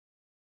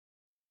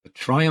The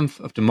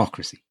triumph of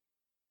democracy.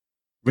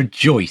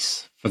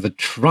 Rejoice, for the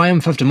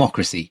triumph of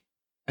democracy.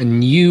 A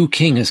new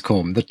king has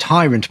come, the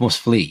tyrant must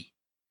flee.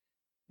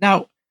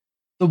 Now,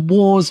 the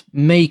wars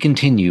may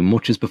continue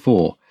much as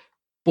before,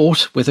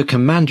 but with a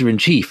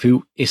commander-in-chief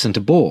who isn't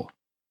a bore.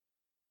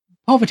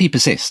 Poverty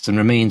persists and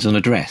remains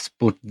unaddressed,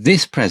 but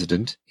this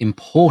president,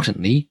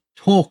 importantly,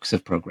 talks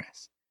of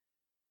progress.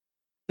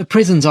 The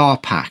prisons are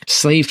packed,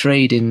 slave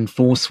trade in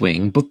full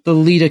swing, but the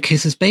leader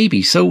kisses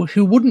baby, so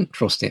who wouldn't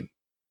trust him?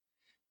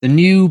 The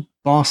new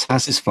boss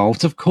has his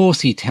faults, of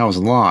course he tells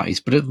lies,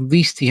 but at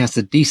least he has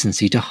the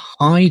decency to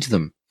hide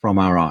them from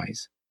our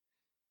eyes.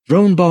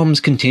 Drone bombs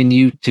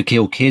continue to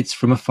kill kids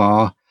from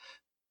afar.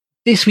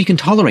 This we can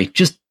tolerate,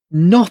 just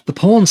not the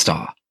porn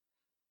star.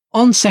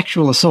 On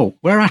sexual assault,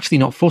 we're actually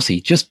not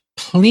fussy, just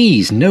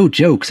please no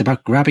jokes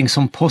about grabbing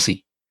some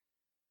pussy.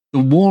 The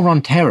war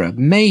on terror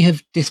may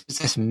have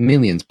dispossessed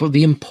millions, but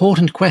the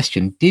important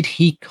question, did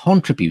he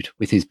contribute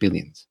with his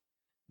billions?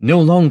 No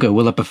longer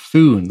will a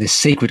buffoon this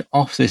sacred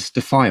office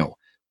defile.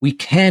 We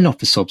care not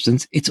for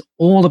substance, it's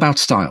all about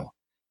style.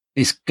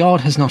 This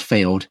God has not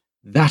failed,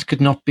 that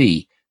could not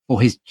be, for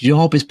his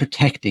job is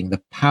protecting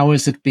the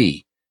powers that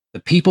be.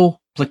 The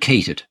people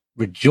placated,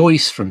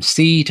 rejoice from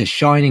sea to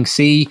shining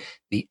sea,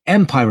 the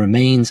empire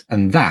remains,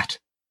 and that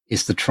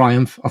is the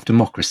triumph of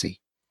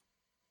democracy.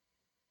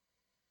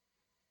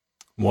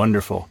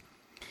 Wonderful.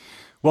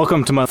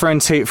 Welcome to my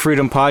Friends Hate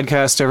Freedom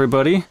podcast,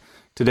 everybody.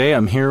 Today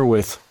I'm here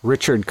with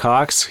Richard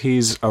Cox.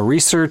 He's a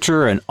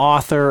researcher, an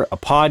author, a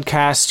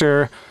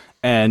podcaster,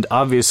 and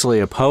obviously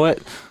a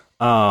poet.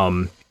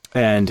 And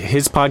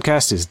his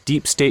podcast is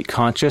Deep State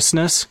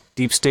Consciousness,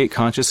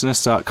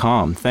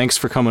 deepstateconsciousness.com. Thanks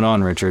for coming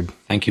on, Richard.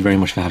 Thank you very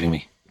much for having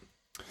me.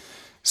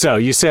 So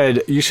you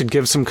said you should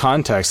give some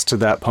context to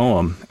that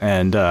poem,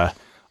 and I'll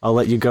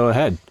let you go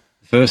ahead.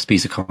 First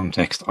piece of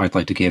context I'd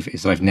like to give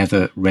is that I've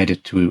never read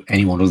it to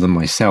anyone other than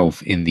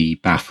myself in the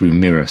bathroom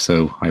mirror,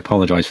 so I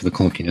apologise for the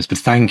clunkiness, but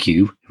thank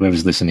you,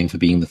 whoever's listening, for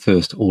being the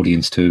first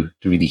audience to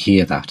really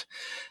hear that.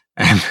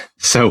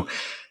 So,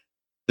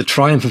 The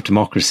Triumph of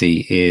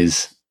Democracy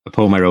is a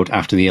poem I wrote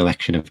after the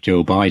election of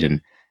Joe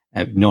Biden,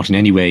 not in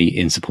any way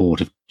in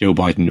support of Joe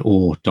Biden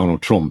or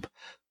Donald Trump,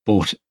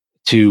 but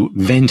to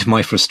vent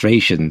my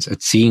frustrations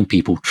at seeing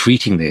people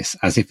treating this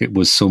as if it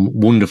was some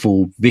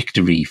wonderful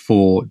victory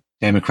for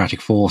democratic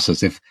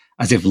forces,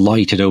 as if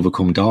light had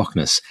overcome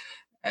darkness.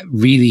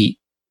 Really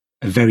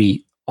a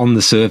very on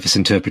the surface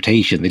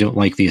interpretation. They don't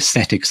like the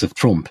aesthetics of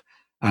Trump,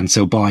 and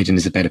so Biden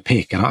is a better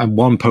pick. And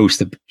one post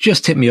that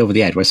just tipped me over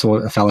the edge, where I saw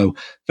a fellow,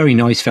 very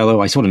nice fellow,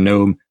 I sort of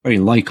know him, very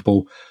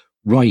likable,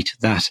 write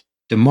that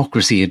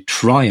democracy had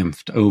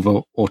triumphed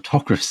over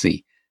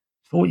autocracy.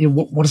 I thought,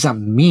 what does that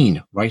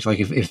mean, right? Like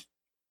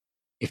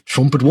if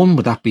Trump had won,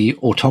 would that be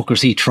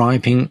autocracy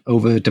triumphing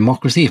over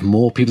democracy if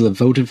more people have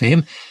voted for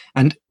him?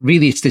 And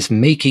really, it's this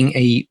making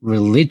a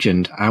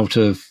religion out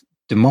of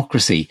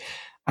democracy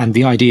and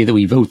the idea that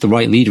we vote the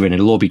right leader in,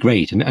 it'll all be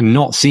great, and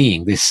not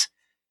seeing this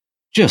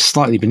just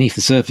slightly beneath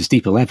the surface,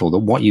 deeper level, that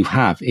what you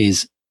have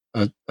is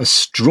a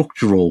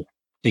structural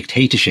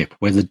dictatorship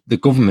where the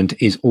government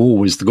is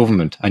always the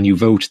government and you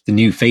vote the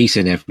new face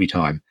in every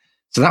time.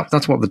 So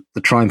that's what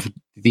the triumph,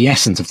 the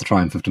essence of the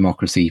triumph of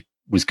democracy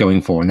was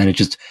going for. And then it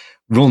just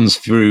runs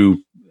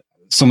through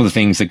some of the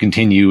things that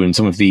continue and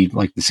some of the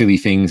silly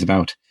things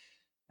about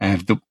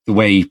the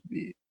way,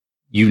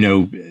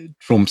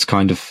 Trump's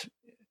kind of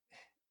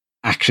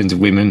actions of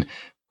women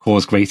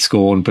cause great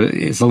scorn, but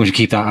as long as you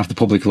keep that out of the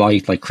public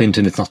light, like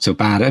Clinton, it's not so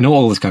bad, and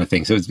all this kind of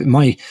thing. So it's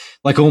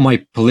all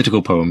my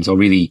political poems are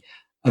really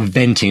a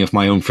venting of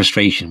my own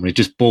frustration when it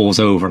just boils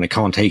over and I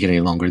can't take it any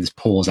longer. It just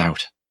pours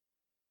out.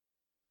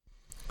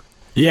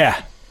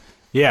 Yeah.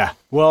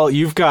 Well,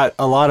 you've got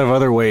a lot of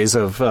other ways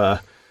of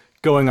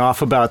going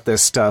off about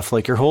this stuff,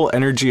 like your whole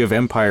Energy of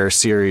Empire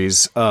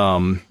series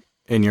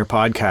in your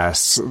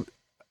podcasts.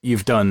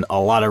 You've done a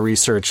lot of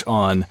research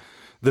on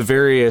the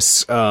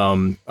various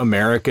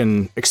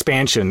American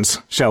expansions,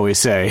 shall we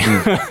say.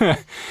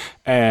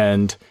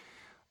 And,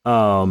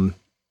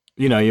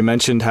 you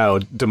mentioned how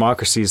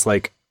democracy is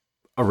like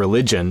a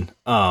religion.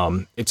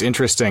 It's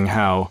interesting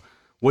how,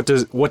 what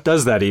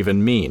does that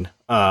even mean?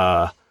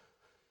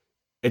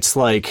 It's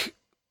like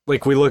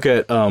we look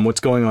at what's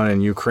going on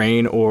in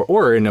Ukraine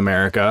or in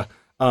America.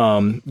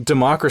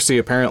 Democracy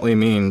apparently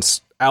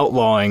means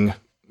outlawing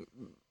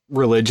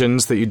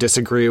religions that you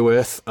disagree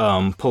with,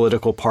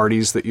 political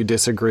parties that you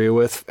disagree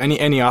with.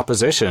 Any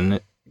opposition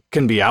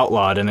can be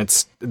outlawed, and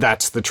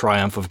that's the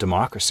triumph of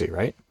democracy,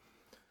 right?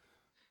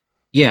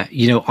 Yeah,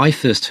 I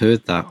first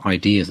heard that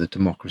idea that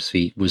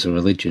democracy was a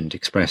religion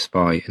expressed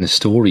by an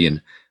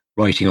historian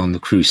writing on the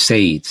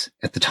Crusades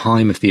at the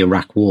time of the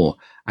Iraq War,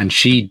 and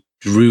she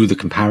drew the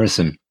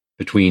comparison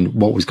between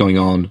what was going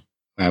on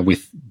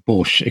with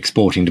Bush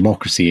exporting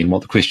democracy and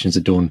what the Christians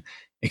had done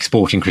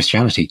exporting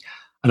Christianity.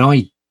 And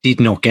I did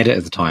not get it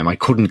at the time. I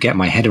couldn't get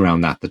my head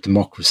around that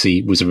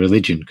democracy was a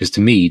religion, because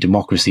to me,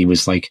 democracy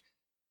was like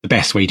the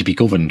best way to be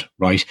governed,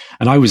 right?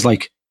 And I was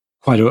like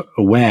quite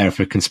aware of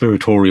a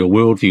conspiratorial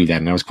worldview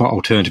then. And I was quite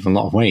alternative in a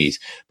lot of ways.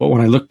 But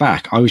when I look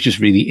back, I was just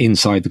really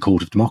inside the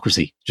cult of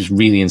democracy, just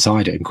really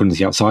inside it and couldn't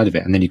see outside of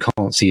it. And then you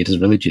can't see it as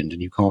religion,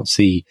 and you can't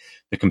see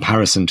the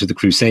comparison to the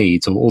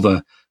Crusades or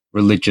other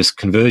religious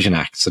conversion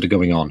acts that are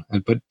going on.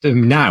 But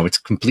now it's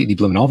completely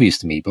blown obvious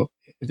to me, but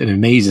it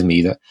amazes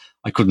me that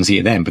I couldn't see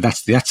it then. But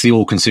that's the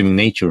all-consuming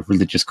nature of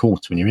religious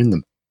cults when you're in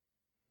them.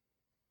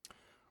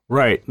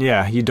 Right.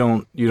 Yeah. You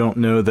don't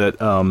know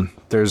that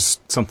there's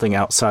something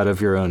outside of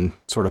your own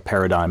sort of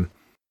paradigm.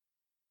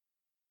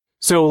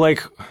 So,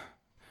 like,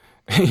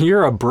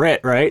 you're a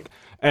Brit, right?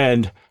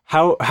 And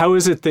how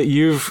is it that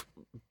you've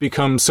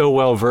become so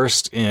well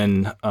versed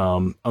in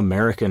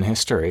American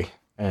history?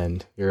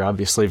 And you're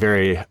obviously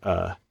very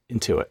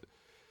into it.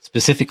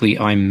 Specifically,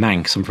 I'm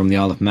Manx. I'm from the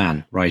Isle of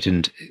Man, right?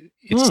 And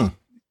it's a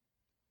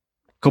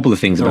couple of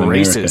things about America.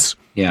 Races.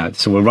 Yeah.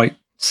 So we're right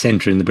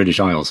centre in the British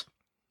Isles.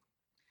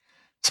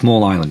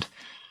 Small island.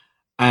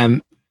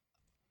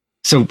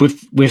 So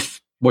with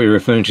what you're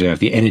referring to there,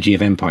 the Energy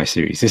of Empire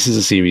series, this is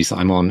a series that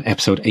I'm on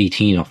episode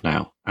 18 of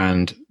now.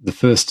 And the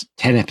first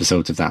 10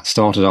 episodes of that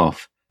started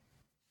off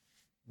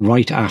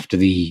right after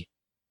the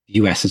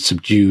US had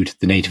subdued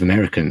the Native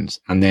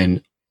Americans and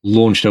then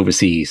launched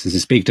overseas. There's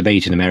this big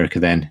debate in America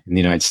then, in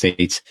the United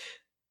States.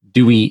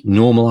 Do we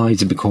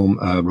normalize and become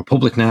a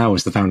republic now,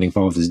 as the founding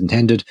fathers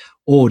intended,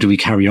 or do we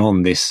carry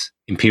on this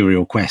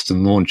imperial quest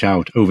and launch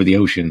out over the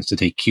oceans to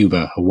take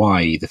Cuba,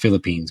 Hawaii, the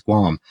Philippines,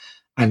 Guam?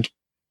 And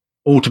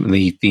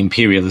ultimately, the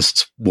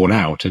imperialists won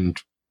out and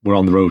were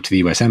on the road to the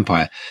US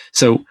empire.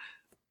 So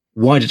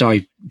why did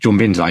I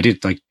jump into that? I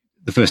did like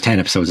the first 10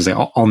 episodes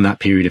on that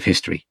period of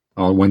history,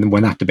 or when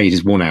that debate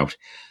is won out.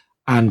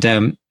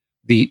 And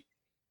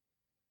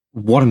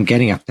what I'm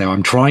getting at there,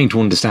 I'm trying to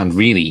understand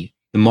really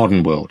the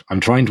modern world. I'm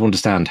trying to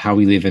understand how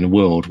we live in a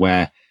world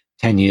where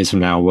 10 years from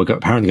now, we're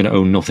apparently going to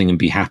own nothing and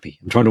be happy.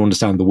 I'm trying to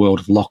understand the world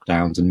of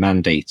lockdowns and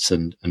mandates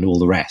and all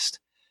the rest,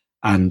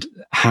 and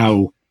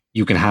how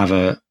you can have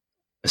a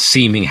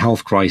seeming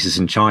health crisis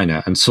in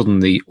China and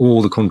suddenly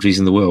all the countries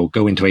in the world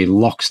go into a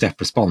lockstep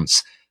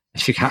response. I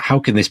think, how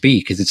can this be?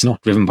 Because it's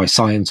not driven by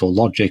science or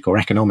logic or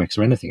economics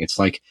or anything. It's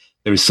like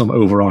there is some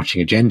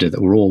overarching agenda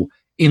that we're all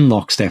in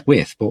lockstep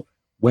with, but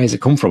where's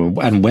it come from?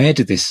 And where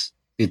did these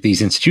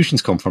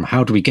institutions come from?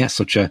 How do we get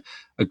such a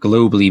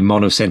globally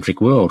monocentric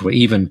world where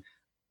even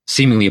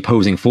seemingly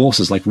opposing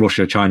forces like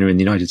Russia, China, and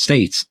the United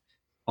States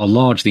are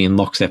largely in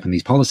lockstep in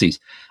these policies?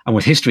 And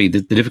with history,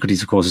 the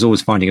difficulties, of course, is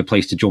always finding a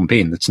place to jump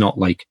in that's not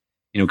like,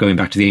 going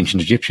back to the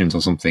ancient Egyptians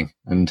or something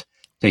and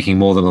taking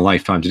more than a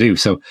lifetime to do.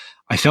 So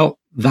I felt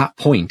that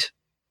point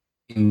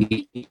in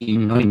the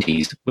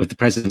 1990s with the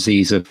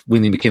presidencies of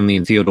William McKinley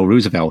and Theodore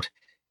Roosevelt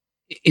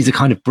is a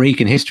kind of break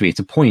in history. It's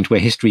a point where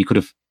history could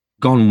have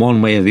gone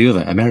one way or the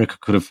other. America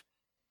could have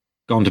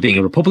gone to being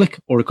a republic,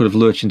 or it could have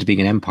lurched into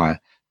being an empire.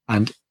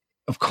 And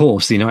of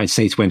course, the United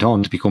States went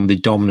on to become the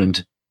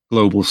dominant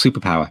global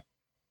superpower.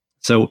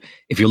 So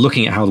if you're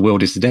looking at how the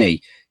world is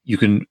today,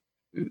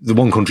 the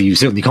one country you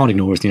certainly can't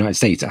ignore is the United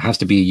States. It has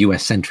to be a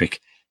US centric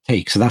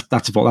take. So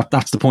that's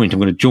the point. I'm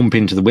going to jump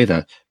into the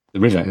river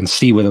and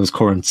see where those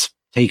currents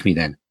take me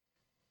then.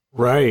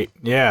 Right.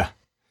 Yeah.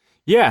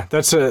 Yeah.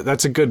 That's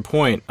a good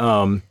point.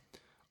 A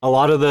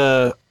lot of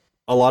the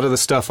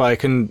stuff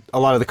a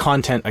lot of the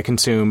content I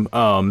consume,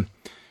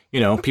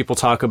 people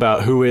talk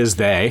about who is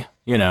they,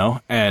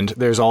 and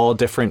there's all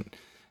different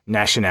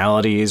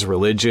nationalities,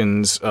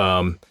 religions,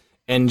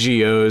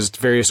 NGOs,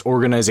 various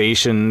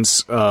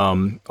organizations.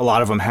 A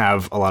lot of them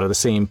have a lot of the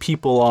same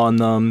people on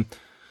them.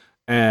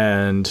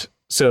 And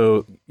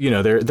so,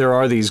 there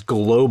are these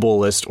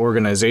globalist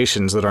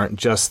organizations that aren't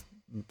just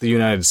the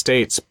United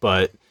States,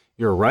 but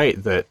you're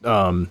right that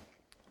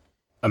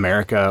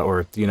America,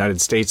 or the United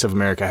States of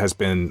America, has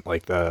been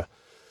like the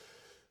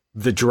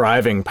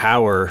driving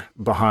power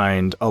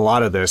behind a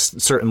lot of this,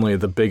 certainly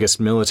the biggest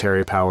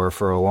military power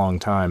for a long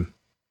time.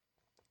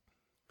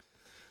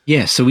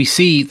 Yeah, so we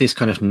see this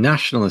kind of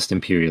nationalist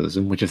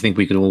imperialism, which I think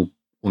we could all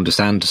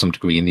understand to some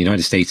degree. In the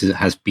United States, it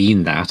has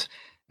been that,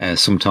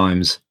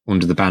 sometimes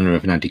under the banner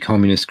of an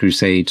anti-communist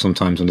crusade,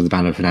 sometimes under the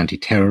banner of an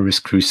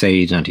anti-terrorist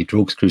crusade, an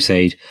anti-drugs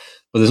crusade.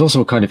 But there's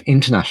also a kind of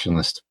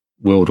internationalist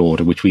world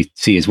order, which we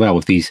see as well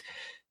with these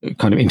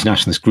kind of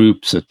internationalist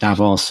groups at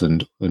Davos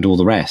and all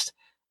the rest.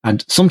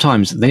 And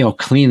sometimes they are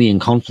clearly in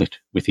conflict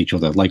with each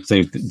other, like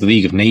the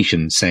League of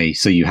Nations, say.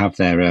 So you have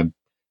the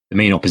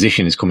main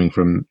opposition is coming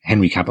from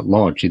Henry Cabot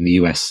Lodge in the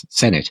US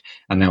Senate.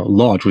 And now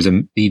Lodge was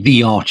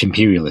the arch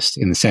imperialist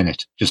in the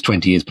Senate just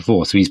 20 years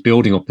before. So he's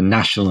building up the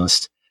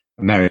nationalist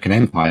American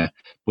empire,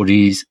 but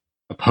he's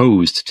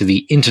opposed to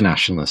the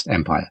internationalist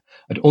empire.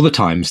 At other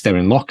times, they're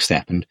in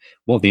lockstep. And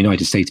what the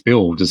United States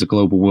builds as a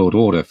global world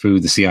order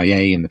through the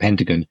CIA and the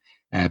Pentagon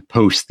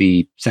post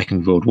the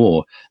Second World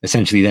War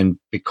essentially then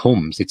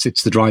becomes,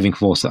 it's the driving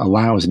force that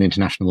allows an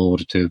international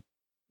order to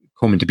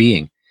come into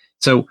being.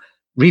 So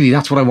really,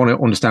 that's what I want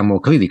to understand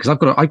more clearly, because I've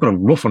got a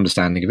rough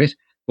understanding of it,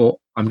 but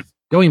I'm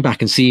going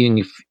back and seeing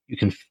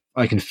if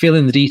I can fill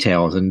in the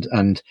details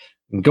and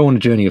go on a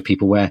journey of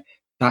people where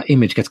that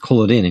image gets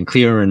colored in and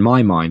clearer in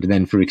my mind. And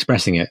then for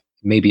expressing it,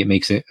 maybe it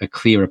makes it a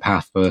clearer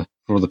path for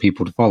other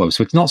people to follow.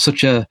 So it's not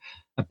such a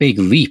big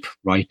leap,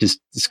 right? This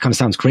kind of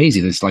sounds crazy.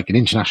 There's like an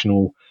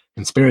international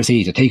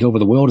conspiracy to take over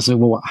the world. So,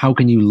 well, how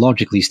can you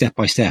logically, step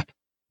by step,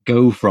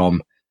 go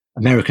from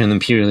American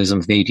imperialism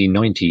of the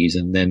 1890s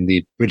and then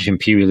the British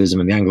imperialism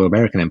and the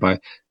Anglo-American Empire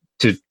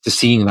to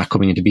seeing that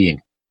coming into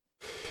being?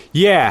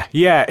 Yeah,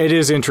 it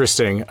is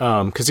interesting.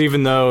 Because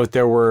even though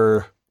there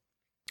were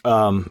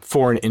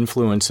foreign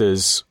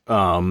influences,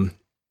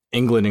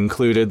 England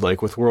included,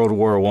 like with World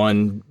War I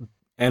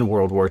and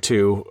World War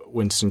II,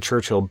 Winston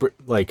Churchill,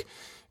 like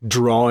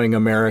drawing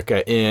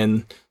America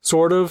in,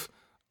 sort of.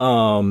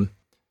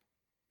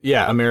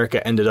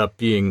 America ended up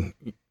being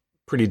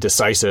pretty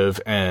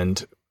decisive,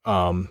 and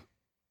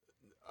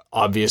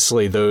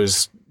obviously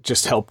those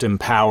just helped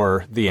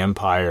empower the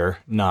empire,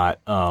 not...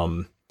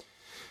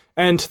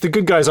 and the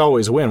good guys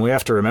always win. We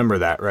have to remember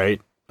that, right?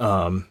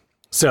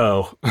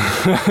 So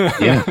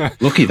yeah,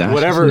 lucky that.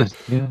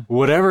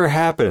 Whatever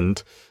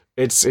happened,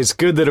 it's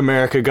good that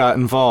America got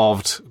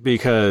involved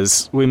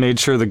because we made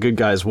sure the good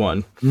guys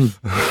won.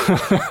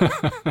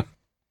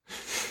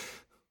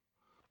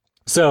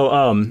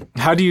 So,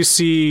 how do you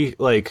see,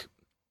 like,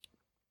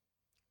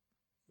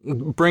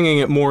 bringing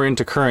it more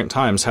into current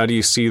times? How do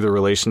you see the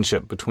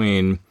relationship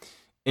between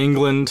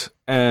England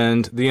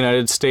and the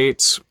United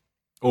States,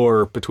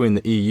 or between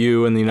the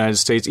EU and the United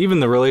States,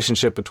 even the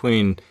relationship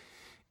between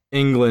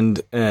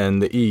England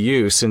and the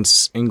EU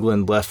since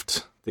England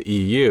left the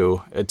EU?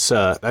 That's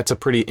a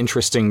pretty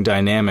interesting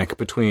dynamic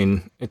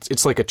between,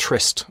 it's like a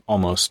tryst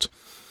almost.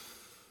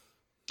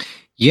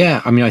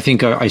 Yeah, I mean, I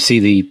think I see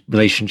the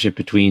relationship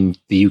between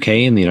the UK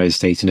and the United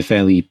States in a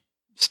fairly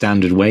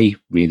standard way,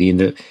 really, in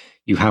that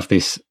you have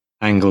this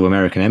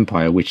Anglo-American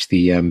empire, which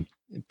the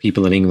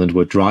people in England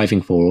were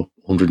driving for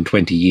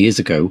 120 years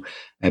ago,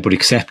 but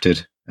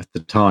accepted at the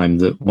time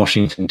that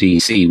Washington,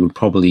 D.C. would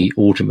probably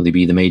ultimately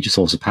be the major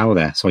source of power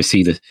there. So I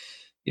see the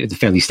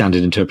fairly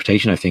standard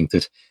interpretation, I think,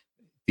 that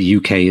the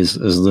UK has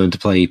learned to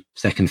play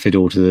second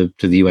fiddle to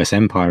the US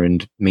empire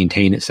and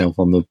maintain itself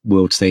on the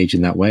world stage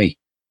in that way.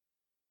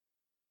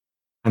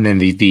 And then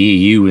the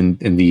EU and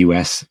the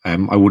US, I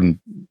wouldn't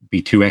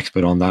be too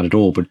expert on that at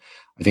all, but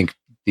I think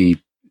the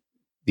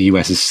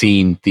US has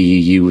seen the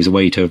EU as a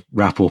way to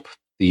wrap up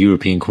the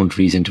European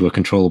countries into a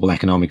controllable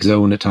economic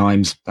zone at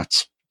times.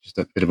 That's just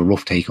a bit of a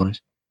rough take on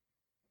it.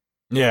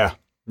 Yeah.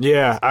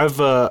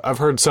 I've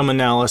heard some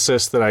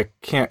analysis that I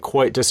can't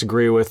quite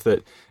disagree with.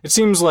 That it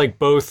seems like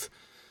both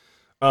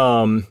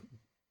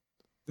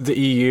the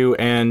EU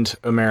and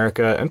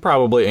America, and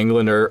probably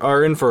England,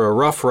 are in for a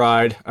rough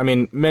ride. I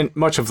mean,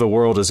 much of the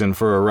world is in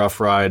for a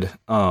rough ride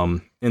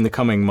in the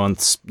coming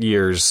months,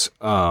 years,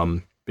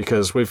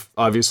 because we've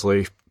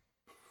obviously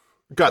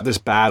got this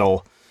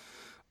battle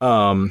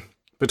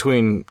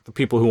between the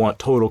people who want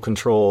total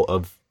control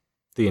of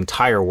the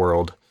entire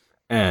world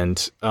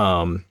and,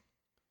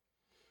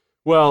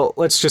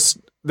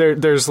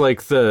 there's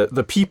like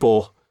the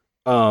people,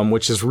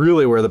 which is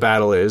really where the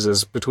battle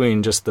is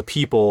between just the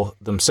people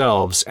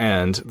themselves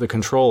and the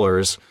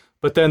controllers.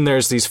 But then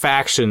there's these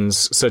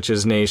factions such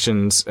as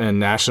nations and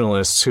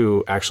nationalists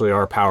who actually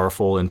are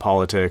powerful in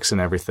politics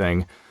and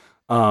everything.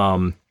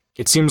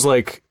 It seems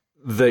like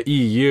the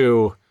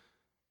EU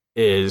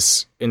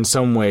is in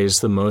some ways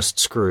the most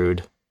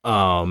screwed.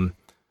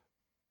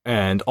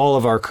 And all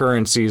of our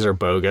currencies are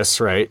bogus,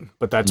 right?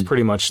 But that's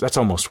that's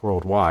almost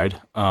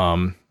worldwide.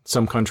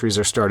 Some countries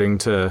are starting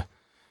to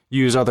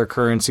use other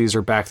currencies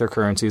or back their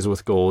currencies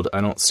with gold.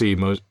 I don't see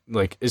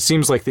it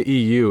seems like the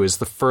EU is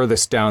the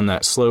furthest down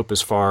that slope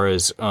as far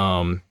as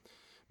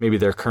maybe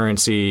their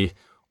currency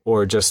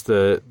or just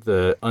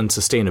the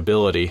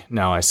unsustainability.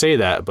 Now I say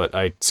that, but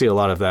I see a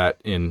lot of that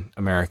in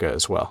America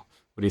as well.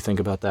 What do you think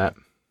about that?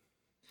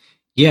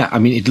 Yeah, I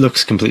mean, it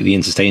looks completely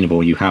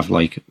unsustainable. You have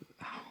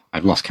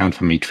I've lost count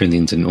how many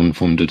trillions in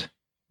unfunded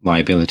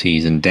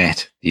liabilities and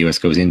debt the US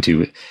goes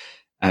into.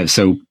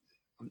 So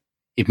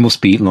it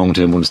must be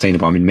long-term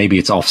unsustainable. I mean, maybe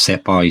it's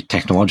offset by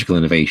technological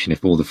innovation.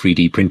 If all the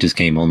 3D printers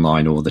came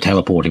online or the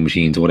teleporting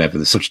machines or whatever,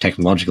 there's such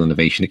technological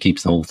innovation, it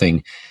keeps the whole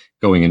thing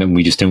going, and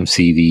we just don't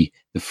see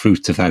the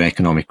fruits of that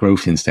economic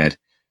growth instead.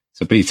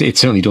 So, but it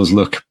certainly does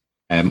look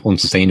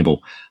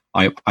unsustainable.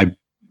 I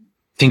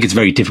think it's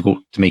very difficult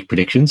to make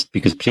predictions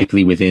because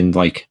particularly within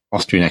like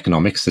Austrian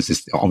economics, there's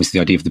this obviously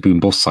the idea of the boom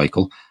bust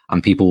cycle,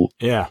 and people,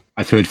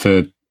 I've heard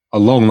for a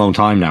long, long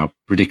time now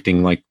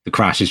predicting like the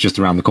crash is just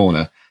around the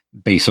corner,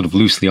 based sort of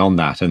loosely on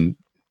that. And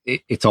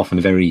it's often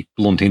a very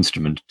blunt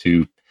instrument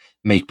to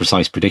make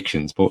precise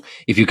predictions. But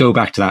if you go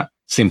back to that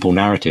simple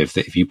narrative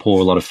that if you pour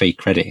a lot of fake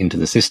credit into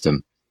the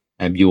system,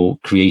 you're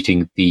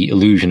creating the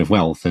illusion of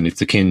wealth. And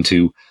it's akin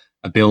to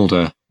a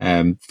builder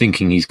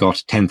thinking he's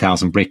got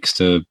 10,000 bricks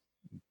to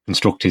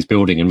construct his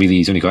building, and really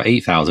he's only got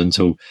 8,000.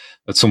 So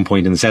at some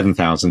point in the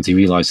 7,000s, he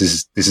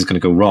realizes this is going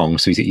to go wrong.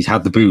 So he's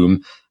had the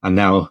boom, and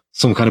now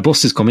some kind of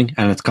bust is coming,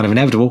 and it's kind of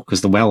inevitable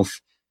because the wealth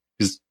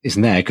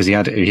isn't there, because he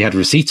had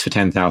receipts for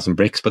 10,000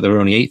 bricks, but there were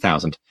only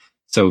 8,000.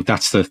 So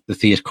that's the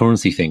fiat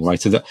currency thing,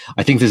 right? So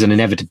I think there's an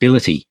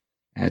inevitability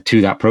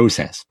to that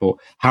process. But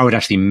how it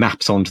actually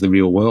maps onto the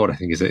real world, I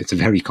think, it's a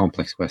very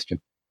complex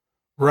question.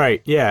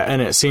 Right. Yeah,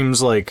 and it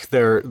seems like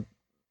they're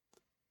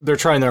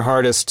trying their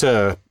hardest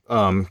to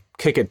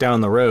kick it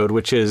down the road,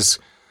 which is,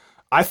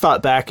 I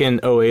thought back in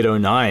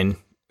 0809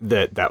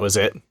 that was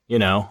it. You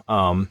know,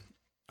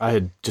 I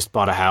had just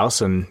bought a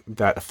house and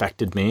that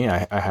affected me.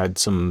 I had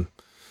some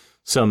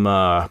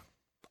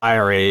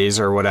IRAs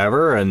or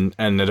whatever, and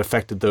it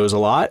affected those a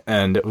lot.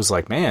 And it was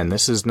like, man,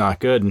 this is not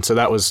good. And so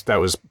that was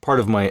part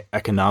of my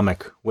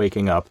economic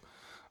waking up.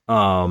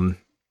 But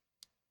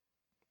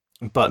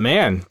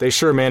man, they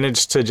sure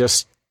managed to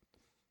just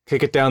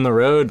kick it down the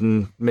road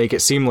and make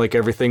it seem like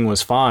everything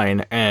was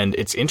fine. And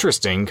it's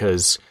interesting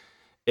because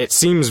it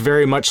seems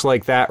very much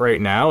like that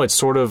right now. It's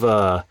sort of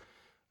a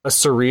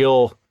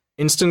surreal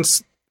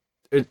instance.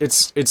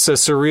 It's a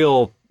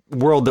surreal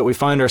world that we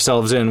find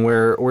ourselves in,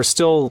 where we're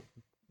still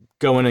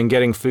going and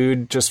getting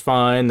food just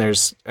fine.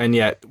 And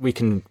yet we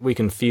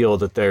can feel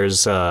that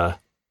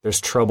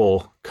there's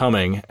trouble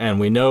coming, and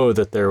we know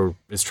that there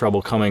is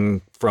trouble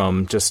coming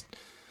from just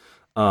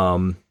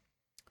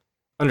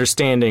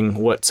understanding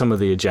what some of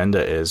the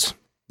agenda is.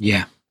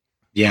 Yeah,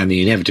 and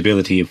the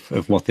inevitability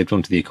of what they've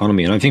done to the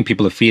economy. And I think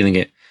people are feeling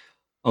it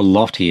a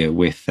lot here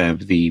with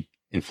the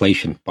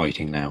inflation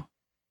biting now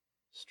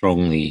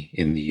strongly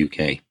in the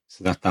UK.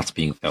 So that's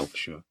being felt for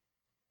sure.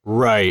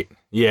 Right.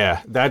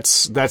 Yeah,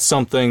 that's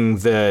something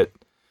that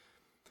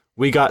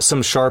we got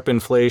some sharp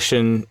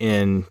inflation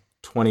in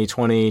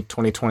 2020,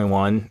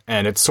 2021,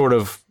 and it's sort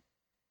of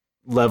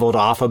leveled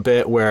off a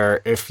bit,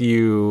 where if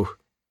you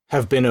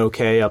have been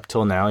okay up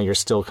till now, you're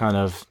still kind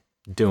of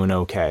doing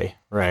okay,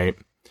 right?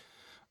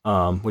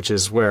 Which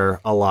is where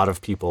a lot of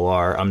people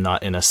are. I'm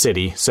not in a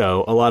city,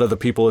 so a lot of the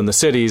people in the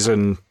cities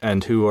and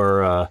who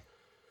are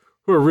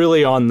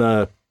really on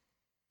the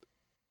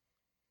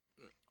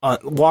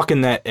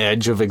walking that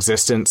edge of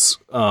existence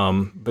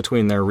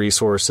between their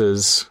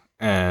resources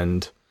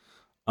and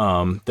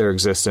their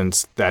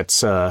existence.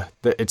 It's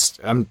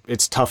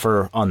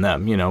tougher on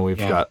them. You know, we've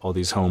got all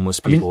these homeless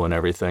people and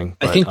everything.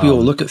 But I think we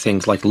all look at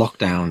things like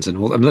lockdowns and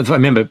all. I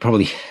remember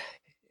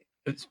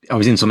I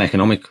was in some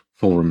economic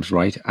forums,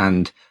 right?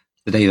 And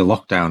the day the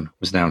lockdown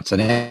was announced,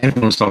 and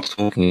everyone started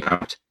talking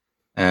about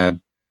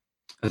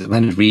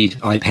Leonard Read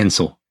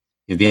iPencil,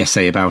 the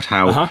essay about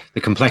how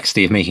the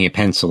complexity of making a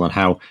pencil and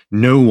how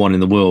no one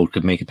in the world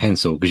could make a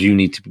pencil because you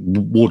need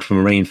wood from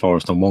a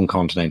rainforest on one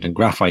continent and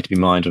graphite to be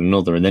mined on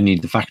another, and then you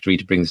need the factory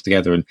to bring this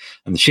together and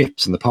the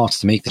ships and the parts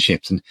to make the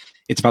ships. And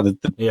it's about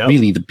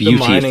really the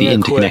beauty of the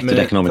interconnected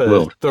economic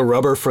world. The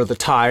rubber for the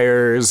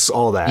tires,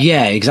 all that.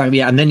 Yeah, exactly.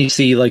 Yeah. And then you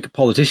see like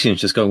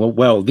politicians just going,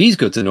 well, these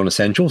goods are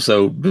non-essential.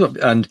 So,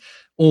 and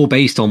all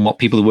based on what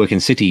people who work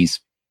in cities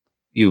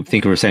you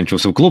think are essential.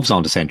 So gloves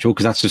aren't essential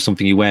because that's just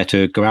something you wear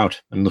to go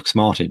out and look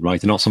smart in, right?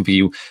 They're not something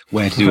you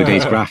wear to do a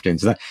day's graft in.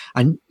 So that,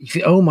 and you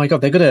think, oh my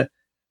God, they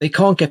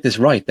can't get this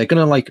right. They're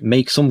going to like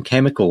make some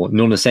chemical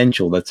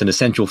non-essential that's an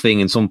essential thing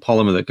in some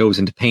polymer that goes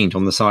into paint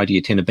on the side of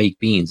your tin of baked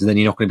beans. And then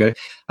you're not going to be able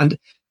to, and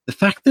the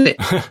fact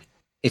that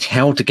it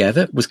held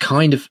together was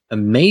kind of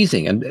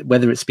amazing. And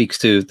whether it speaks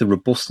to the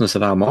robustness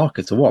of our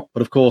markets or what,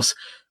 but of course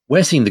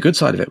we're seeing the good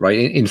side of it, right?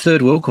 In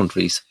third world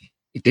countries,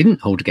 it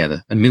didn't hold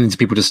together and millions of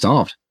people just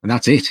starved, and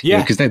that's it. Yeah.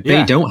 Because they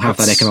don't have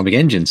that economic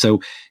engine. So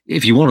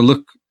if you want to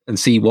look and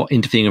see what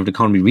interfering of the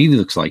economy really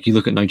looks like, you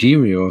look at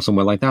Nigeria or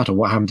somewhere like that, or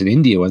what happened in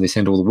India where they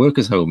send all the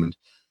workers home. And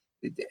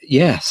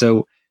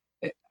so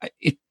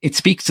it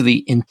speaks to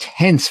the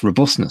intense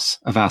robustness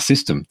of our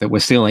system that we're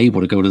still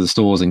able to go to the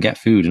stores and get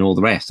food and all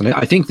the rest. And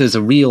I think there's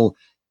a real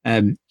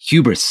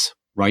hubris,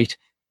 right,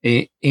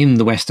 in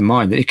the Western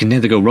mind that it can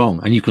never go wrong,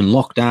 and you can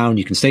lock down,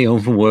 you can stay home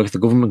from work, the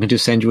government can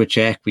just send you a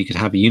check, we could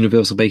have a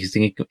universal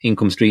basic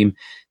income stream.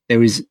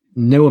 There is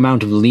no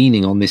amount of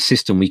leaning on this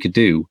system we could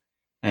do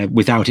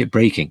without it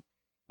breaking.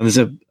 And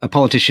there's a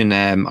politician,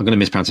 I'm going to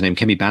mispronounce her name,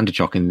 Kemi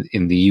Bandichok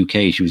in the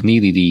UK. She was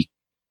nearly the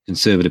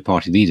Conservative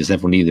Party leader,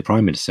 everyone nearly the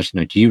Prime Minister, such a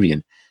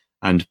Nigerian.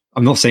 And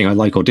I'm not saying I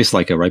like or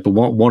dislike her, right? But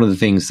one of the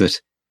things that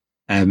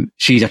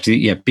she's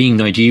actually, being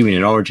Nigerian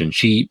in origin,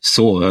 she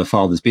saw her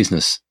father's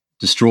business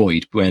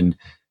destroyed when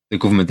the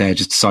government there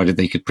just decided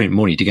they could print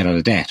money to get out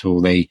of debt,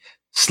 or they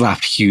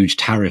slapped huge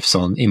tariffs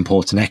on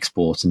imports and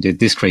exports and did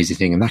this crazy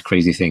thing and that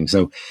crazy thing.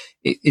 So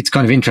it's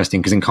kind of interesting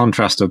because in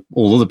contrast to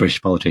all other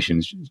British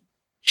politicians,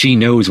 she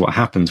knows what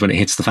happens when it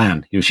hits the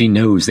fan. You know, she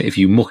knows that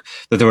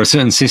that there are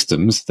certain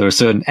systems, there are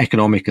certain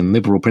economic and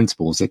liberal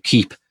principles that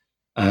keep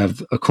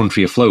a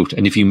country afloat.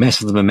 And if you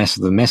mess with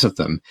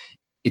them,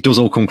 it does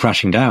all come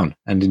crashing down.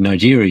 And in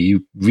Nigeria,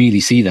 you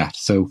really see that.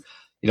 So,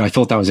 I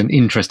thought that was an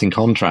interesting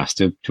contrast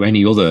to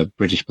any other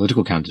British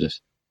political candidate.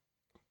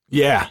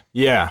 Yeah,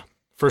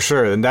 for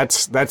sure. And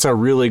that's a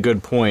really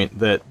good point,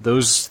 that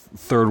those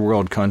third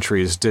world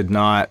countries did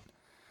not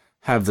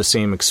have the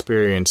same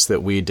experience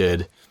that we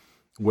did,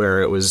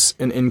 where it was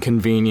an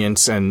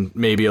inconvenience and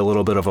maybe a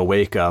little bit of a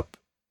wake up.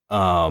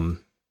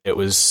 It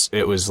was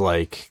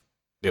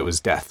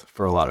death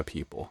for a lot of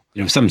people.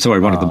 One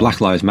of the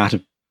Black Lives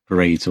Matter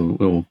parades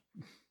or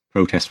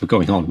protests were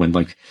going on when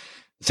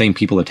the same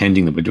people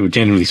attending them were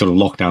generally sort of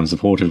lockdown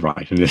supporters,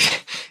 right? And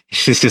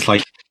it's just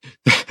like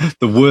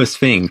the worst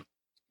thing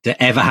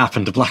to ever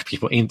happen to black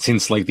people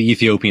since like the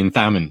Ethiopian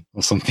famine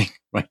or something,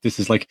 right? This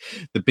is like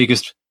the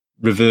biggest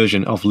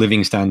reversion of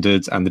living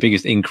standards and the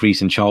biggest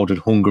increase in childhood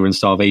hunger and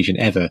starvation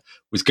ever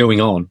was going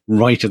on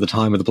right at the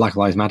time of the Black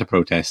Lives Matter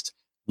protests,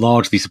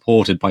 largely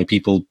supported by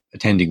people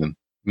attending them.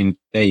 I mean,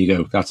 there you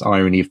go. That's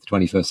irony of the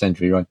 21st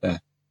century right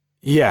there.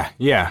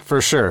 Yeah,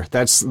 for sure.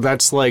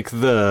 That's like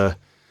the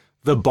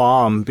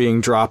bomb being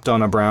dropped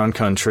on a brown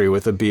country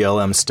with a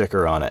BLM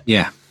sticker on it.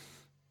 Yeah.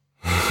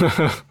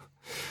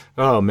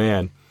 Oh,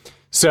 man.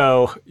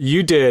 So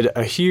you did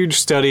a huge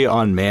study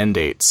on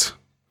mandates.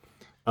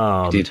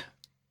 I did.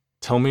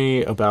 Tell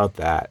me about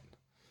that.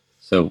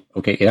 So,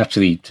 okay, it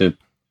actually, to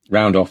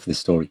round off this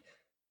story,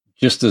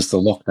 just as the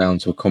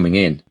lockdowns were coming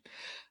in,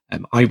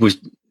 I was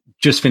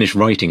just finished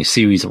writing a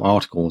series of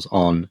articles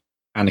on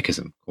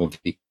anarchism called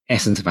The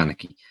Essence of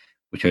Anarchy,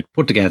 which I'd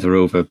put together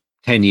over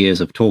 10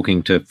 years of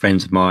talking to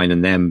friends of mine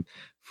and them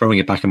throwing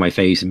it back in my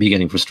face and me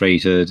getting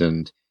frustrated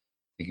and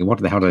thinking, what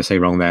the hell did I say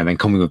wrong there? And then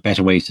coming with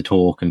better ways to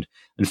talk and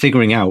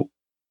figuring out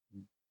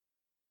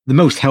the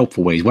most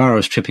helpful ways where I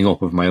was tripping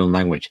up with my own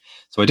language.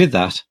 So I did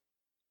that,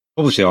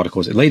 published the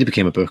articles. It later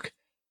became a book,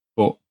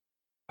 but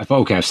I thought,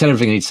 okay, I've said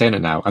everything I need to say in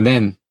it now. And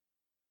then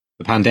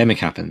the pandemic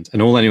happened,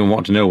 and all anyone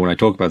wanted to know when I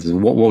talk about this is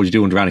what would you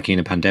do under anarchy in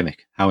a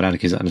pandemic? How would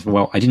anarchism? And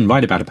well, I didn't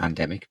write about a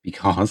pandemic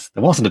because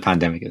there wasn't a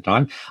pandemic at the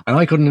time, and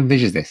I couldn't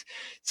envisage this.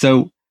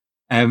 So,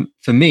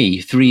 for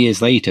me, 3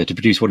 years later, to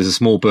produce what is a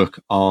small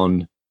book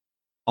on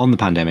the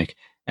pandemic,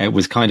 it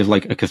was kind of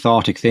like a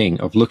cathartic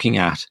thing of looking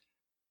at,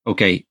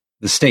 okay,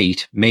 the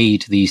state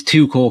made these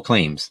two core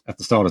claims at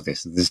the start of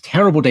this. This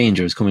terrible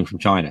danger is coming from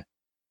China,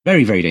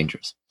 very, very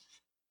dangerous.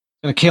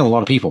 It's going to kill a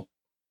lot of people,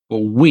 but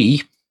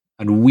we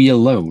and we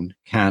alone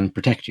can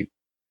protect you.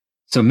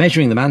 So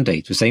measuring the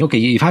mandates was saying, okay,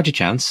 you've had your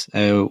chance.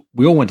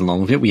 We all went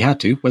along with it. We had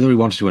to, whether we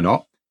wanted to or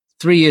not.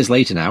 3 years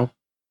later now,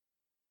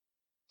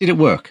 did it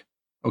work?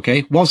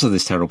 Okay, was there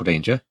this terrible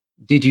danger?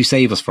 Did you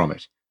save us from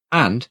it?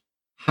 And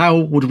how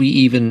would we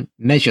even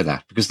measure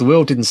that? Because the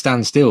world didn't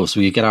stand still, so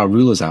we could get our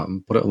rulers out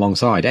and put it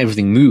alongside.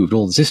 Everything moved,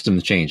 all the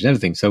systems changed and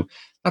everything. So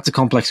that's a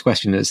complex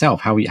question in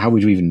itself. How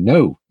would you even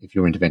know if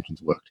your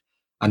interventions worked?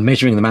 And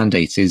measuring the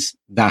mandates is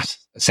that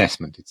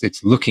assessment.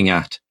 It's looking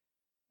at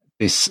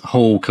this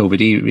whole COVID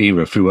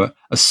era through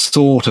a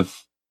sort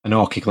of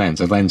anarchic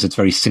lens, a lens that's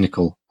very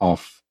cynical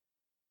of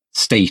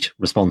state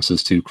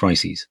responses to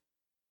crises.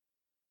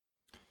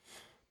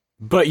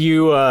 But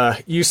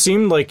you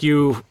seemed like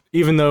you,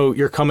 even though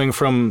you're coming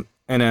from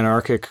an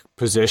anarchic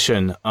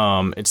position,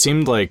 it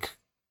seemed like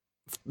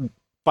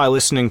by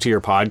listening to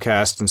your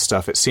podcast and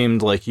stuff, it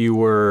seemed like you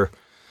were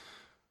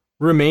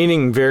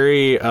remaining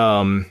very,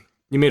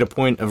 you made a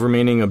point of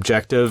remaining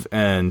objective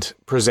and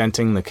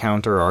presenting the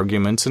counter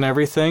arguments and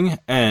everything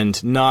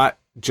and not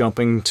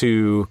jumping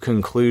to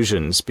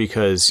conclusions,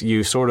 because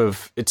you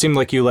it seemed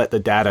like you let the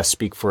data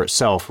speak for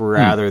itself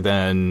rather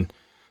than,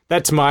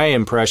 that's my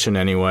impression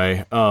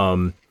anyway.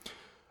 I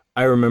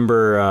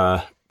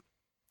remember,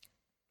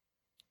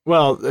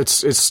 well,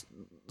 it's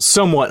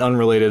somewhat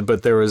unrelated,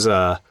 but there was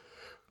a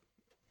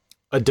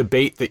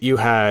debate that you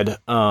had,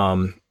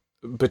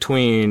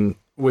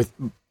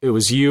 it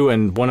was you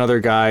and one other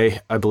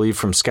guy, I believe,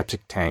 from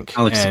Skeptic Tank.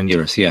 Alex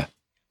Sapiris, yeah.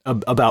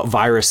 About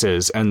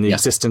viruses and the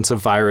existence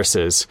of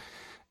viruses.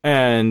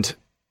 And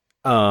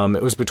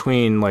it was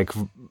between like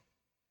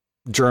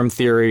germ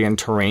theory and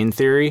terrain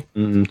theory.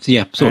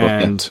 Yeah, sort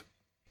of.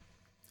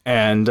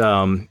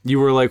 And you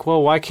were like,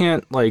 well, why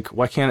can't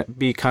it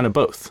be kind of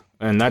both?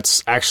 And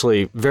that's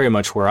actually very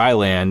much where I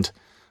land.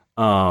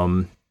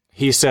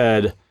 He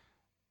said,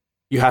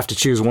 you have to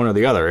choose one or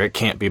the other. It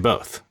can't be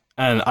both.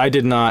 And I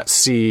did not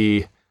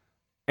see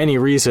any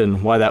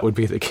reason why that would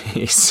be the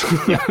case.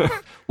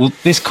 Well,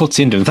 this cuts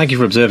into, and thank you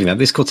for observing that,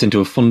 this cuts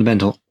into a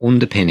fundamental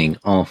underpinning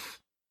of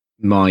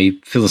my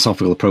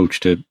philosophical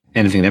approach to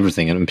anything and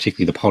everything, and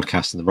particularly the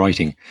podcast and the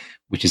writing,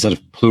 which is that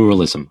of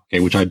pluralism, okay,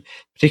 which I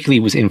particularly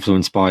was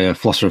influenced by a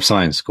philosopher of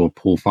science called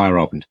Paul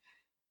Feyerabend.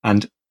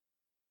 And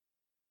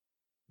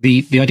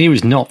the idea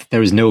is not that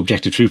there is no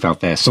objective truth out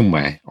there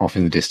somewhere off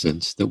in the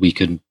distance that we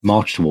can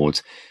march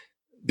towards.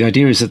 The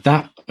idea is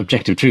that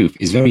objective truth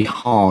is very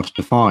hard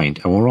to find,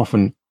 and we're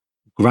often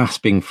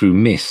grasping through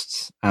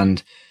mists,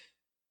 and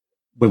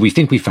where we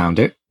think we found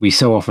it, we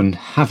so often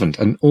haven't.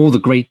 And all the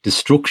great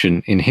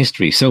destruction in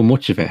history, so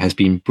much of it has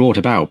been brought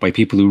about by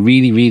people who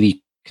really,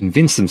 really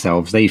convince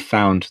themselves they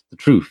found the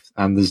truth,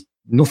 and there's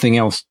nothing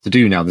else to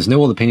do now. There's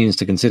no other opinions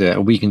to consider,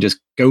 and we can just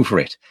go for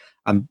it.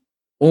 And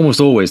almost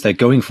always they're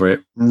going for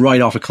it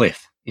right off a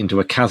cliff into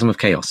a chasm of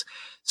chaos.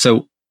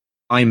 So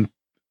I'm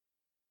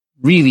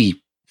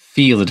really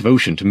feel a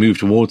devotion to move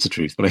towards the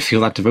truth, but I feel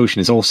that devotion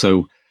is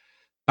also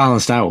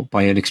balanced out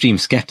by an extreme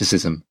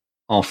skepticism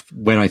of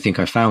when I think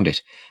I found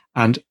it.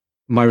 And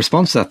my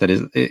response to that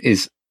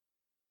is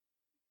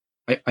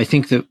I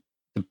think that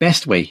the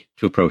best way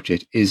to approach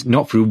it is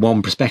not through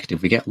one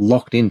perspective. We get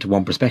locked into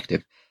one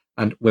perspective,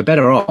 and we're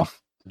better off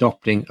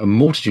adopting a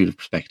multitude of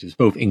perspectives,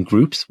 both in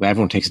groups where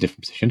everyone takes a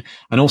different position,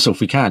 and also, if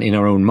we can, in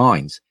our own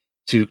minds,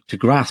 to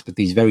grasp at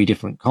these very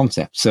different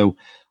concepts. So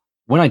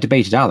when I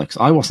debated Alex,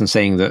 I wasn't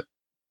saying that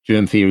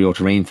germ theory or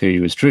terrain theory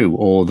was true,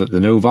 or that the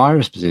no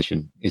virus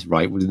position is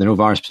right. The no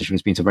virus position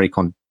has been so very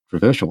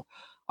controversial.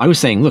 I was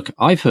saying, look,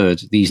 I've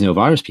heard these no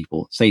virus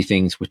people say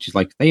things which is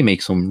like they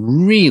make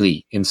some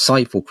really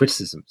insightful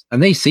criticisms,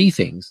 and they see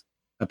things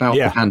about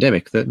the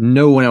pandemic that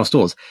no one else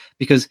does.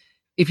 Because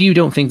if you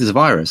don't think there's a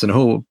virus and a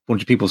whole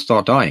bunch of people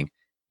start dying,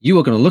 you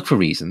are going to look for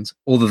reasons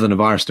other than a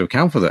virus to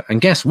account for that.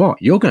 And guess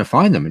what? You're going to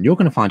find them, and you're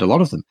going to find a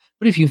lot of them.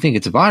 But if you think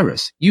it's a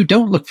virus, you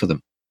don't look for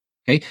them.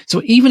 Okay.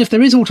 So even if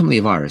there is ultimately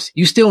a virus,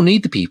 you still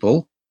need the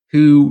people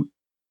who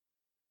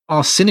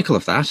are cynical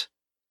of that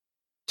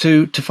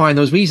to find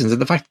those reasons.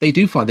 And the fact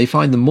that they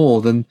find them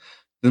more than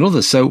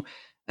others. So,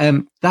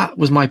 that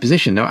was my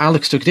position. Now,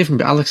 Alex took a different,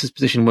 but Alex's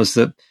position was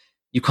that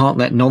you can't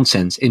let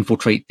nonsense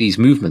infiltrate these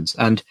movements.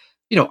 And,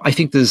 I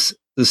think there's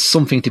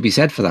something to be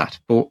said for that.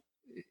 But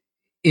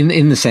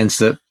in the sense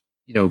that,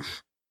 I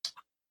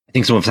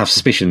think some of us have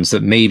suspicions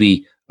that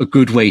maybe a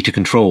good way to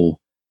control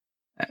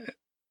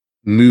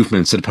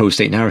movements that oppose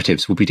state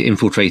narratives would be to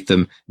infiltrate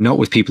them, not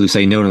with people who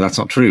say, no, that's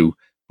not true,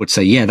 but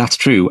say, yeah, that's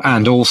true.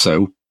 And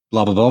also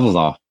blah, blah, blah, blah,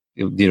 blah.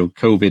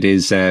 COVID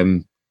is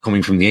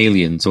coming from the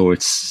aliens, or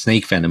it's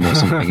snake venom or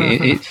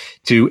something.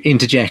 To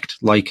interject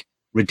like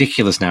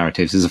ridiculous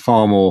narratives is a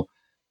far more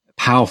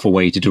powerful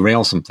way to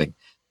derail something.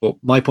 But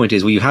my point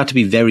is, you have to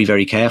be very,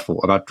 very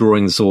careful about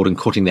drawing the sword and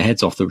cutting the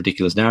heads off the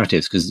ridiculous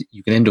narratives, because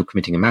you can end up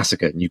committing a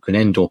massacre, and you can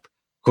end up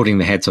cutting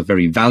the heads of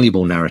very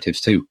valuable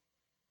narratives too.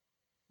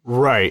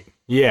 Right.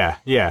 Yeah.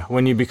 Yeah.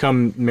 When you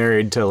become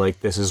married to like,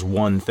 this is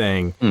one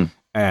thing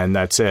and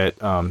that's it.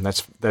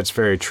 That's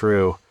very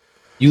true.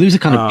 You lose a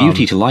kind of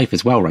beauty to life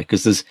as well, right?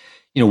 Because there's,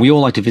 we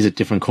all like to visit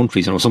different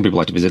countries, and some people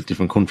like to visit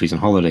different countries on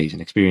holidays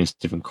and experience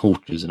different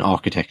cultures and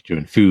architecture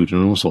and food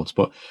and all sorts.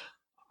 But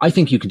I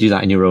think you could do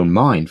that in your own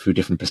mind through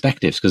different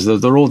perspectives, because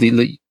there are all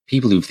the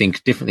people who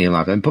think differently in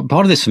life. And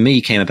part of this for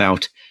me came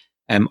about,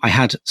 I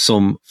had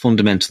some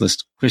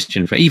fundamentalist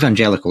Christian,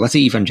 evangelical,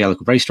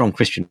 very strong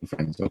Christian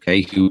friends,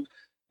 okay, who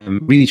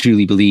really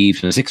truly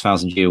believed in a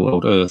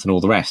 6,000-year-old earth and all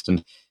the rest.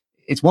 And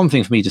it's one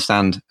thing for me to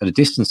stand at a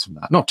distance from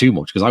that, not too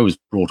much, because I was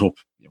brought up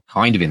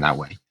kind of in that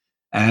way.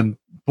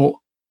 But,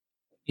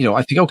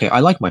 I think, okay,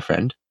 I like my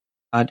friend,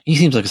 and he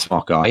seems like a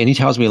smart guy, and he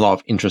tells me a lot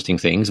of interesting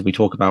things. We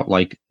talk about,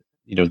 like,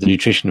 the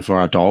nutrition for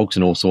our dogs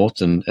and all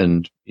sorts,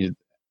 and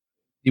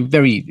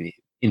very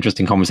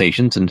interesting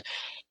conversations, and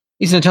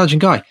he's an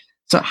intelligent guy.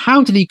 So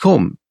how did he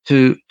come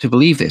to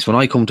believe this when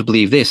I come to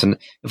believe this? And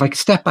if I can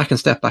step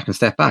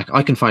back,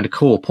 I can find a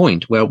core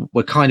point where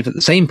we're kind of at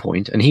the same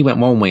point, and he went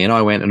one way and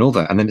I went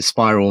another, and then it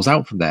spirals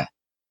out from there.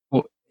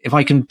 But if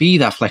I can be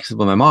that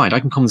flexible in my mind, I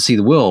can come to see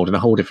the world in a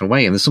whole different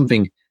way. And there's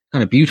something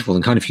kind of beautiful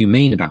and kind of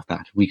humane about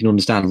that. We can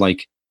understand,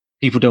 like,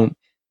 people don't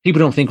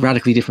think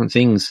radically different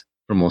things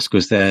from us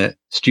because they're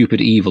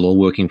stupid, evil, or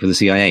working for the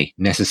CIA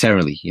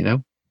necessarily,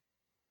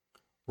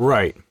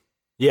 Right.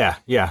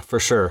 Yeah, for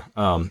sure.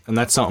 And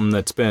that's something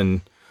that's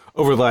been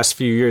over the last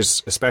few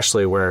years,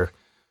 especially, where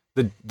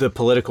the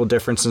political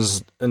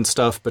differences and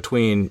stuff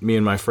between me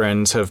and my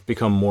friends have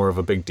become more of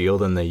a big deal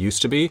than they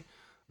used to be.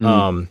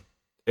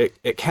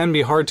 It can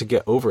be hard to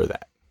get over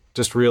that.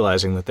 Just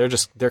realizing that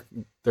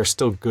they're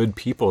still good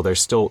people. They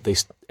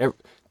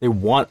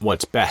want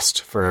what's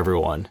best for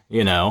everyone,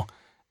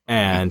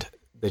 and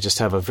they just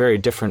have a very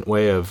different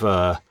way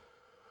of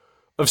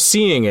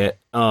seeing it.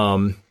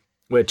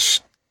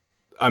 Which,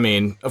 I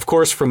mean, of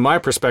course, from my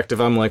perspective,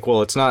 I'm like,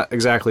 well, it's not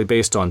exactly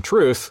based on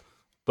truth,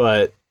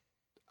 but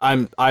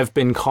I've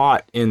been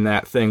caught in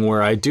that thing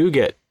where I do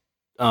get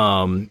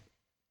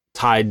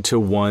tied to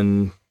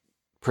one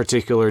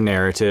particular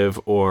narrative,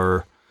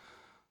 or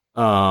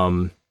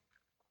and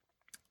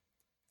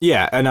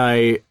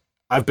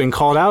I've been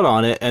called out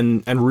on it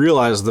and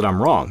realized that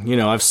I'm wrong.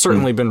 I've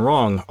certainly been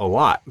wrong a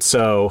lot.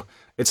 So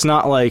it's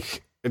not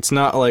like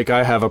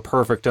I have a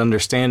perfect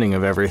understanding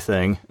of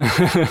everything.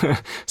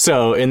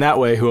 So in that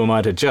way, who am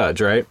I to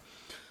judge, right?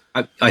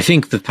 I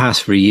think the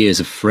past 3 years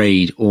have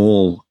frayed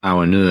all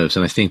our nerves,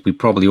 and I think we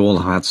probably all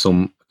had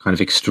some kind of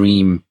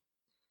extreme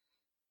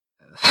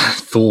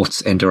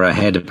thoughts enter our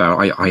head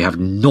about, I have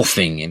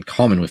nothing in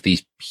common with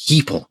these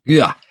people.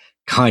 Yeah,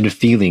 kind of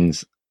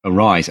feelings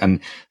arise.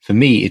 And for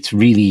me, it's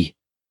really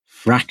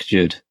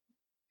frayed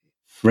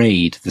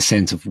the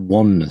sense of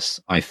oneness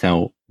I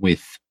felt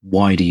with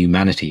wider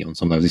humanity on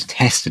some levels.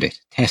 Tested it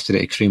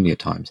extremely at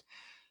times.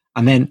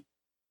 And then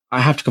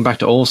I have to come back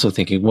to also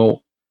thinking,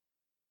 well,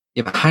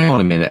 yeah, but hang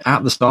on a minute.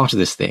 At the start of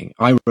this thing,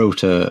 I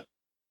wrote a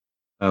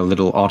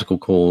little article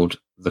called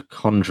The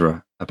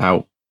Conjurer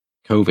about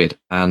COVID,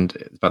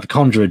 and about the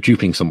conjurer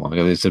duping someone.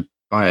 It's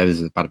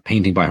about a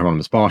painting by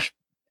Hieronymus Bosch.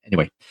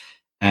 Anyway,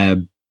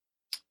 and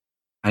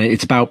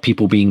it's about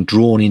people being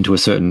drawn into a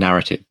certain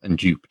narrative and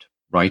duped,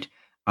 right?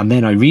 And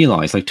then I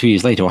realized, like 2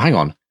 years later, hang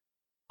on,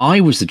 I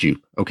was the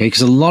dupe, okay?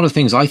 Because a lot of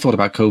things I thought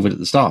about COVID at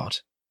the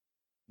start,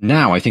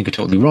 now I think are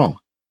totally wrong.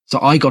 So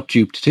I got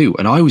duped too,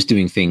 and I was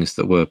doing things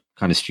that were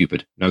kind of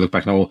stupid. And I look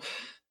back now, well,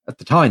 at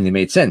the time they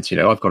made sense.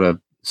 I've got a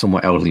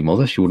somewhat elderly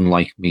mother. She wouldn't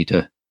like me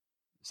to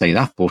say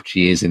that, but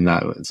she is in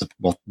that.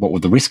 What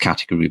would the risk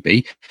category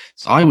be?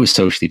 So I was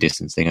socially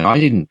distancing, and I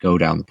didn't go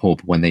down the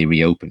pub when they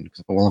reopened.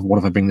 Because, well, what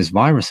if I bring this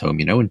virus home?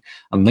 And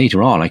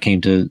later on, I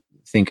came to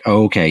think,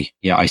 oh, okay,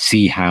 yeah, I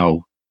see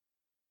how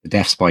the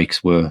death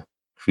spikes were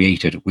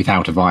created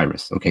without a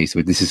virus. Okay,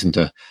 so this isn't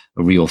a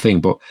real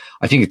thing. But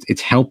I think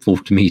it's helpful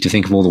to me to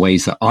think of all the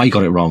ways that I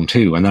got it wrong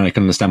too, and then I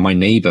can understand my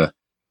neighbor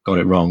got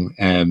it wrong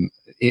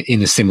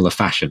in a similar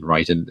fashion,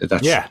 right? And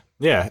that's yeah.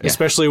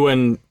 Especially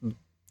when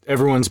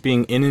everyone's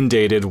being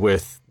inundated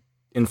with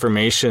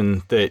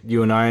information that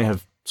you and I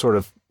have sort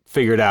of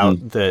figured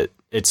out that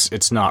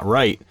it's not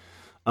right.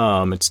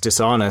 It's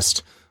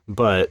dishonest.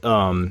 But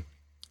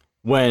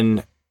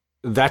when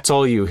that's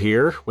all you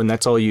hear, when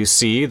that's all you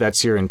see,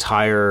 that's your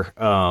entire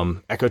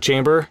echo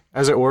chamber,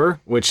 as it were,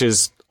 which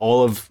is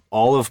all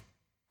of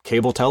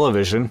cable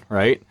television,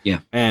 right? Yeah.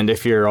 And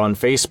if you're on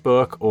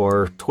Facebook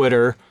or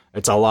Twitter,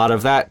 it's a lot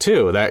of that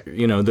too. That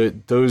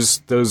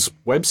those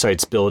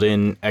websites build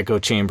in echo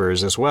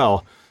chambers as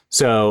well.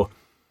 So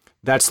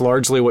that's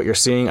largely what you're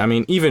seeing. I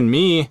mean, even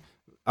me,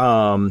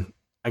 I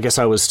guess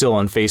I was still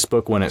on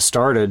Facebook when it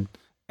started,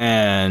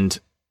 and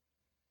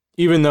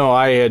even though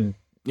I had,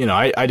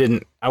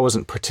 I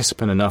wasn't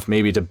participant enough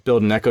maybe to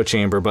build an echo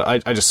chamber,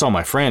 but I just saw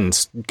my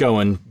friends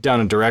going down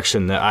a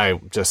direction that I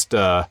just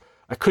I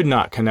could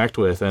not connect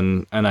with,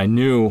 and I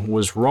knew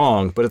was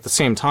wrong. But at the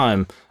same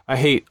time, I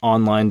hate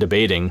online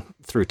debating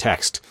through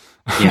text.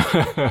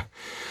 Yeah.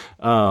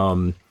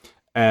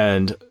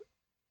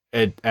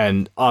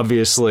 And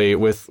obviously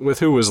with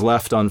who was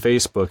left on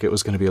Facebook, it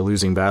was going to be a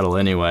losing battle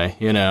anyway.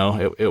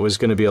 It was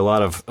going to be a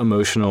lot of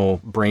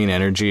emotional brain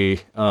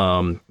energy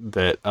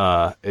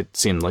that it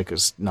seemed like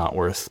is not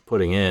worth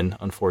putting in,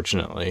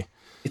 unfortunately.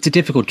 It's a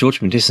difficult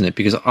judgment, isn't it?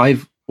 Because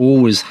I've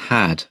always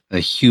had a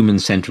human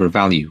center of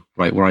value,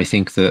 right? Where I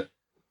think that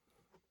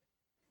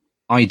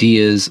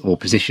ideas or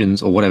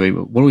positions or whatever,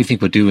 what do we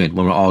think we're doing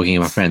when we're arguing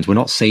with our friends? We're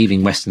not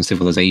saving Western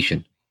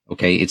civilization.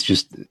 Okay. It's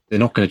just, they're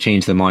not going to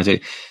change their minds.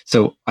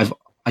 So I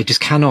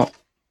just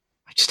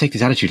take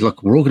this attitude.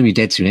 Look, we're all going to be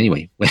dead soon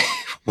anyway,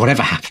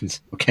 whatever happens.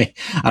 Okay.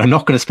 And I'm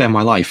not going to spend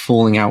my life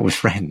falling out with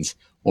friends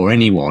or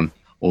anyone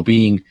or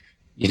being,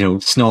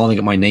 snarling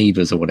at my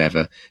neighbors or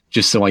whatever,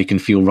 just so I can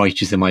feel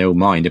righteous in my own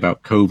mind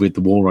about COVID,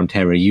 the war on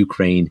terror,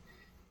 Ukraine,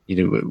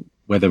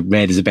 whether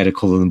red is a better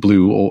color than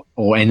blue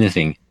or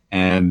anything.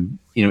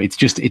 It's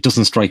just, it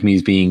doesn't strike me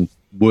as being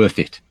worth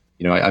it.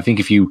 I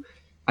think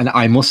and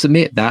I must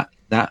admit that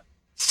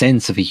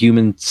sense of a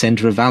human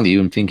center of value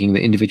and thinking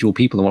that individual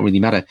people are what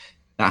really matter,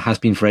 that has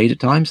been frayed at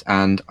times.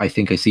 And I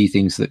think I see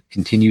things that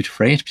continue to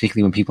fray it,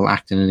 particularly when people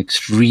act in an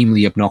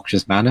extremely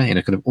obnoxious manner, in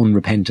a kind of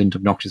unrepentant,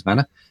 obnoxious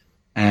manner.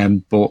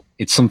 But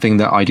it's something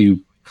that I do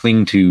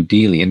cling to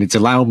dearly, and it's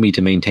allowed me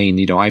to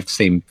maintain, I have the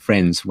same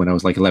friends when I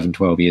was like 11,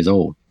 12 years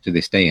old to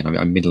this day, and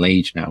I'm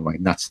middle-aged now, right?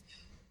 And that's,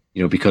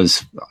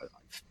 because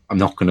I'm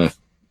not going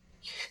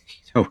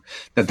to,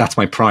 that's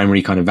my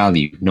primary kind of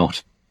value,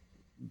 not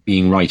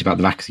being right about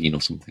the vaccine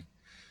or something.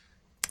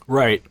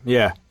 Right.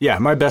 Yeah. Yeah.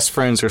 My best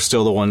friends are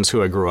still the ones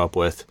who I grew up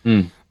with,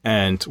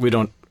 and we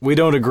don't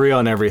agree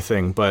on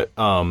everything, but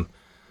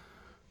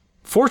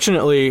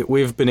fortunately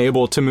we've been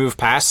able to move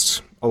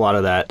past a lot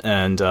of that,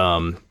 and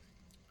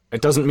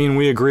it doesn't mean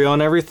we agree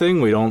on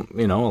everything. We don't,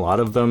 a lot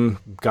of them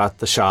got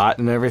the shot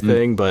and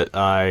everything, but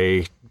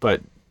it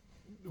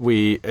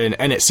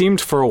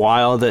seemed for a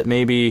while that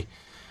maybe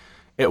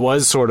it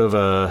was sort of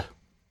a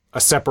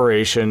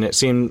separation. It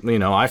seemed,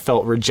 I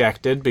felt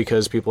rejected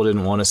because people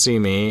didn't want to see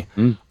me.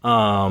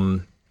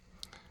 And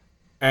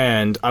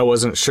I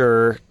wasn't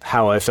sure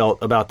how I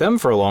felt about them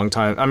for a long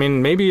time. I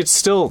mean, maybe it's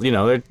still,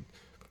 they're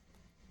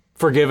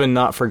forgiven,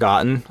 not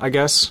forgotten, I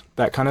guess,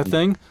 that kind of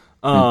thing.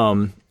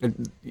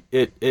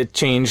 It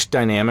changed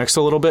dynamics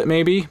a little bit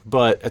maybe,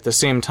 but at the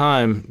same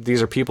time,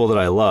 these are people that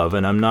I love,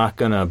 and I'm not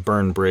going to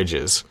burn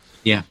bridges.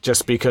 Yeah.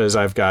 Just because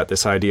I've got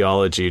this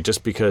ideology,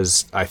 just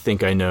because I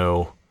think I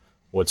know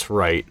what's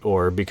right,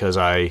 or because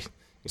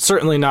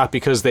certainly not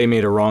because they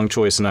made a wrong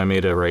choice and I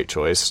made a right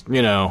choice,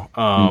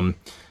 and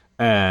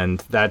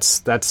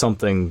that's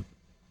something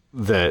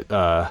that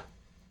I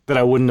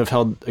wouldn't have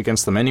held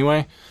against them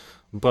anyway.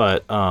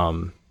 But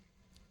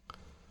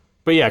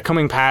yeah,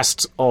 coming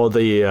past all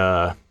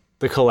the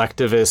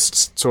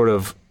collectivists sort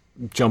of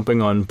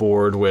jumping on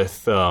board with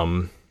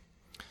some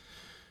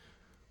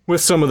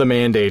of the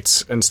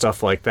mandates and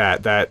stuff like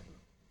that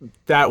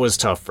was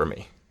tough for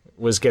me,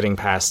 was getting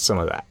past some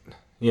of that,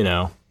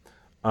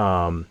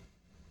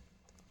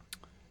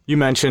 You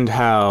mentioned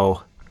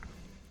how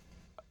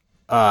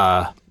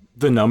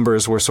the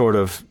numbers were sort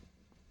of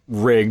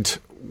rigged,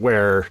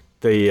 where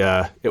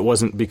it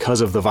wasn't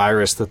because of the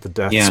virus that the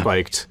death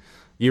spiked.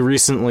 You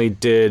recently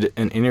did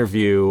an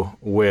interview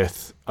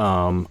with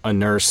a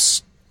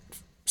nurse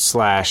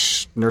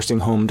 / nursing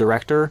home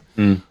director.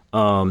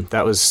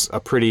 That was a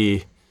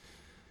pretty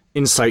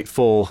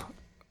insightful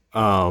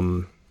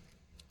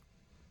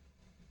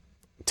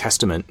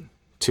testament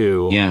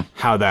to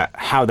how that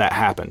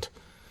happened.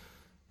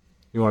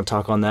 You want to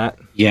talk on that?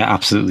 Yeah,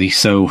 absolutely.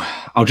 So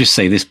I'll just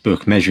say this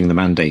book, Measuring the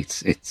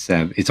Mandates, it's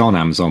on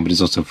Amazon, but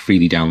it's also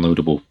freely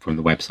downloadable from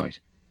the website,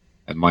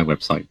 my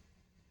website.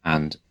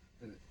 And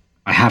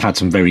I have had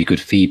some very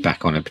good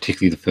feedback on it,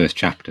 particularly the first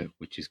chapter,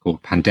 which is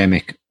called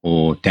Pandemic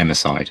or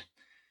Democide,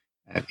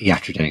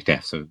 Iatrogenic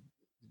Death. So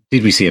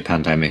did we see a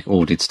pandemic,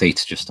 or did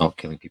states just start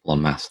killing people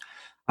en masse?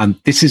 And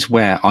this is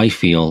where I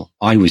feel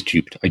I was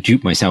duped. I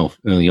duped myself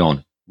early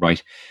on,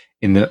 right?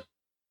 In that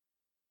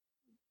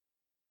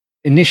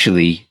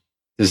initially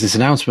there's this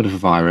announcement of a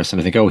virus, and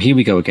I think, oh, here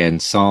we go again,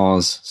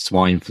 SARS,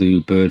 swine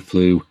flu, bird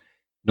flu,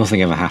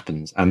 nothing ever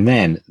happens. And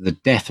then the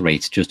death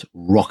rates just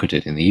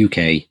rocketed in the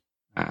UK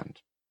and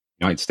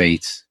United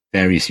States,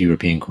 various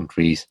European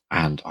countries,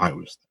 and I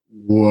was,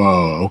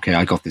 whoa, okay,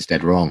 I got this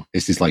dead wrong.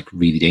 This is like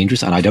really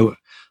dangerous, and I don't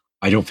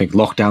think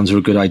lockdowns are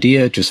a good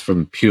idea, just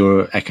from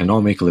pure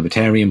economic,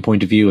 libertarian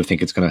point of view. I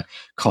think it's going to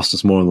cost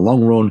us more in the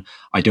long run.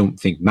 I don't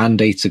think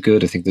mandates are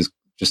good. I think there's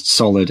just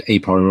solid a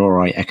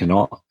priori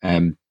economic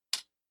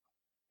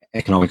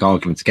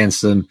arguments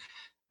against them,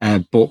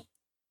 but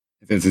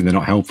they're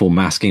not helpful,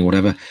 masking,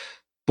 whatever.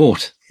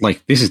 But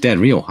like, this is dead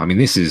real. I mean,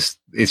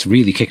 it's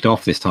really kicked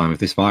off this time with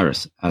this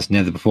virus as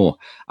never before.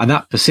 And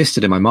that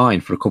persisted in my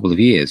mind for a couple of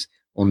years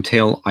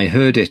until I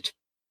heard it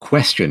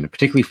questioned,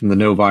 particularly from the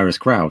no virus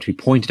crowd, who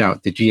pointed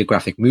out the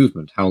geographic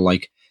movement, how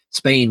like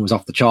Spain was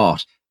off the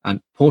chart and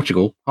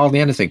Portugal, hardly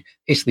anything.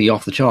 Italy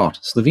off the chart.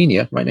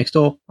 Slovenia, right next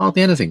door,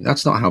 hardly anything.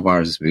 That's not how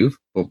viruses move.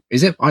 But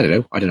is it? I don't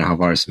know. I don't know how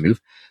viruses move.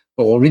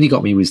 But what really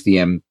got me was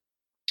the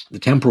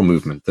temporal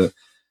movement, that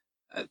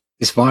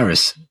this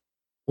virus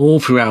all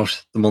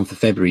throughout the month of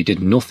February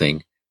did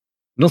nothing,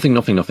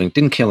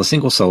 didn't kill a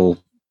single soul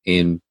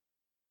in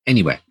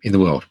anywhere in the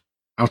world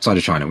outside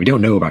of China. We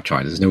don't know about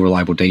China. There's no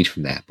reliable data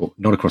from there, but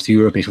not across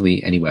Europe,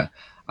 Italy, anywhere.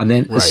 And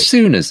then as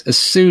soon as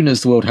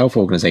the World Health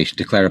Organization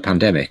declare a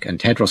pandemic and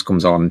Tedros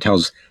comes on and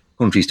tells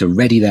countries to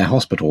ready their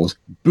hospitals,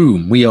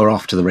 boom, we are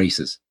off to the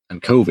races.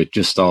 And COVID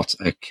just starts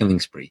a killing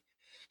spree.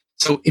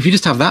 So if you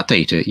just have that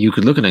data, you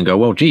could look at it and go,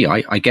 well, gee,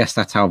 I guess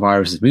that's how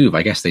viruses move.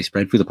 I guess they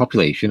spread through the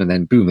population and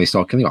then boom, they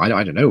start killing.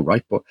 I don't know,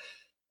 right? But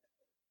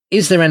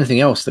is there anything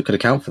else that could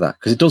account for that?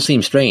 Because it does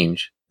seem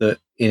strange that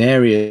in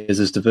areas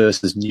as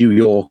diverse as New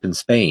York and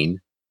Spain,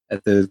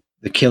 the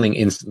killing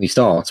instantly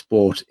starts,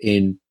 but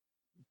in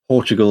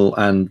Portugal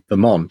and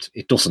Vermont,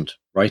 it doesn't,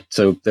 right?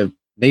 So the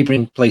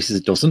neighboring places,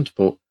 it doesn't,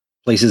 but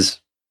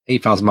places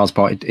 8,000 miles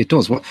apart, it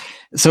does.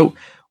 So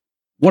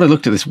what I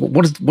looked at this,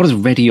 what does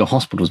ready your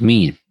hospitals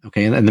mean?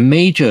 Okay, and the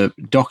major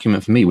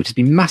document for me, which has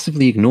been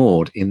massively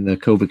ignored in the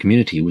COVID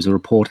community, was a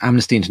report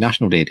Amnesty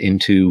International did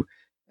into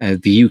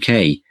the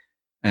UK,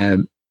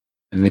 and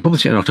they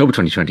published it in October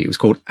 2020. It was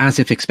called As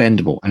If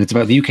Expendable, and it's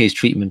about the UK's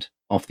treatment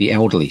of the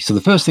elderly. So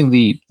the first thing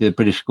the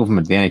British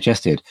government, the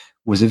NHS, did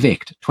was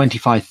evict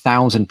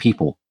 25,000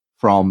 people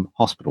from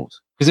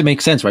hospitals. Because it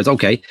makes sense, right? It's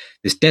okay,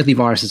 this deadly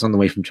virus is on the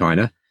way from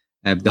China.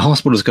 The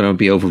hospital is going to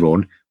be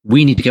overrun.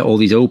 We need to get all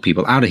these old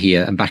people out of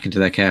here and back into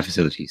their care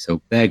facilities.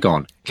 So they're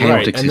gone.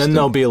 Chaotic system. And then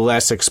they'll be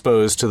less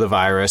exposed to the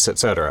virus,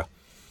 etc.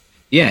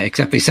 Yeah,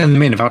 except they send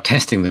them in without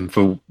testing them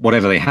for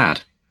whatever they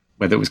had,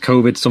 whether it was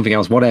COVID, something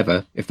else,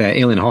 whatever. If they're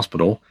ill in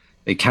hospital,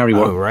 they carry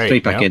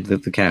straight back into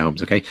the care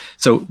homes. Okay,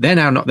 so they're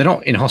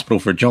not in hospital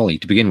for a jolly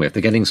to begin with.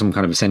 They're getting some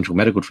kind of essential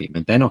medical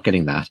treatment. They're not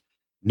getting that.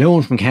 No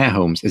one from care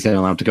homes is then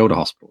allowed to go to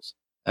hospitals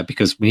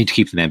because we need to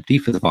keep them empty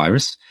for the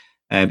virus.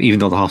 Even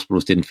though the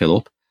hospitals didn't fill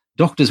up.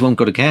 Doctors won't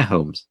go to care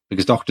homes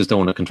because doctors don't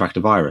want to contract a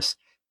virus.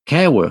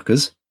 Care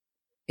workers,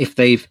 if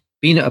they've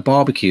been at a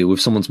barbecue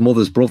with someone's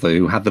mother's brother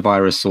who had the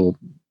virus or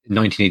in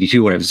 1982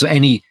 or whatever, so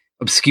any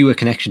obscure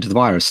connection to the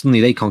virus,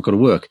 suddenly they can't go to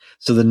work.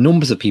 So the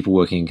numbers of people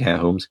working in care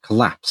homes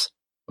collapse.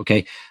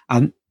 Okay.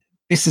 And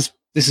this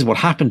is what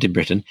happened in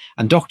Britain,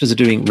 and doctors are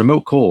doing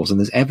remote calls, and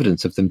there's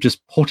evidence of them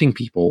just putting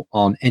people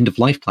on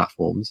end-of-life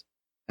platforms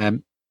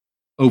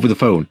over the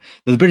phone.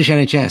 The British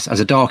NHS has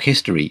a dark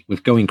history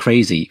with going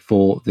crazy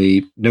for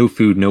the no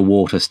food, no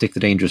water, stick the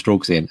dangerous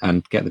drugs in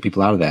and get the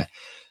people out of there,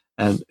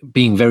 and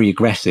being very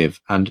aggressive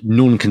and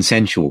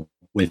non-consensual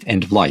with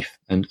end of life.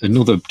 And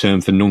another term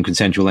for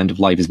non-consensual end of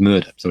life is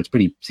murder. So it's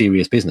pretty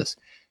serious business.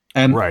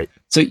 Right.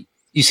 So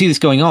you see this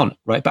going on,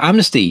 right? But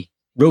Amnesty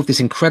wrote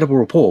this incredible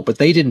report, but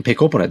they didn't pick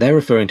up on it. They're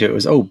referring to it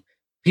as,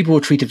 people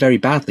were treated very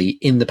badly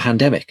in the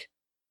pandemic.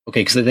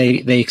 Okay, because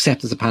they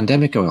accept there's a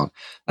pandemic going on.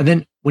 And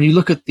then when you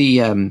look at the,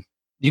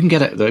 you can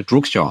get the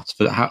drugs charts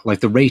for how,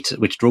 like the rate at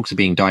which drugs are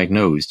being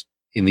diagnosed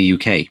in the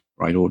UK,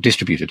 right, or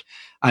distributed.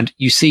 And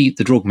you see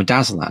the drug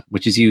midazolam,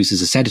 which is used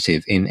as a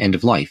sedative in end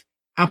of life,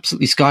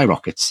 absolutely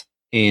skyrockets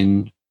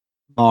in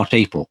March,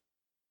 April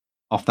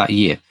of that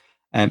year,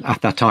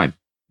 at that time,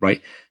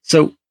 right?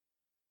 So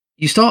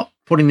you start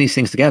putting these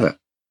things together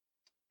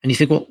and you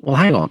think, well,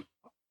 hang on.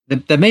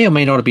 There may or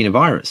may not have been a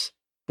virus,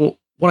 but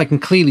what I can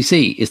clearly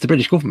see is the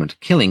British government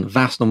killing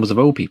vast numbers of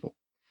old people.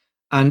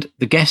 And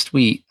the guest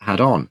we had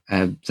on,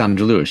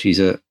 Sandra Lewis, she's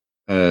a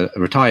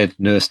retired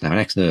nurse now, an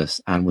ex-nurse,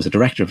 and was a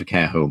director of a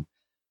care home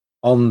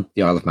on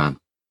the Isle of Man.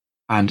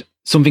 And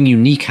something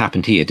unique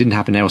happened here. It didn't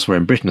happen elsewhere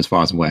in Britain, as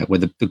far as I'm aware, where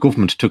the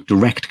government took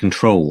direct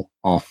control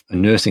of a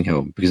nursing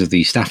home because of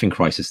the staffing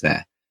crisis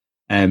there,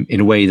 in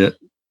a way that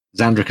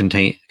Xandra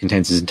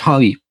contends is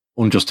entirely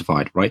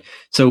unjustified, right?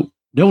 So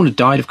no one had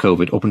died of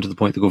COVID up until the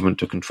point the government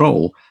took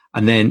control.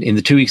 And then in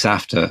the 2 weeks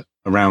after,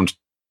 around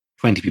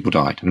 20 people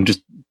died. And I'm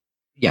just,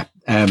 yeah.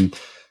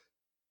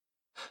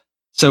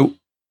 So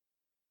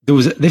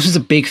this was a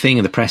big thing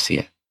in the press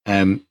here.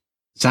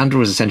 Xandra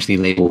was essentially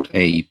labelled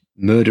a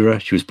murderer.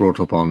 She was brought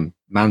up on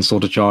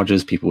manslaughter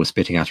charges. People were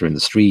spitting at her in the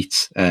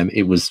streets.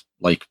 It was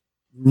like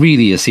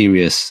really a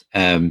serious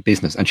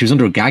business. And she was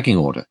under a gagging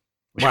order.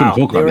 Wow,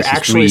 they were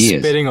actually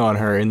spitting on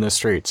her in the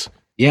streets.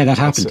 Yeah, that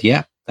happened.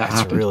 That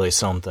happened. Really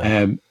something.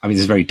 I mean, this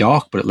is very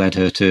dark, but it led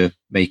her to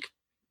make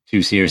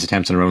 2 serious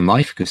attempts on her own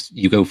life, because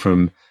you go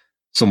from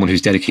someone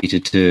who's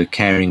dedicated to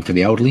caring for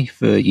the elderly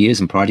for years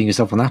and priding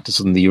yourself on that to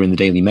suddenly you're in the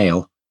Daily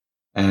Mail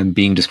and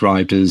being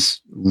described as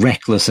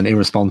reckless and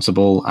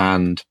irresponsible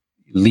and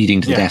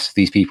leading to the deaths of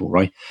these people,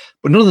 right?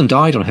 But none of them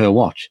died on her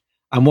watch.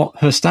 And what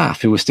her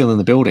staff, who were still in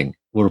the building,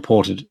 were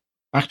reported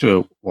back to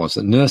her was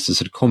that nurses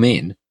had come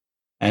in,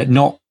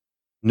 not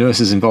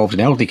nurses involved in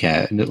elderly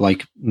care,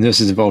 like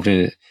nurses involved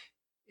in,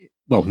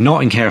 well,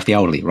 not in care of the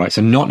elderly, right?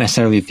 So not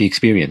necessarily the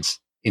experience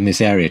in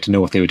this area to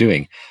know what they were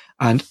doing.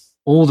 And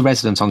all the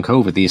residents on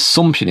COVID, the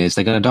assumption is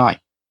they're going to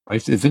die,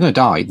 right? If they're going to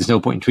die, there's no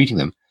point in treating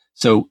them.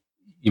 So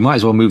you might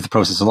as well move the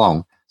process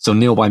along. So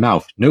nil by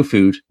mouth, no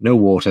food, no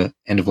water,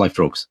 end of life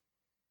drugs.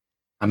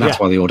 And that's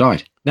why they all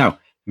died. Now,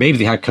 maybe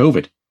they had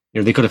COVID.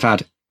 They could have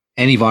had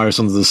any virus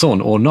under the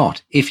sun or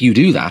not. If you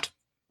do that,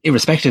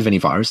 irrespective of any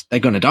virus, they're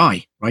going to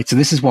die, right? So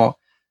this is what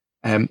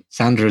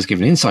Xandra has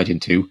given insight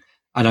into.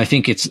 And I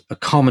think it's a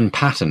common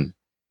pattern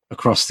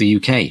across the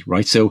UK,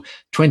 right? So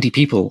 20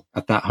 people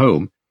at that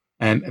home.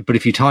 But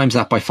if you times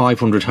that by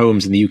 500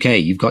 homes in the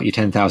UK, you've got your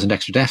 10,000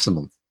 extra deaths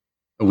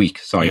a week.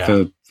 Sorry,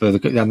 for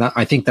and that,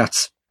 I think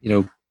that's,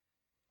 a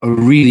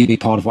really big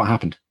part of what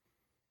happened.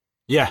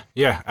 Yeah,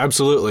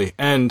 absolutely.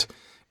 And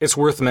it's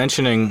worth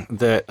mentioning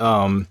that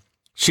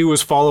she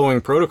was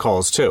following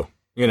protocols too.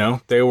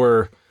 They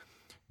were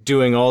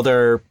doing all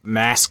their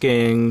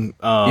masking.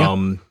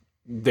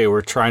 They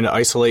were trying to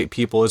isolate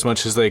people as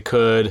much as they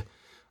could.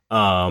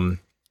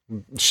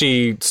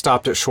 She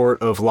stopped it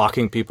short of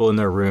locking people in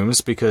their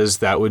rooms because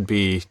that would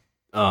be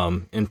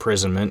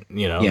imprisonment,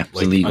 like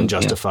illegal,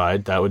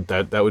 unjustified. Yeah.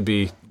 That would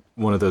be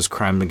one of those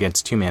crime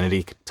against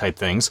humanity type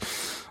things.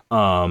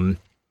 But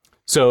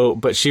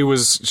she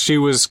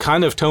was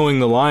kind of towing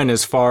the line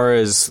as far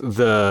as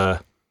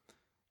the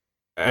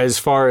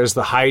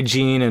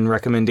hygiene and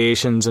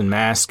recommendations and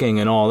masking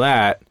and all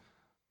that,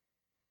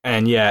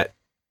 and yet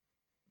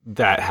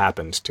that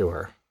happened to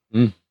her.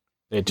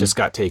 It just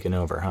got taken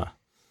over, huh?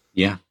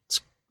 Yeah.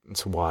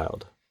 It's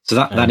wild. So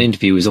that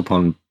interview is up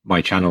on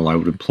my channel. I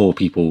would implore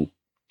people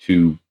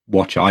to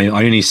watch it. I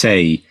only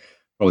say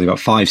probably about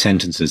 5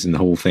 sentences in the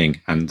whole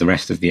thing, and the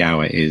rest of the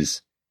hour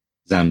is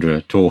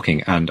Xandra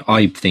talking. And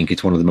I think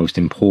it's one of the most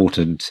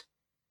important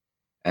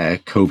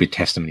COVID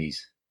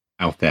testimonies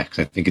out there, because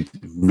I think it's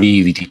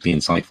really deeply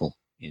insightful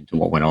into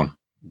what went on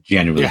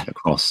generally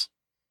across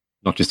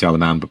not just the Isle of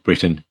Man, but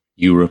Britain,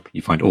 Europe.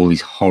 You find all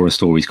these horror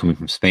stories coming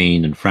from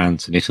Spain and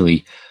France and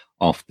Italy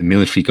of the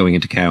military going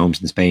into care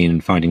homes in Spain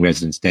and finding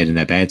residents dead in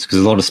their beds, because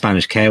a lot of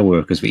Spanish care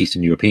workers were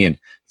Eastern European.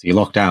 So you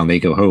lock down, they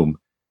go home,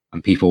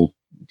 and people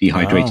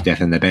dehydrate to death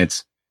in their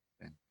beds.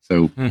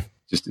 So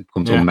just it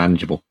becomes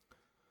unmanageable.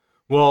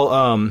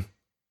 Well,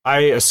 I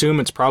assume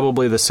it's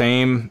probably the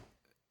same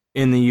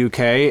in the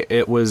UK.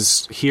 It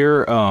was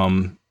here.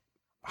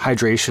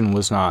 Hydration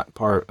was not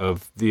part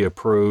of the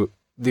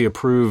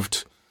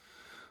approved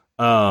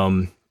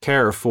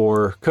care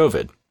for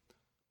COVID.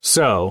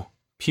 So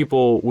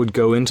people would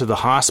go into the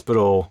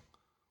hospital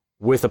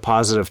with a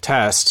positive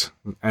test,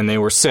 and they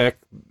were sick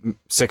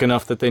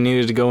enough that they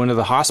needed to go into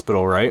the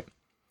hospital, right?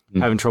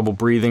 Having trouble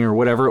breathing or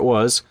whatever it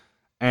was.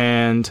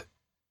 And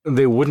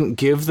they wouldn't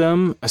give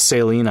them a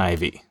saline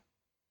IV.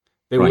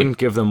 They wouldn't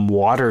give them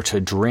water to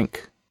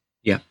drink.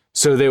 Yeah.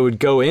 So they would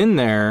go in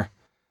there,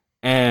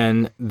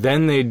 and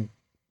then they'd,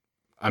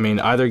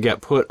 either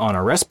get put on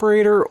a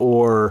respirator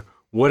or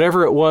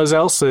whatever it was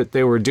else that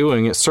they were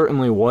doing. It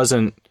certainly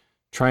wasn't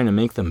trying to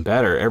make them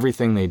better.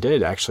 Everything they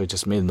did actually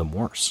just made them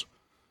worse.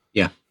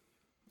 Yeah.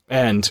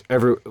 And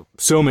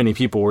so many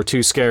people were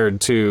too scared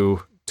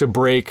to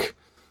break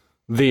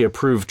the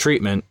approved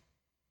treatment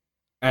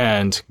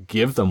and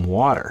give them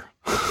water.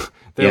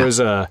 There was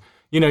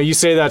you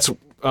say that's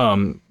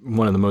one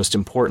of the most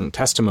important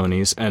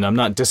testimonies, and I'm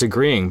not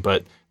disagreeing,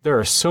 but there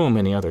are so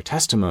many other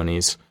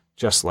testimonies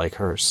just like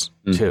hers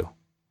too.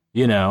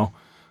 There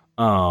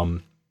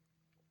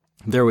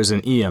was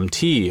an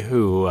EMT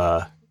who,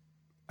 I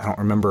don't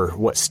remember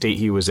what state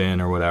he was in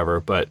or whatever,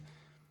 but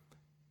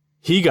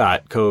he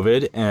got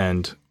COVID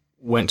and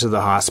went to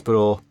the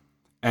hospital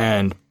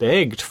and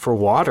begged for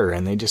water,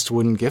 and they just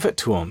wouldn't give it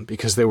to him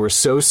because they were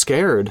so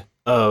scared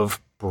of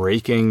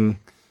breaking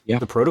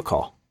the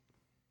protocol.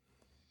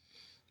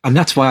 And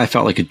that's why I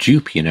felt like a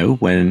dupe,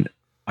 when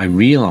I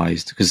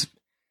realized, because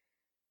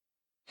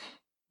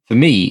for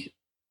me,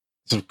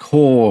 sort of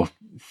core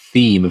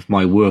theme of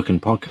my work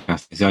and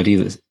podcast is the idea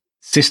that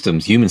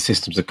human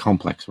systems are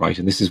complex, right?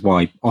 And this is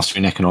why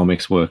Austrian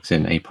economics works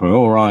in a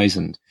priori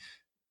and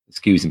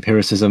skews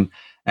empiricism.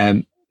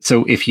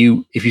 So if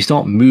you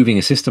start moving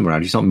a system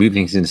around, you start moving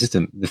things in a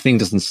system, the thing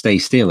doesn't stay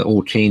still. It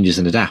all changes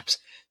and adapts.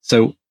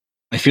 So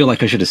I feel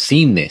like I should have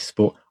seen this,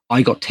 but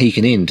I got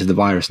taken into the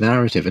virus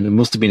narrative, and it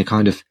must have been a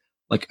kind of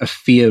like a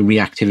fear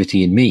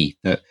reactivity in me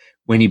that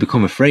when you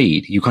become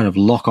afraid, you kind of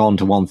lock on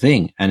to one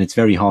thing, and it's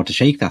very hard to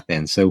shake that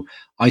then. So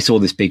I saw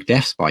this big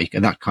death spike,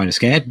 and that kind of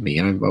scared me.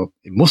 And well,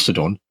 it must have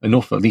done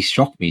enough, at least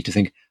shocked me to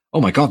think,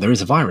 oh my God, there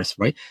is a virus,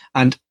 right?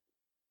 And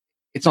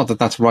it's not that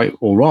that's right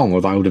or wrong,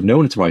 or that I would have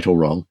known it's right or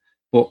wrong,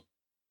 but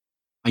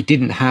I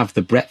didn't have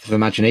the breadth of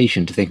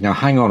imagination to think, now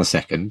hang on a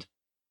second,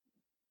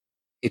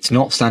 it's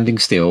not standing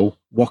still.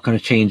 What kind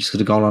of changes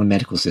could have gone on in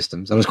medical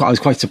systems? And I was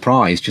quite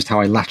surprised just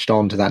how I latched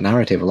on to that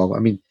narrative along. I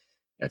mean,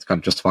 it's kind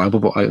of justifiable,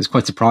 but I was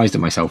quite surprised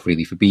at myself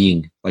really for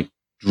being like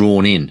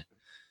drawn in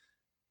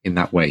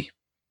that way.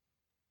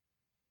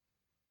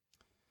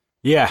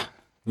 Yeah.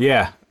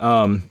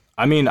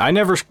 I mean, I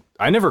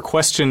never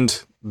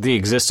questioned the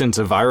existence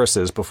of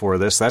viruses before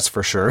this. That's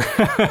for sure.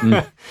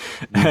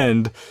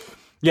 And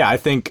yeah, I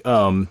think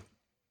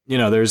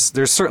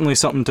there's certainly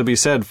something to be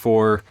said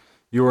for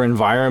your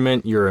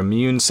environment, your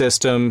immune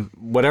system,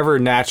 whatever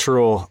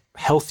natural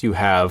health you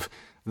have,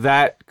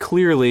 that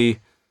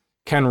clearly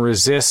can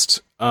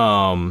resist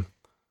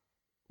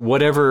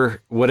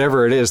whatever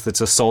it is that's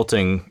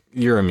assaulting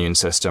your immune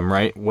system,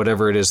 right?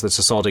 Whatever it is that's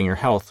assaulting your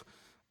health,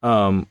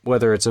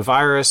 whether it's a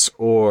virus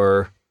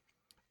or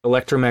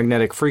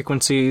electromagnetic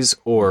frequencies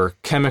or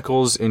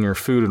chemicals in your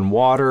food and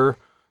water,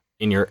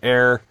 in your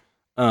air.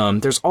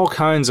 There's all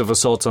kinds of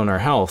assaults on our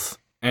health.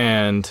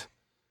 And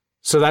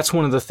so that's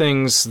one of the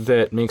things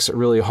that makes it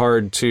really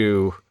hard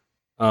to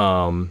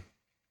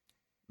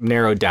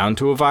narrow down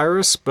to a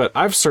virus. But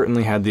I've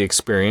certainly had the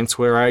experience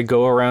where I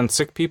go around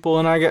sick people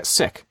and I get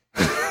sick.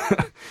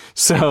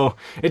 So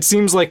it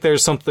seems like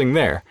there's something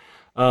there.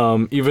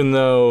 Even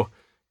though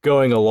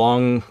going a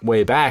long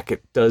way back,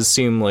 it does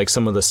seem like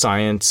some of the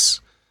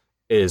science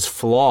is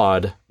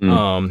flawed.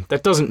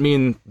 That doesn't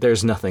mean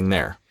there's nothing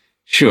there.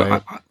 Sure.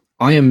 Right?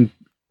 I am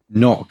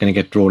not going to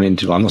get drawn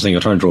into, I'm not saying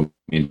you're trying to draw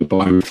me into, but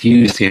I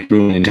refuse to get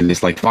drawn into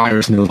this like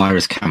virus, no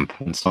virus camp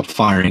and start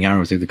firing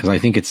arrows at it, because I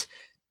think it's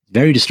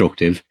very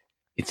destructive.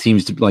 It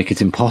seems to like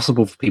it's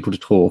impossible for people to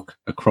talk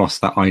across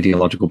that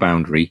ideological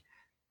boundary.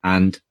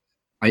 And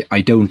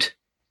I don't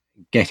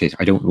get it.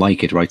 I don't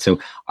like it, right? So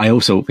I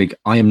also think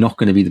I am not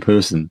going to be the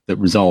person that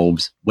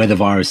resolves whether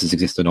viruses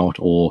exist or not,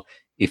 or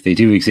if they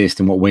do exist,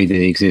 in what way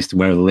they exist, and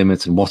where are the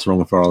limits, and what's wrong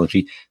with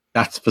virology.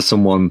 That's for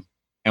someone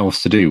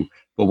else to do.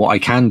 But what I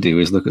can do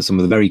is look at some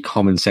of the very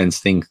common sense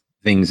things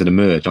that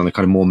emerge on a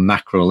kind of more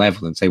macro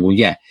level and say, well,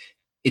 yeah,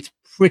 it's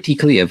pretty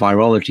clear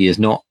virology is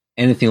not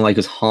anything like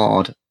as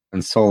hard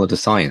and solid a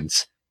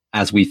science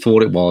as we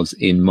thought it was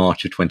in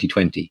March of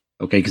 2020.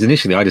 Okay, because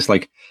initially I just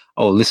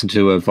listen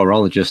to a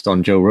virologist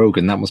on Joe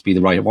Rogan. That must be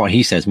the right, what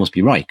he says must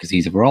be right because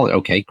he's a virologist.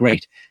 Okay,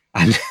 great.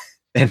 And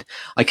then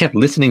I kept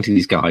listening to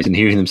these guys and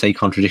hearing them say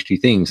contradictory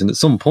things. And at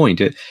some point,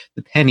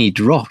 the penny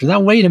dropped. And now,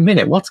 wait a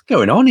minute, what's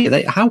going on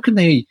here? How can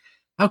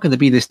there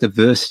be this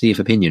diversity of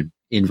opinion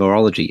in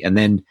virology? And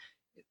then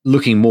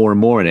looking more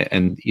and more at it,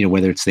 and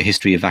whether it's the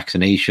history of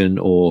vaccination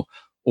or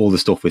all the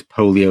stuff with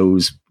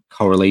polio's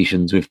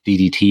correlations with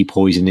DDT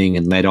poisoning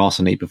and lead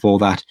arsenate before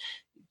that,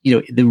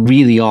 there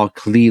really are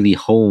clearly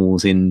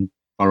holes in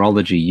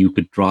virology you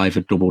could drive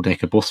a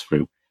double-decker bus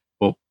through.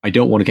 But I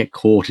don't want to get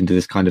caught into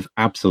this kind of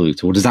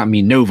absolute, or does that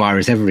mean no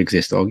virus ever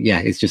exists? Or yeah,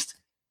 it's just,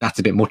 that's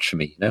a bit much for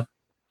me,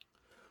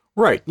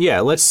 Right, yeah.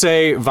 Let's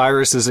say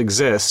viruses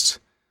exist,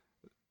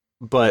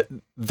 but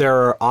there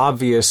are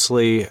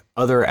obviously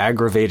other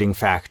aggravating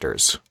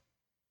factors.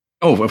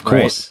 Oh, of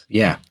course, right?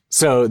 Yeah.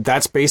 So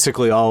that's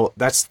basically all.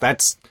 That's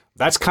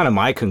kind of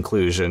my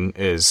conclusion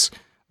is,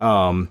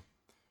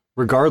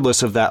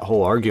 regardless of that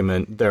whole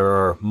argument, there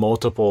are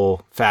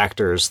multiple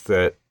factors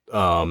that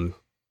are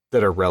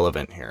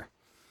relevant here.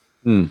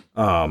 And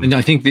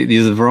I think the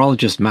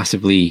virologists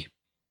massively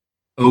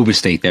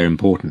overstate their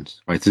importance,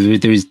 right? So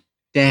there is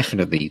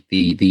definitely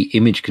the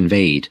image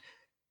conveyed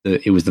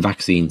that it was the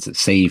vaccines that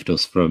saved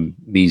us from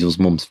measles,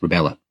 mumps,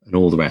 rubella, and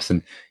all the rest.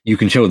 And you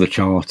can show the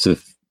charts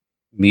of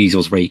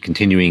measles rate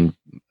continuing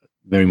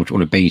very much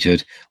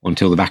unabated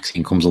until the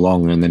vaccine comes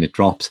along and then it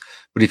drops.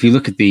 But if you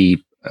look at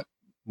the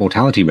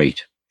mortality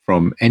rate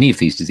from any of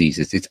these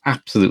diseases, it's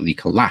absolutely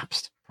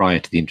collapsed prior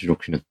to the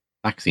introduction of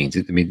vaccines.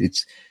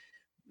 It's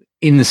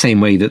in the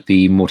same way that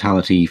the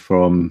mortality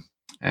from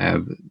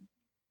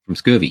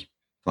scurvy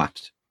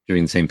collapsed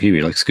during the same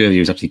period. Like scurvy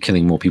was actually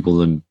killing more people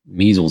than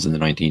measles in the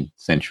 19th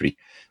century.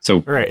 So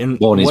right, and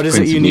what is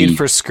it you need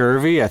for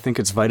scurvy? I think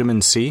it's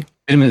vitamin C.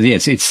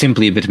 It's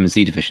simply a vitamin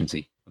C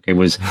deficiency. Okay,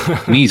 whereas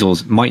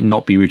measles might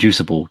not be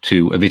reducible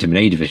to a vitamin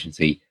A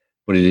deficiency,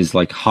 but it is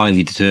like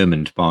highly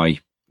determined by,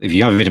 if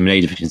you have a vitamin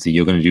A deficiency,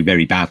 you're going to do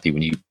very badly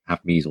when you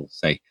have measles,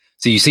 say.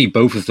 So you see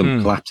both of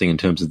them collapsing in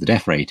terms of the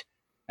death rate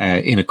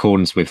in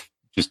accordance with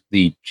just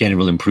the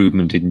general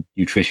improvement in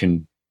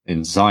nutrition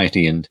in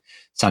society and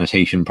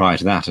sanitation prior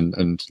to that,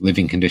 and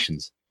living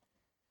conditions.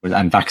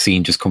 And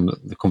vaccine just comes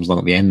along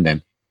at the end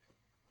then.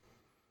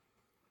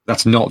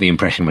 That's not the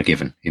impression we're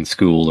given in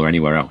school or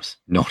anywhere else.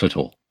 Not at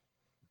all.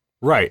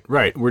 Right.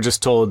 We're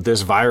just told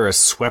this virus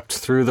swept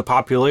through the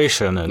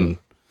population and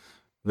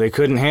they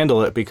couldn't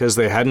handle it because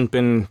they hadn't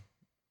been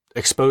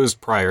exposed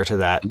prior to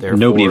that.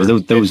 Nobody ever,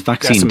 those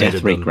vaccine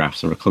death rate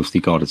graphs are a closely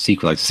guarded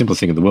secret. Like, it's the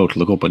simplest thing in the world to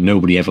look up, but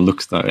nobody ever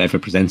ever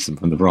presents them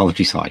from the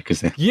virology side.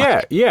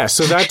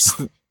 So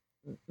that's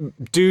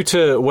due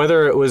to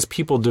whether it was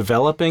people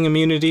developing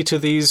immunity to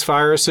these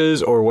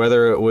viruses or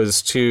whether it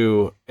was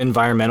to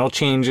environmental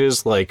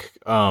changes like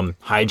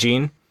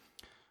hygiene.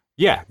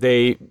 Yeah,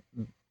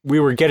 we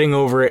were getting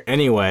over it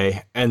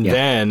anyway, and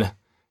then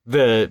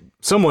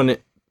someone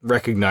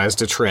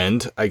recognized a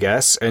trend, I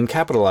guess, and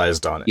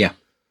capitalized on it. Yeah.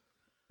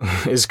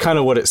 Is kind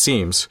of what it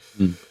seems.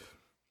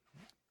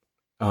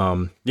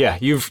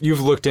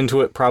 You've looked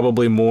into it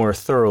probably more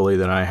thoroughly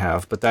than I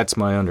have, but that's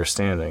my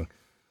understanding.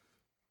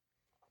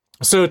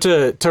 So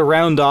to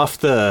round off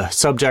the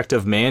subject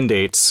of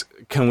mandates,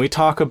 can we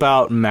talk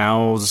about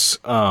Mao's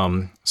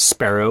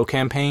Sparrow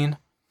campaign?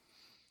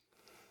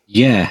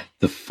 Yeah,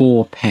 the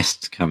 4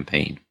 Pests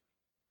campaign.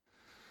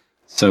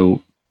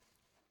 So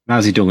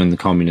Mao Zedong and the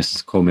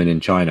communists come in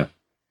China,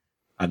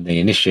 and they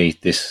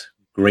initiate this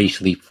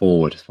great leap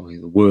forward. It's probably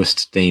the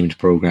worst named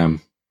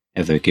program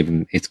ever,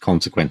 given its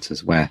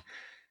consequences, where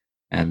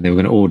they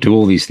were going to do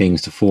all these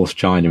things to force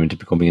China into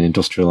becoming an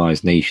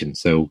industrialized nation.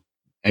 So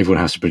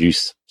everyone has to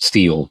produce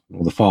steel,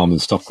 or the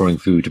farmers stop growing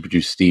food to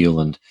produce steel,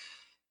 and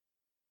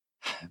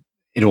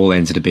it all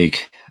ends at a big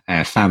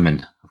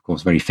famine, of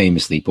course, very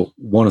famously. But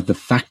one of the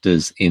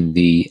factors in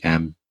the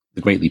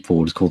Great Leap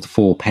Forward is called the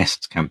 4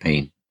 Pests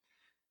campaign.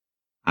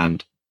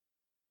 And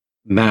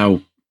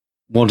Mao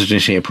wanted to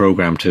initiate a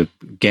program to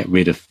get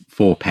rid of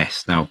 4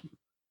 pests. Now,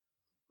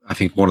 I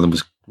think one of them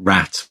was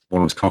rats,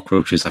 one was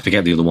cockroaches, I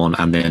forget the other one,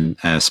 and then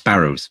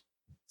sparrows.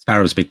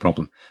 Sparrows, a big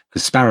problem,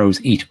 because sparrows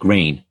eat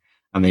grain.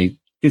 And they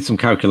did some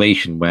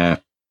calculation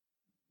where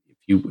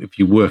if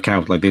you work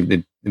out like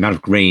the amount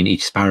of grain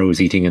each sparrow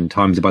is eating and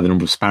times it by the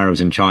number of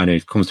sparrows in China,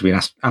 it comes to be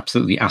an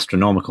absolutely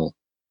astronomical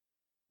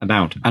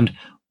amount. And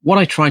what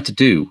I tried to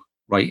do,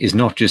 right, is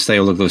not just say,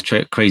 oh, look, those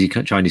crazy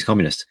Chinese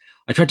communists.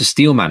 I tried to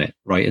steelman it,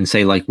 right, and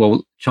say, like,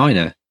 well,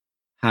 China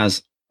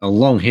has a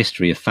long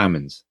history of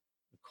famines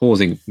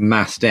causing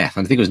mass death.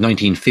 And I think it was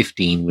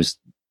 1915 was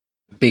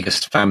the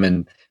biggest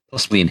famine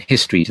possibly in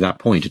history to that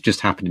point. It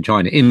just happened in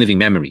China in living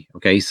memory.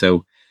 Okay,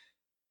 so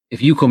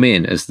if you come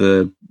in as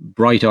the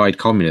bright-eyed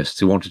communists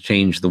who want to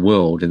change the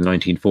world in the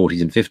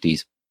 1940s and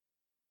 50s,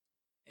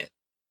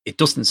 it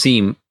doesn't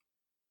seem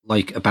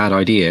like a bad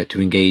idea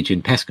to engage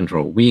in pest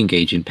control. We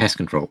engage in pest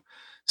control.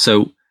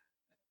 So,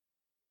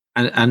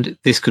 and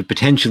this could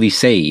potentially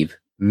save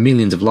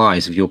millions of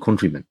lives of your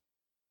countrymen.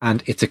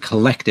 And it's a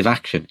collective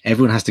action.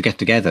 Everyone has to get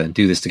together and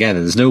do this together.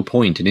 There's no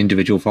point in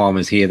individual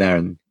farmers here,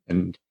 there,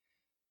 and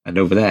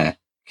over there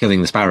killing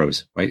the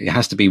sparrows, right? It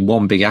has to be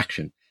one big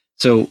action.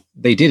 So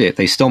they did it.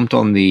 They stomped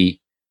on the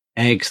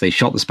eggs. They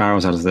shot the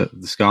sparrows out of the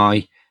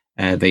sky.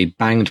 They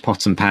banged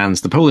pots and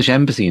pans. The Polish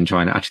embassy in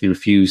China actually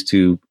refused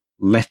to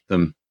let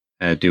them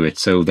do it.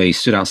 So they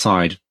stood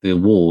outside the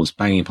walls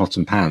banging pots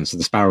and pans so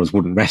the sparrows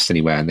wouldn't rest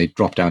anywhere and they'd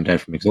drop down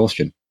dead from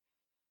exhaustion.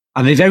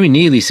 And they very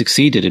nearly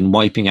succeeded in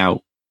wiping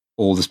out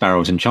all the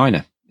sparrows in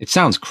China. It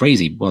sounds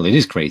crazy. Well, it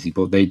is crazy,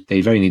 but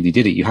they very nearly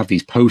did it. You have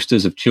these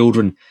posters of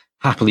children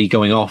happily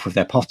going off with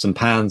their pots and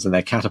pans and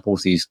their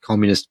catapults, these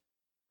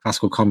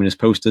classical communist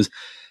posters.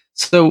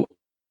 So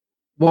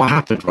what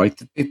happened, right?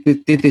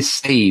 Did this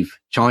save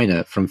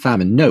China from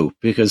famine? No,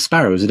 because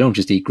sparrows, they don't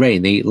just eat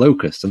grain, they eat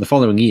locusts. And the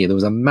following year, there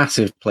was a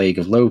massive plague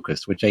of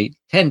locusts, which ate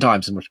 10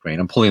 times as much grain.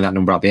 I'm pulling that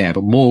number out the air,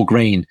 but more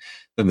grain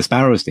than the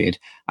sparrows did.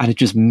 And it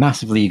just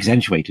massively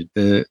accentuated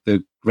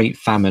the great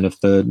famine of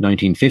the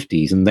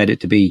 1950s and led it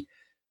to be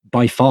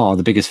by far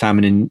the biggest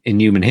famine in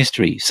human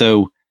history.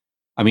 So,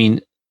 I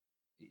mean,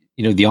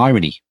 you know, the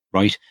irony,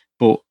 right?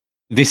 But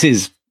this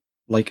is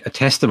like a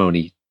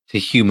testimony to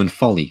human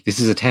folly. This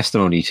is a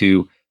testimony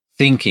to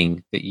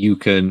thinking that you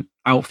can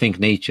outthink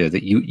nature,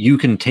 that you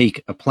can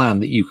take a plan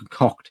that you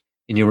concoct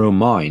in your own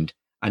mind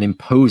and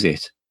impose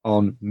it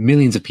on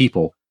millions of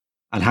people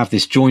and have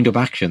this joined up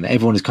action that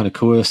everyone is kind of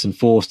coerced and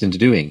forced into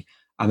doing,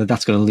 and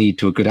that's going to lead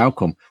to a good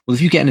outcome. Well,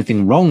 if you get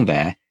anything wrong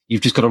there,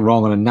 you've just got it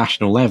wrong on a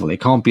national level.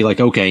 It can't be like,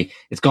 okay,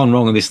 it's gone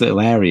wrong in this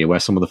little area where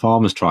some of the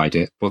farmers tried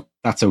it, but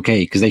that's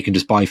okay because they can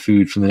just buy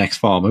food from the next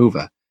farm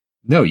over.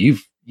 No,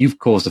 you've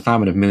caused a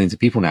famine of millions of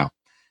people now.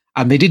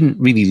 And they didn't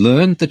really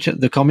learn,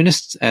 the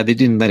communists. They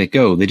didn't let it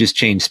go. They just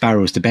changed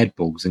sparrows to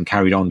bedbugs and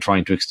carried on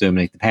trying to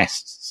exterminate the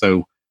pests.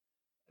 So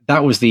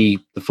that was the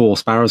 4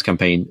 Sparrows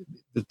campaign.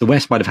 The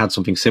West might have had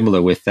something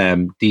similar with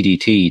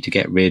DDT to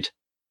get rid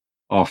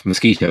of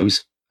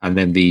mosquitoes, and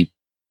then the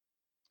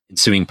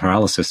ensuing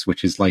paralysis,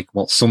 which is like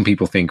what some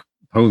people think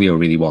polio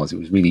really was. It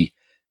was really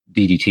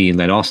DDT and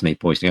lead arsenate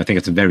poisoning. I think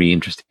it's a very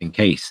interesting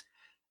case.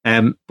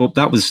 But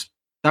that was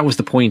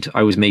the point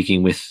I was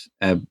making with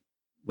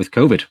with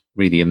COVID,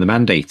 really, and the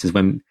mandates is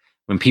when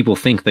people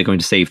think they're going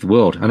to save the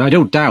world. And I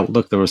don't doubt,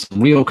 look, there are some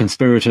real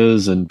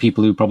conspirators and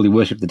people who probably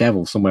worship the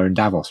devil somewhere in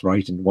Davos,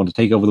 right, and want to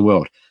take over the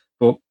world.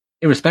 But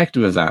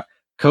irrespective of that,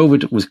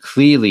 COVID was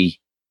clearly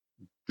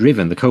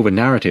driven, the COVID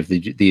narrative,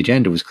 the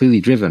agenda was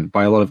clearly driven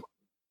by a lot of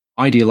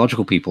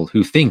ideological people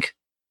who think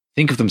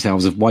of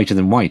themselves as whiter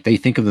than white. They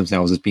think of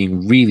themselves as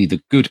being really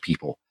the good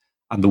people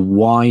and the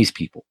wise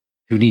people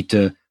who need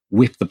to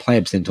whip the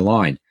plebs into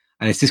line.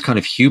 And it's this kind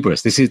of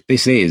hubris. This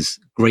is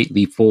Great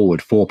Leap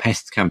Forward, Four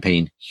Pests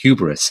campaign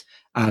hubris.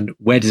 And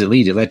where does it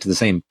lead? It led to the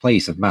same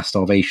place of mass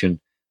starvation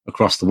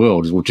across the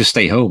world. We'll just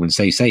stay home and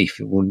stay safe.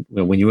 When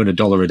you earn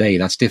 $1 a day,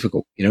 that's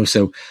difficult,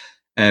 So,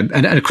 and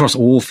across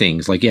all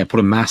things, like,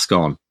 put a mask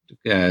on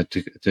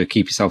to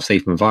keep yourself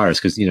safe from a virus,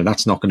 because,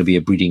 that's not going to be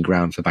a breeding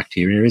ground for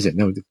bacteria, is it?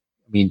 No,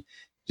 I mean,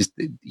 just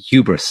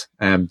hubris.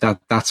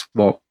 That's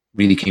what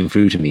really came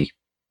through to me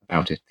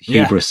about it. The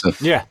hubris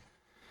of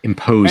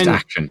imposed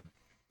action.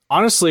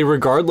 Honestly,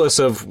 regardless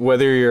of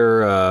whether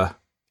your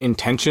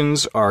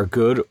intentions are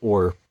good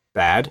or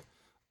bad,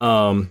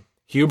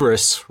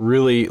 hubris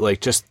really, like,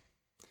 just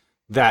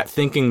that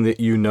thinking that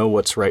you know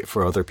what's right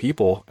for other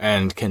people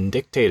and can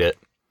dictate it,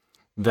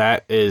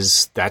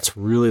 that's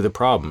really the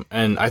problem.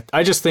 And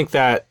I just think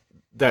that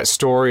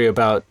story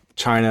about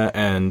China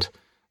and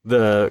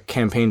the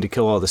campaign to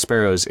kill all the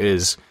sparrows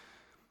is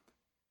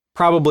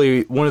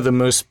probably one of the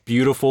most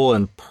beautiful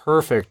and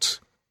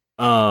perfect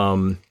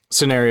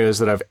scenarios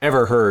that I've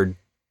ever heard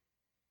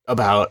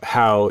about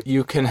how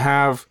you can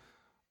have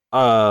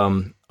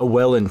a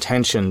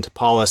well-intentioned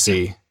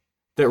policy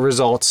that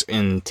results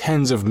in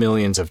tens of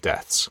millions of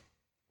deaths.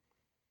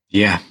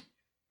 Yeah.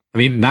 I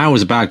mean, Mao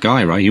was a bad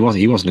guy, right? He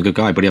wasn't a good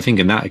guy, but I think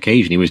in that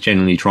occasion he was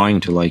genuinely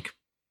trying to, like,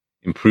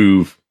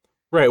 improve.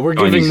 Right, we're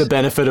giving the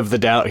benefit of the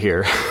doubt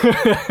here.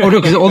 Oh,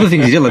 no, because all the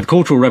things he did, like the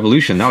Cultural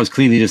Revolution, that was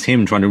clearly just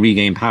him trying to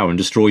regain power and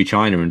destroy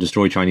China and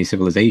destroy Chinese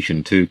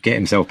civilization to get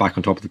himself back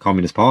on top of the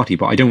Communist Party.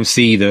 But I don't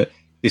see that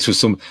this was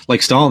some,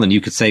 like Stalin, you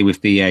could say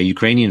with the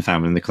Ukrainian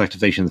famine and the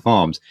collectivization of the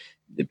farms,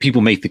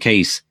 people make the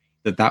case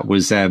that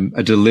was a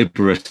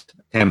deliberate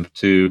attempt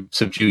to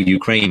subdue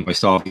Ukraine by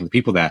starving the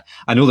people there.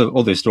 I know that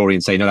other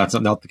historians say, no, that's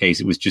not the case.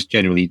 It was just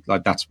generally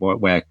like that's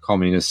where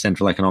communist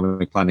central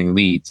economic planning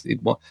leads.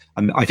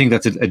 And I think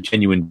that's a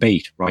genuine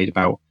debate, right,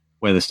 about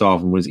whether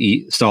Stalin was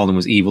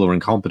evil or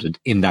incompetent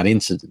in that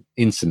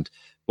instant.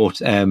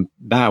 But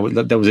now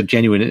there was a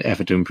genuine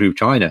effort to improve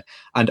China.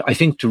 And I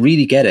think to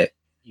really get it,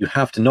 you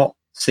have to not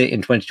sit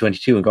in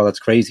 2022 and go, that's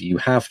crazy. You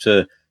have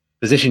to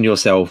position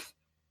yourself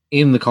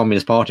in the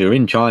Communist Party or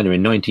in China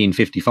in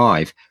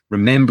 1955,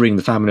 remembering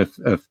the famine of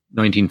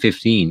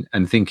 1915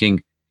 and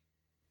thinking,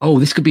 oh,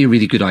 this could be a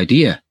really good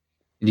idea.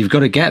 And you've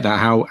got to get that,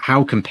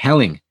 how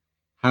compelling,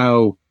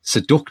 how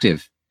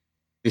seductive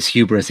this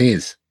hubris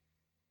is.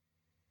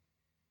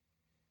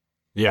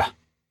 Yeah.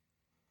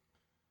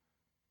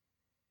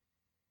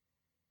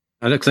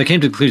 And because I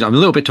came to the conclusion, I'm a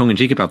little bit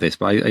tongue-in-cheek about this,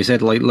 but I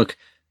said, like, look,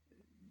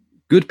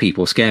 good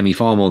people scare me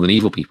far more than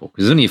evil people,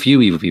 because there's only a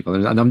few evil people,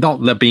 and I'm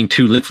not being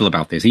too literal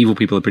about this. Evil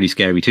people are pretty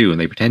scary too,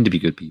 and they pretend to be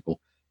good people.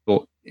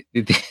 But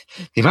the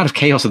amount of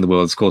chaos in the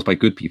world is caused by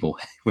good people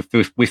with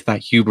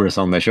that hubris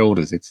on their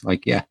shoulders. It's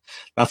like,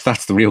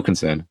 that's the real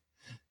concern.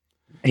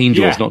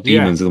 Angels, not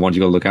demons, are the ones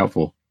you got to look out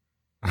for.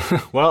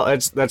 Well,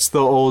 that's the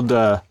old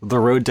the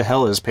road to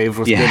hell is paved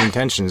with good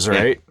intentions,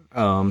 right?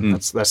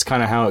 That's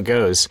kind of how it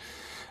goes.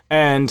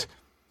 And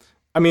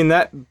I mean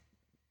that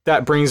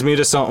brings me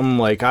to something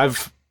like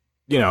I've,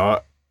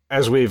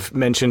 as we've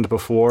mentioned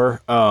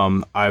before,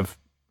 I've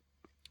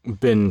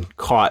been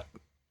caught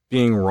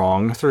being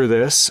wrong through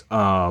this.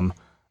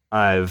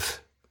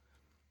 I've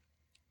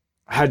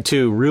had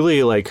to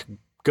really, like,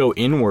 go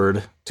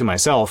inward to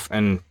myself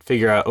and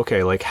figure out,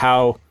 okay, like,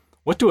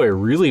 what do I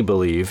really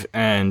believe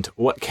and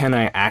what can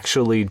I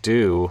actually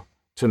do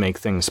to make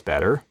things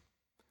better?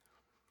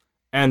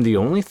 And the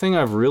only thing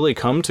I've really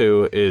come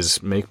to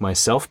is make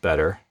myself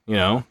better,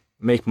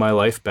 make my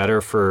life better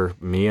for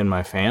me and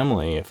my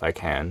family if I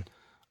can.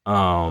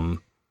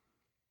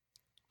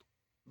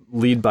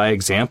 Lead by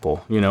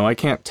example. I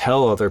can't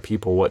tell other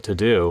people what to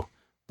do.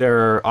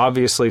 There are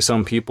obviously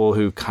some people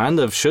who kind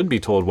of should be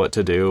told what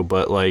to do,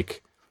 but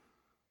like,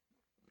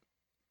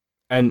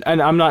 and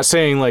I'm not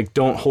saying like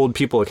don't hold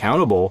people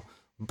accountable,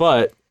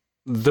 but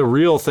the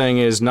real thing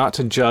is not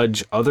to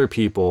judge other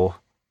people,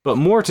 but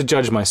more to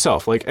judge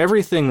myself. Like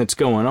everything that's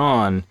going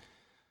on,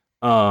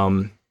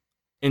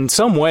 in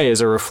some way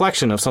is a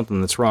reflection of something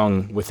that's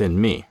wrong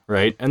within me,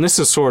 right? And this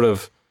is sort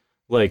of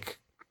like,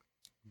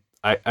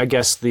 I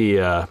guess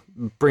the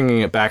bringing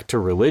it back to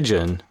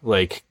religion,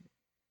 like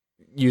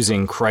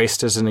using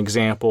Christ as an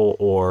example,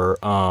 or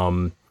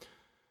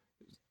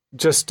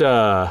just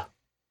some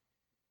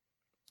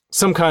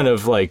kind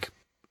of like,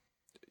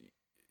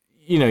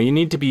 you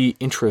need to be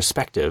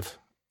introspective,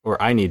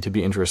 or I need to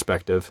be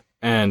introspective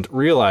and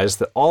realize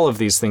that all of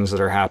these things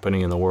that are happening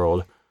in the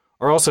world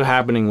are also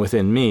happening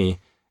within me.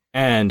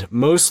 And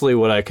mostly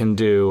what I can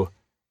do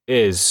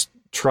is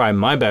try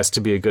my best to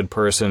be a good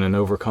person and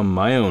overcome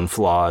my own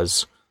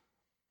flaws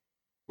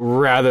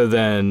rather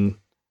than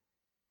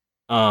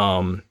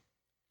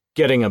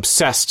getting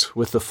obsessed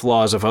with the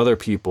flaws of other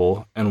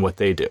people and what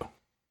they do.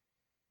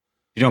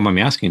 If you don't mind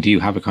me asking, do you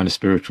have a kind of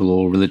spiritual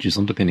or religious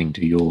underpinning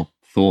to your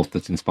thought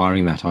that's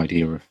inspiring that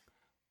idea of?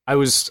 I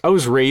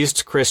was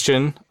raised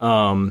Christian,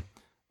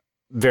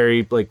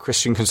 very like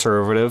Christian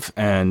conservative,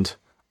 and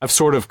I've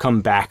sort of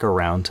come back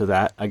around to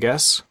that, I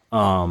guess.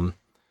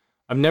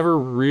 I've never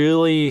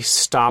really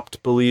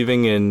stopped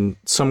believing in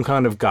some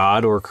kind of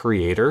God or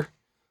creator.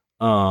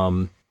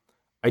 I'm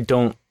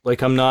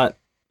not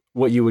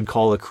what you would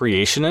call a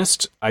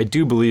creationist. I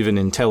do believe in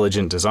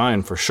intelligent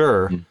design for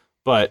sure,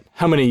 but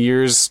how many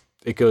years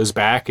it goes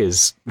back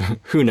is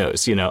who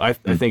knows, I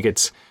think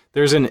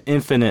there's an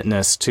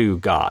infiniteness to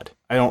God.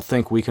 I don't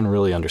think we can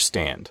really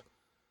understand.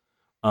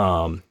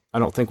 I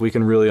don't think we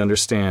can really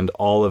understand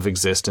all of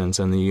existence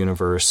and the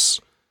universe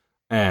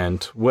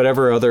and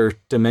whatever other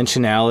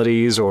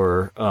dimensionalities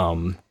or,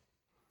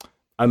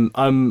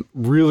 I'm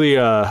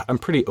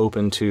pretty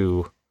open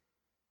to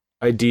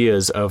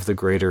ideas of the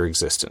greater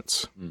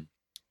existence.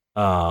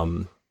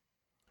 So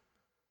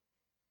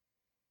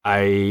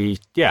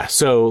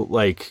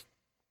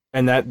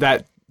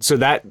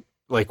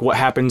what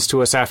happens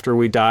to us after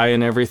we die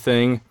and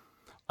everything,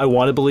 I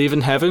want to believe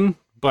in heaven,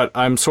 but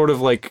I'm sort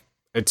of like,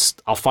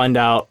 I'll find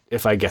out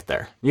if I get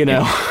there,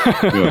 Yeah.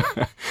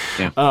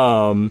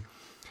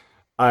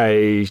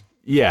 I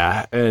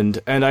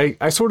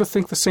sort of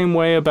think the same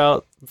way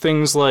about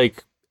things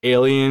like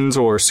aliens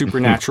or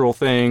supernatural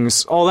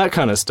things, all that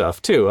kind of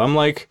stuff too. I'm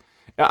like,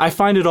 I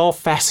find it all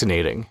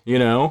fascinating,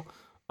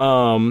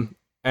 and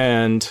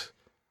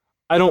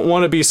I don't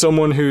want to be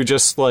someone who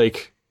just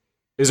like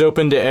is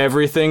open to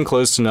everything,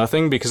 closed to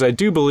nothing, because I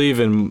do believe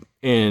in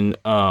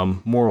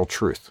moral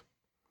truth.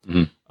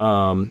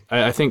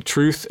 I think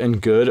truth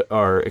and good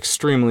are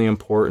extremely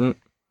important,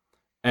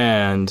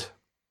 and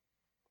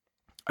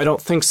I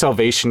don't think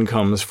salvation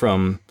comes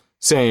from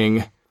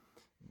saying,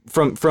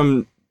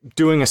 from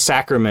doing a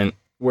sacrament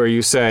where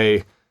you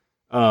say,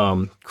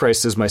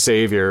 Christ is my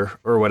savior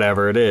or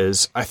whatever it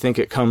is. I think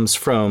it comes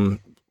from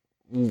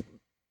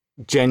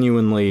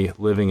genuinely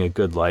living a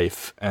good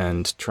life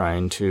and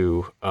trying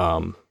to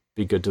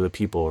be good to the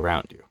people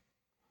around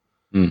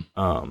you.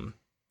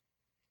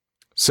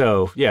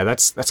 So yeah,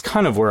 that's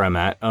kind of where I'm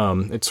at.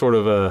 It's sort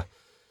of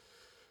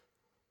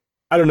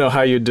I don't know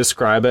how you'd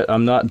describe it.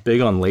 I'm not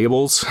big on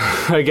labels,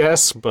 I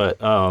guess, but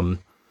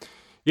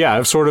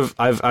yeah,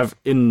 I've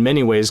in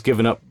many ways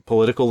given up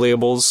political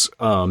labels.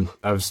 I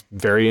was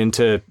very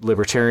into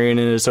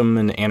libertarianism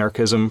and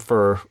anarchism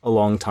for a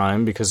long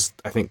time because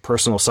I think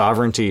personal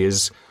sovereignty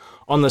is,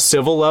 on the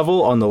civil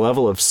level, on the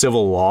level of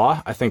civil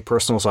law, I think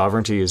personal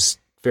sovereignty is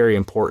very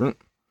important.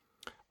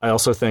 I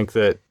also think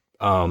that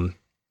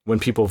when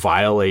people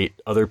violate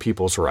other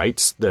people's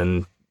rights,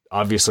 then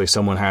obviously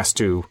someone has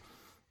to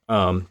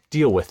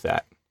deal with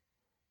that.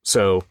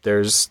 So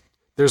there's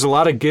a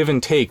lot of give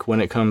and take when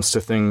it comes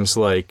to things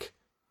like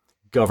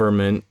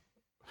government.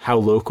 How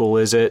local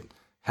is it?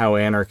 How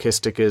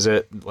anarchistic is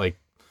it? Like,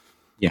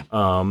 yeah,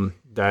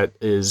 that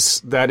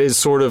is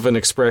sort of an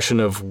expression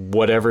of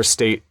whatever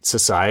state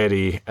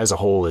society as a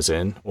whole is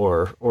in,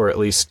 or at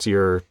least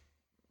your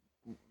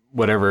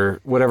whatever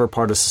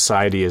part of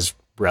society is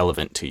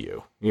relevant to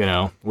you,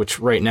 which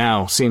right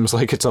now seems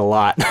like it's a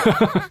lot.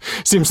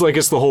 Seems like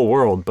it's the whole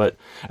world, but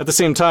at the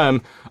same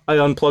time, I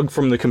unplug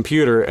from the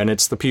computer and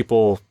it's the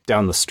people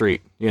down the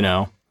street,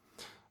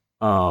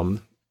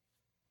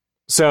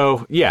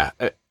 So yeah,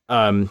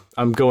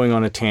 I'm going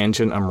on a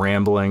tangent, I'm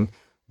rambling,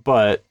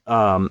 but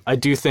I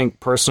do think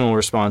personal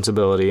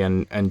responsibility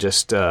and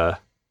just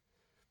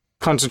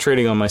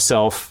concentrating on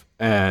myself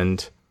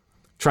and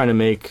trying to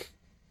make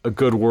a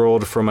good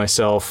world for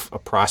myself, a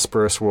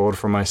prosperous world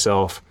for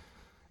myself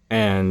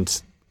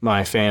and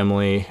my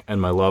family and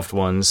my loved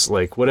ones,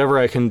 like whatever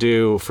I can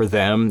do for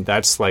them,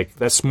 that's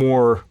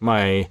where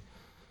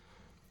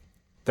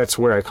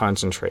I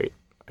concentrate,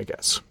 I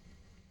guess.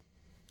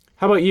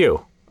 How about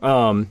you?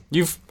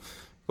 You've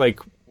like,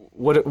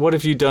 what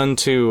have you done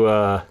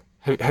to,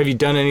 have you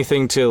done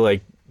anything to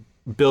like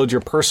build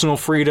your personal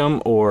freedom,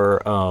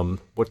 or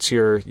what's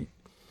your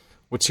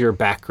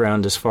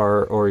background as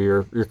far, or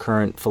your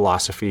current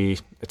philosophy,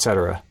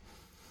 etc.?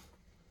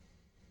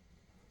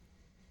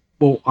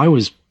 Well, I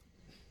wouldn't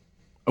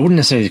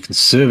necessarily be a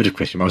conservative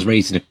Christian, but I was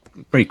raised in a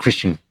very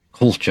Christian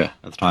culture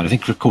at the time. I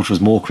think culture was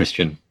more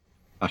Christian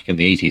back in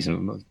the 80s,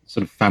 and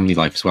sort of family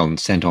life as well, and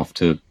sent off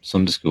to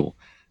Sunday school.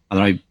 And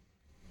then I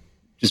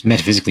just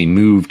metaphysically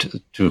moved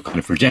to a kind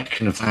of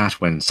rejection of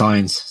that when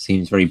science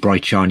seems very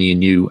bright, shiny and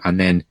new, and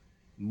then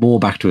more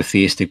back to a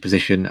theistic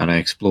position. And I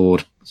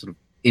explored sort of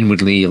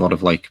inwardly a lot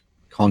of like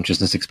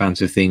consciousness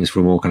expansive things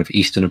for a more kind of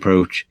Eastern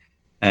approach,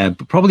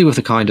 but probably with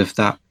a kind of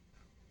that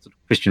sort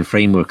of Christian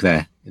framework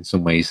there in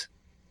some ways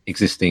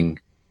existing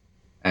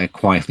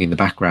quietly in the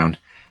background.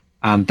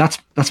 And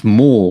that's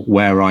more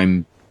where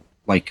I'm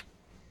like,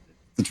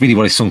 that's really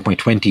what I sunk my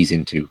 20s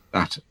into,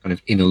 that kind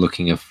of inner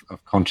looking of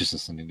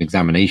consciousness and an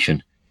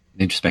examination,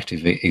 an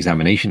introspective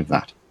examination of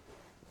that.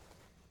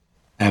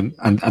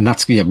 And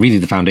that's really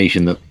the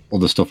foundation that all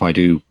the stuff I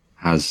do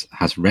has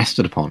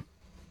rested upon.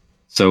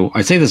 So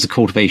I'd say there's a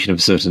cultivation of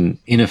a certain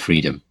inner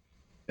freedom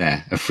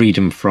there, a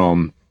freedom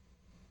from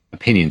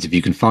opinions. If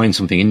you can find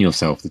something in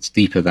yourself that's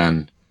deeper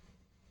than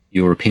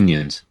your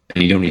opinions,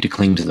 and you don't need to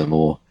cling to them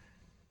or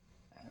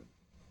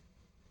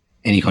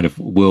any kind of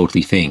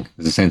worldly thing.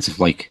 There's a sense of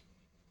like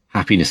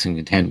happiness and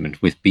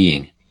contentment with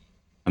being.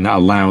 And that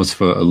allows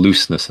for a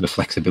looseness and a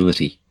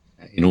flexibility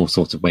in all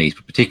sorts of ways.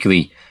 But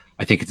particularly,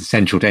 I think it's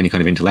essential to any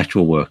kind of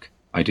intellectual work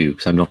I do,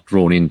 because I'm not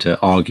drawn into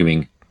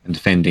arguing and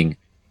defending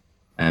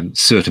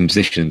certain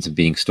positions and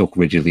being stuck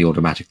rigidly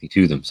automatically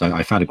to them. So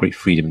I found a great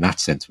freedom in that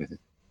sense with it.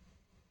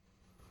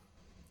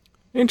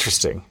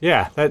 Interesting.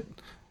 Yeah.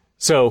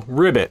 So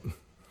Ribbit.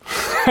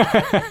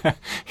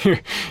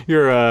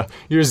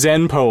 your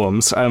Zen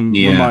poems I'm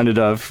reminded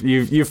of.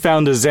 You've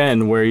found a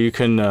Zen where you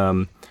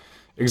can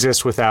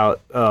exist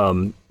without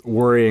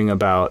worrying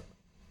about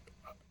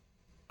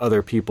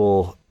other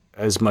people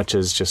as much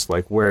as just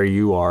like where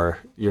you are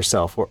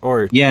yourself, or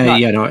I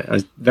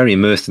was very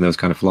immersed in those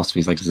kind of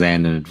philosophies like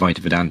Zen and Advaita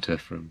Vedanta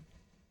from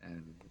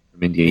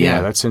India.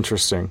 Yeah, that's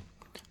interesting.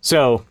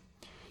 So,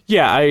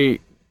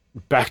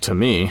 back to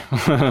me,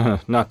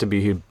 not to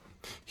be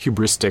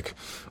hubristic.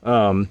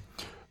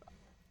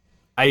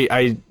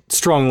 I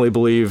strongly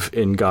believe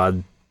in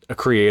God, a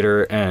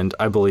creator, and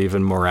I believe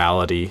in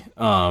morality.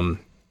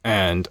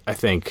 And I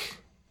think,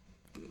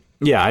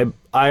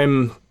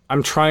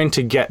 I'm trying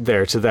to get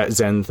there to that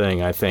Zen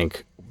thing, I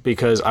think,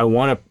 because I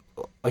want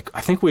to,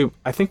 I think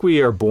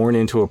we are born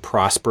into a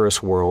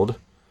prosperous world.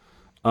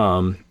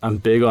 I'm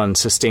big on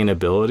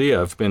sustainability.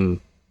 I've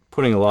been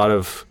putting a lot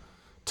of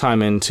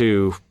time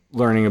into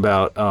learning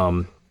about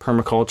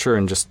permaculture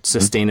and just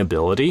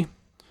sustainability.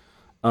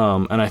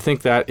 And I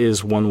think that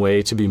is one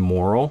way to be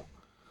moral.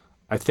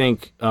 I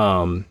think,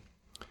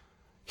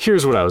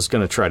 here's what I was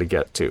going to try to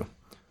get to.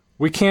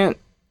 We can't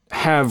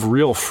have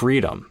real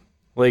freedom.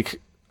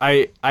 Like,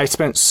 I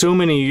spent so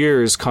many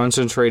years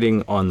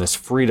concentrating on this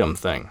freedom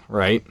thing,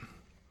 right?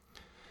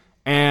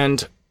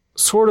 And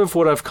sort of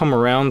what I've come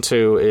around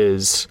to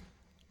is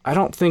I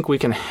don't think we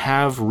can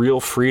have real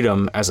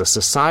freedom as a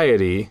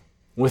society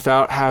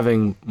without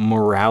having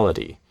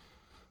morality,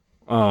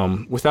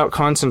 without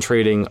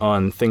concentrating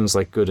on things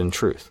like good and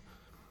truth.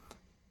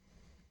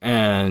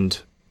 And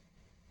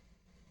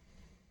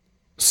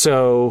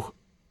so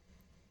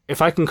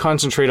if I can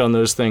concentrate on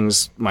those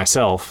things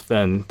myself,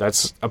 then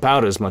that's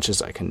about as much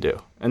as I can do.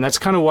 And that's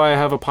kind of why I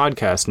have a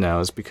podcast now,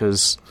 is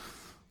because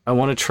I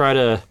want to try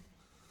to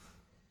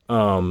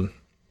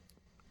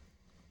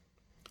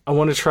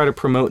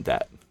promote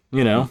that,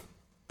 you know?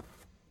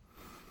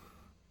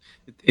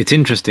 It's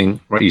interesting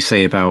what you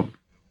say about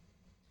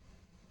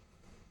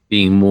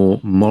being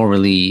more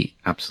morally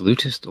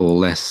absolutist or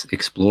less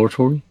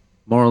exploratory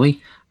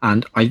morally.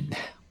 And I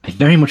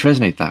very much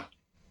resonate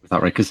with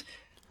that, right? Because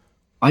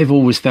I've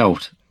always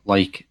felt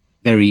like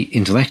very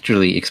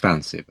intellectually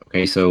expansive.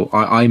 Okay, so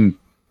I'm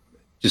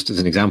just as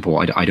an example,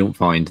 I don't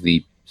find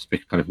the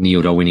strict kind of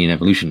neo-Darwinian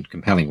evolution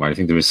compelling, right? I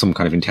think there is some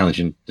kind of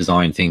intelligent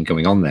design thing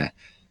going on there.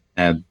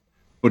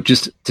 But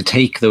just to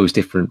take those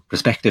different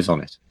perspectives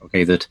on it,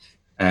 okay, that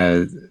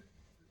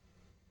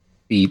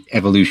the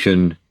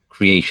evolution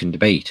creation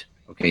debate,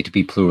 okay, to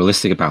be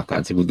pluralistic about that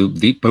and say, well,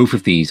 both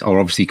of these are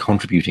obviously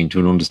contributing to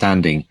an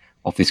understanding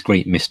of this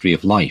great mystery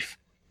of life,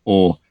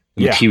 or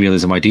the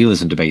materialism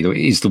idealism debate, or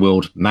is the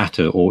world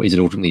matter, or is it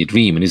ultimately a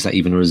dream, and is that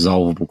even a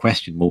resolvable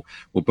question? Well,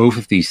 both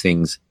of these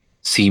things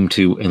seem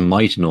to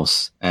enlighten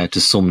us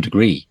to some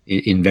degree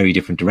in very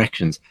different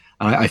directions.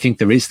 And I think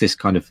there is this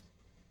kind of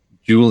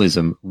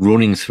dualism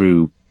running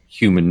through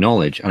human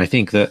knowledge, and I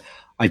think that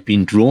I've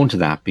been drawn to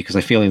that because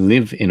I feel we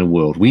live in a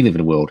world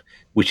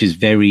which is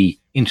very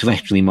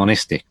intellectually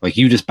monistic. Like,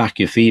 you just back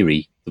your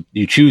theory,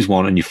 you choose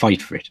one and you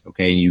fight for it,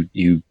 okay, and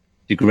you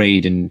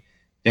degrade and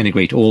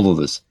denigrate all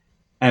others.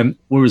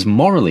 Whereas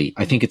morally,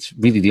 I think it's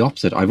really the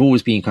opposite. I've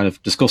always been kind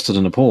of disgusted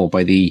and appalled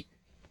by the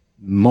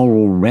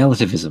moral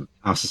relativism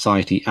our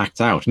society acts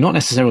out. Not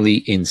necessarily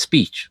in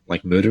speech,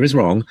 like murder is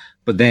wrong,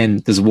 but then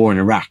there's a war in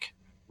Iraq,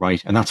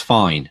 right? And that's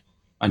fine.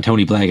 And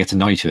Tony Blair gets a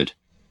knighthood.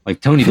 Like,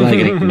 Tony Blair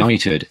getting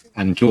knighted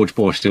and George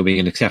Bush still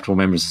being an acceptable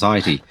member of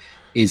society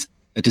is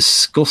a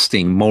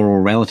disgusting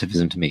moral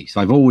relativism to me.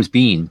 So I've always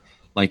been,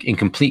 like, in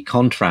complete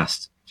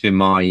contrast to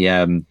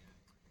my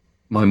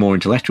my more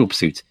intellectual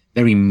pursuits,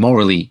 very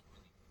morally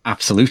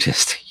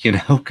absolutist, you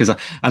know,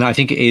 and I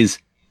think it is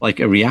like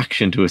a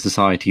reaction to a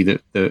society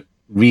that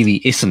really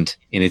isn't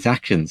in its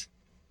actions.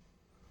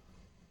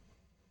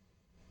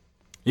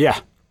 Yeah.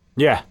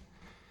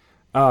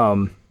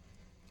 I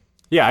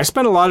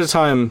spent a lot of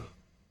time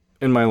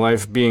in my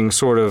life being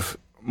sort of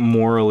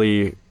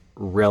morally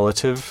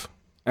relative,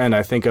 and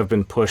I think I've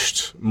been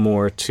pushed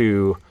more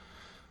to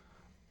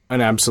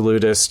an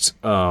absolutist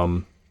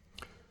point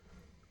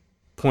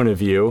of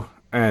view.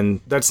 And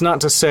that's not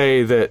to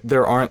say that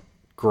there aren't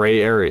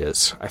gray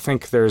areas. I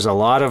think there's a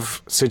lot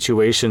of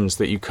situations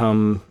that you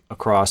come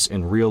across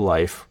in real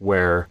life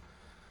where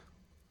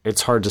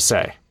it's hard to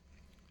say,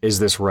 is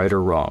this right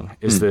or wrong?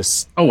 Is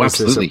this... Oh,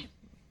 absolutely.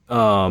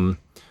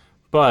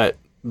 But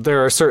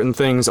there are certain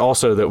things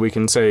also that we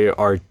can say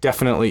are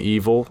definitely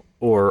evil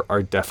or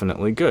are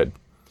definitely good.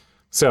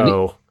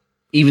 So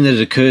even that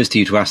it occurs to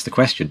you to ask the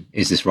question,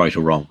 is this right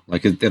or wrong?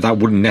 Like that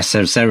wouldn't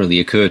necessarily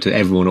occur to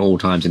everyone at all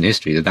times in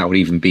history, that would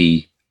even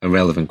be a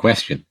relevant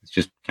question. It's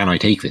just, can I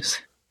take this?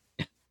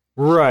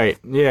 Right,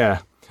 yeah.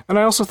 And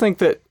I also think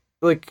that,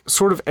 like,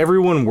 sort of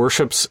everyone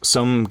worships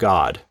some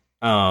god.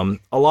 A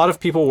lot of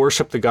people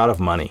worship the god of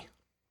money.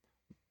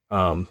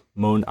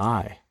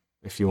 Mon-I,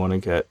 if you want to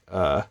get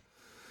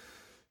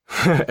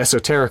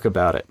esoteric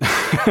about it.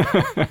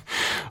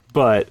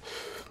 But,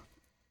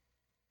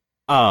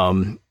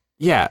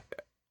 yeah,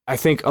 I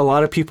think a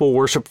lot of people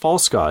worship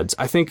false gods.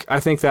 I think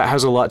that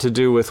has a lot to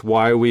do with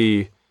why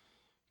we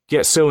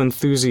get so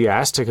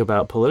enthusiastic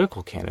about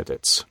political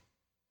candidates,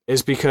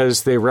 is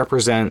because they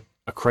represent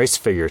a Christ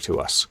figure to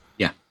us.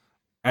 Yeah.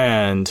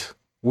 And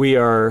we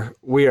are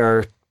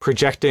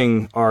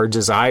projecting our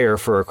desire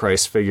for a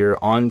Christ figure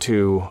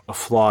onto a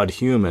flawed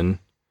human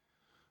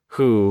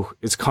who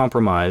is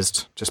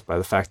compromised just by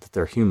the fact that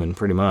they're human,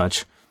 pretty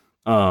much.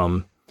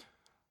 And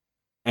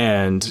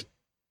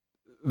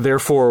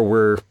therefore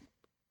we're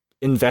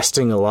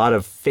investing a lot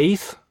of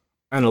faith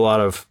and a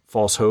lot of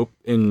false hope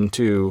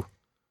into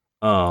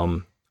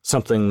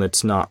something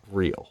that's not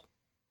real.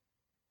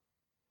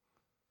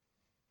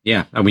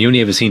 Yeah, and we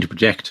only ever seem to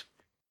project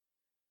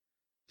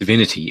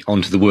divinity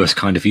onto the worst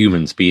kind of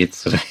humans, be it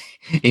sort of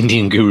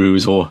Indian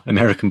gurus or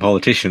American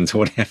politicians or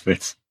whatever.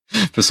 It's,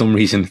 for some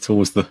reason, it's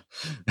always the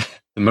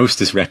most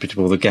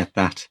disreputable that get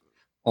that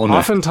honor.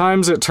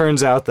 Oftentimes it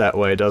turns out that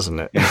way, doesn't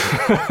it?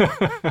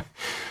 Yeah.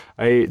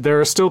 There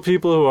are still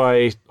people who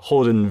I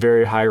hold in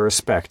very high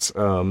respect.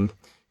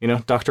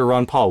 Dr.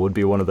 Ron Paul would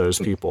be one of those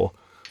people.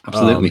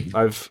 Absolutely.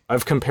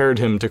 I've compared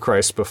him to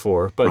Christ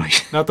before, but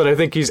right. Not that I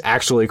think he's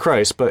actually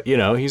Christ, but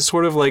he's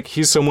sort of like,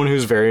 he's someone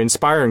who's very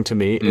inspiring to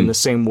me in the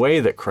same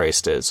way that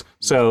Christ is.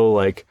 So,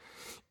 like,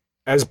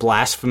 as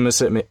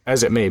blasphemous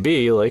as it may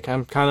be, like,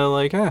 I'm kind of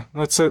like,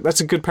 that's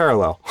a good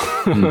parallel.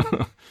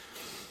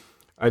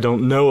 I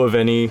don't know of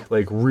any,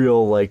 like,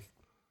 real, like,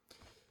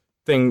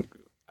 thing.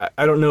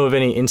 I don't know of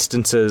any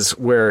instances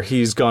where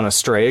he's gone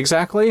astray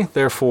exactly.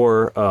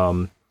 Therefore,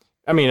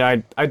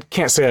 I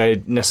can't say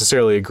I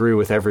necessarily agree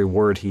with every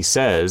word he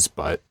says,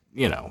 but,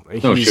 he's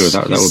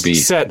that would be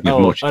set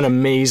an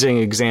amazing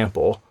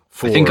example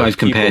for I think I've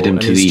compared him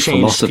to the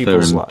philosopher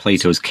in lives.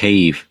 Plato's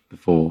cave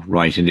before,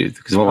 right?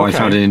 Because I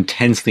found an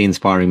intensely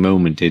inspiring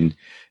moment in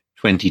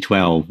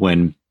 2012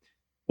 when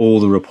all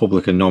the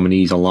Republican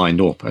nominees are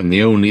lined up, and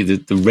the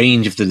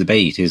range of the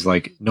debate is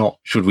like, not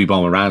should we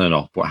bomb Iran or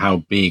not, but how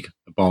big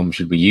a bomb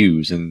should we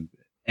use? And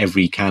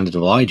every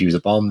candidate, well, I'd use a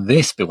bomb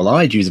this big, well,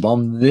 I'd use a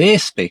bomb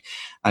this big.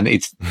 And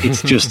it's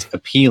just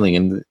appealing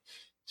and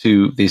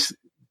to this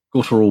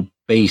guttural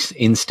base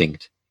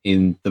instinct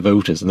in the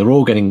voters. And they're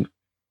all getting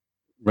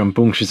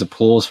rambunctious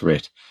applause for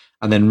it.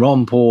 And then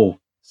Ron Paul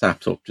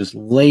saps up, just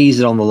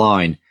lays it on the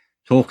line,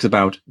 talks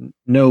about,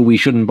 no, we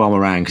shouldn't bomb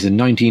Iran because in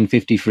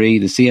 1953,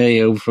 the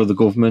CIA overthrew the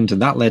government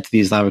and that led to the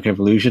Islamic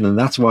Revolution. And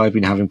that's why I've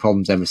been having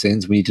problems ever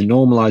since. We need to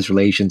normalize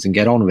relations and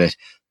get on with it.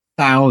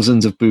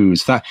 Thousands of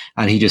boos.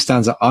 And he just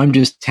stands up, I'm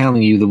just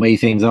telling you the way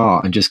things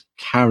are, and just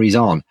carries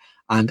on.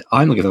 And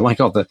I'm looking at it, my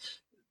God, the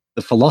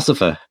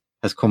philosopher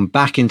has come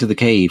back into the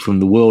cave from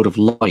the world of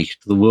light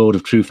to the world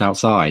of truth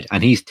outside.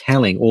 And he's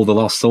telling all the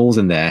lost souls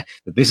in there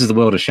that this is the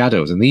world of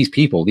shadows. And these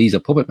people, these are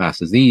puppet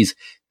masters. These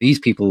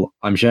people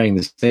I'm sharing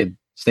the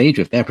stage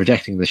with, they're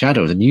projecting the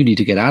shadows and you need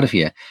to get out of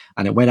here.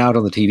 And it went out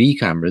on the TV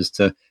cameras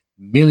to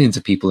millions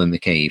of people in the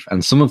cave.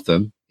 And some of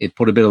them, it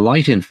put a bit of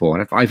light in for.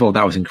 And I thought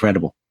that was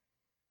incredible.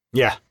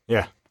 Yeah,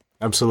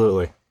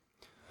 absolutely.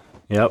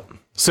 Yep.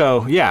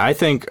 So, yeah, I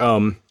think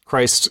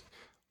Christ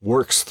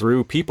works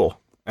through people.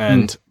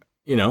 And,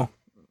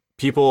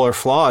 people are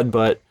flawed,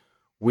 but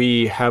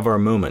we have our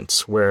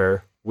moments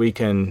where we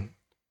can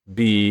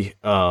be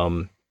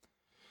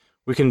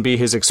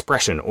his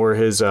expression or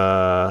his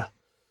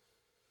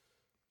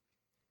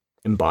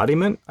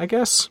embodiment, I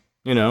guess,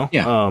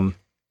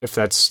 if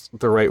that's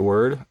the right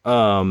word.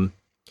 So,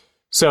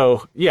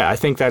 yeah, I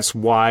think that's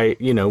why,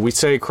 we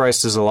say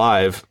Christ is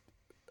alive.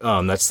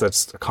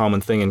 That's a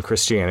common thing in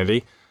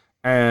Christianity.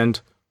 And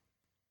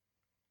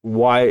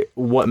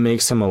what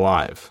makes him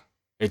alive?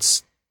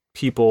 It's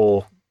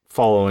people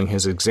following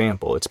his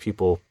example. It's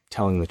people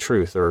telling the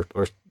truth or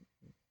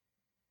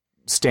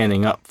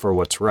standing up for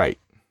what's right.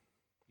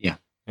 Yeah.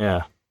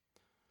 Yeah.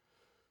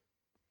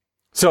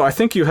 So I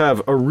think you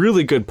have a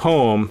really good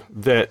poem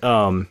that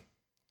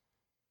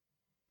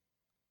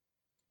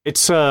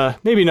it's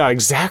maybe not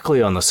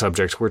exactly on the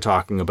subject we're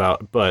talking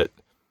about, but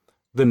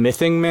The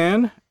Mything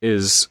Man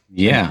is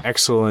an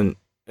excellent.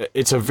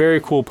 It's a very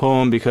cool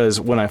poem because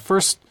when I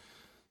first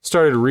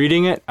started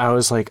reading it, I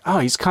was like, oh,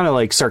 he's kind of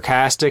like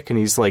sarcastic and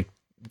he's like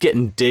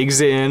getting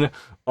digs in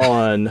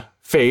on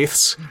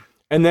faiths.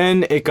 And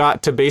then it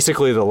got to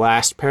basically the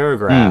last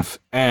paragraph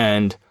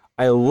and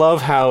I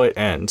love how it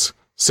ends.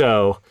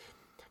 So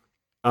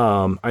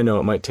I know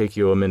it might take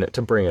you a minute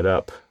to bring it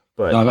up,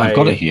 but I've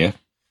got it here.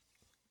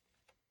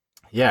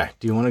 Yeah.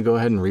 Do you want to go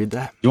ahead and read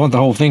that? You want the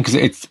whole thing?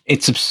 Because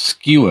it's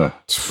obscure,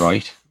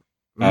 right?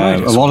 A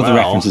lot of the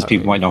references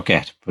people might not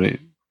get. But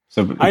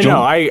I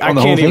know. I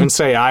can't even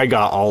say I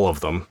got all of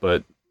them,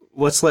 but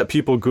let's let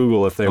people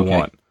Google if they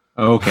want.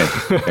 Okay.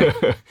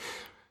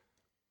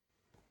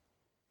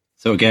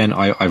 So again,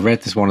 I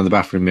read this one in the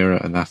bathroom mirror,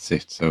 and that's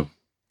it. So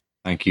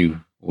thank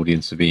you,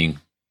 audience, for being.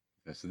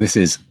 So this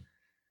is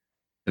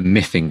the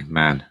Mything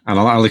Man, and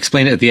I'll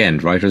explain it at the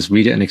end, right? Just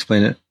read it and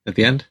explain it at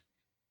the end.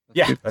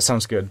 Yeah, that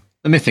sounds good.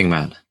 The Mything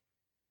Man.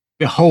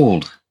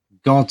 Behold,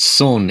 God's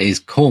Son is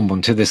come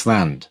unto this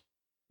land,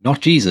 not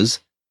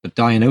Jesus, but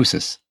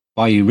Dionysus,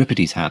 by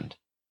Euripides' hand.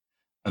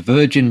 A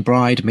virgin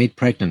bride made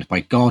pregnant by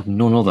God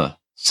none other,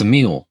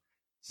 Semele,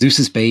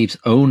 Zeus's babe's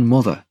own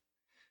mother.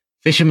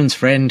 Fisherman's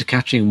friend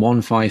catching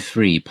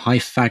 153,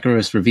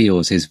 Pythagoras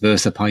reveals his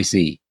Versa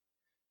Pisces.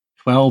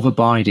 12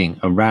 abiding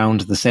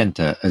around the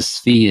centre as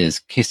spheres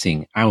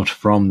kissing out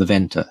from the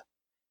venter.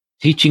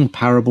 Teaching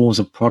parables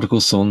of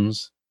prodigal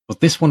sons, but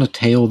this one a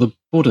tale the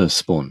Buddha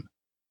spun.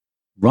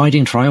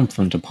 Riding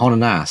triumphant upon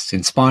an ass,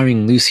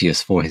 inspiring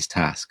Lucius for his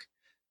task.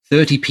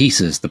 30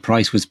 pieces the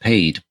price was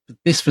paid, but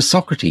this for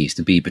Socrates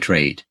to be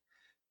betrayed.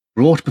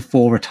 Brought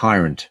before a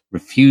tyrant,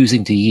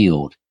 refusing to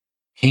yield.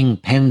 King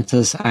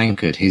Penthus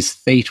anchored, his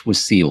fate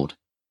was sealed.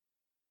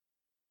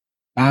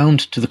 Bound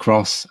to the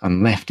cross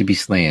and left to be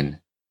slain,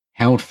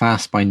 held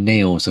fast by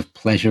nails of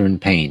pleasure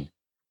and pain.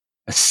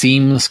 A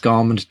seamless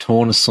garment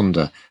torn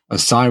asunder,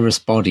 Osiris'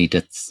 body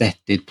that Seth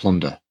did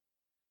plunder.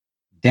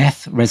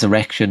 Death,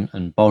 resurrection,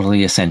 and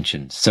bodily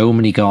ascension, so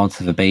many gods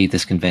have obeyed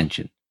this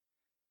convention.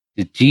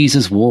 Did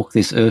Jesus walk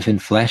this earth in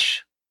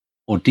flesh,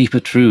 or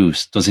deeper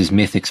truths does his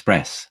myth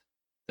express?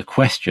 The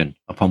question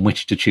upon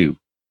which to chew.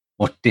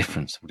 What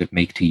difference would it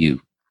make to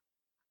you?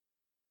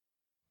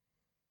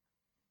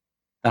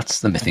 That's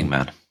the Mything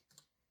Man.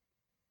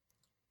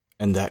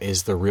 And that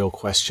is the real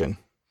question.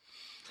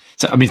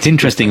 So, I mean, it's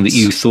interesting that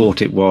you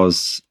thought it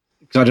was,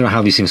 because I don't know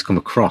how these things come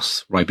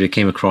across, right? But it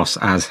came across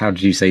as, how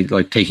did you say,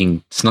 like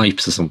taking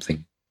snipes or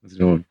something?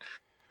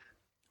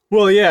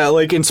 Well, yeah,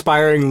 like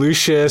inspiring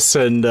Lucius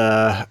and,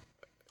 I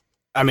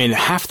mean,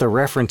 half the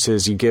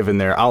references you give in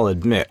there, I'll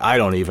admit, I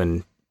don't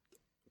even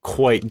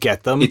quite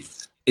get them.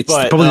 It's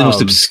probably the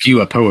most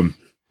obscure poem,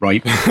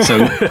 right?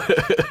 So,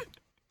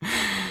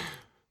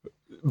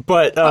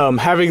 but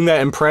having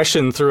that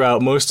impression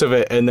throughout most of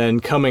it, and then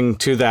coming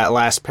to that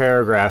last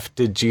paragraph,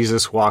 did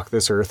Jesus walk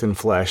this earth in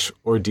flesh,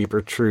 or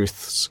deeper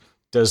truths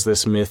does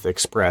this myth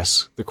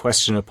express? The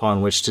question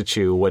upon which to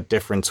chew, what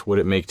difference would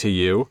it make to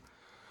you?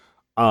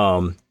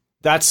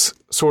 That's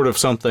sort of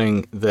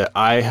something that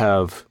I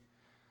have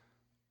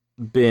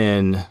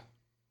been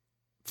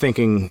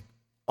thinking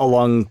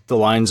along the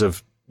lines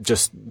of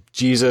just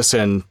Jesus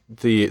and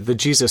the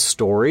Jesus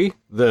story,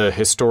 the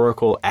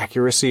historical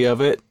accuracy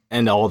of it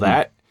and all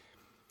that.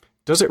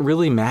 Does it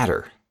really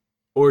matter?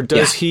 Or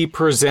does he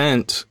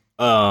present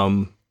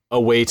a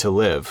way to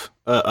live,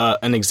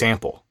 an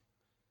example?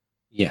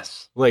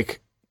 Yes. Like,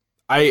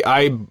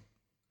 as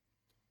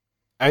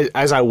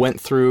I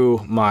went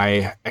through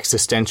my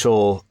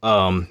existential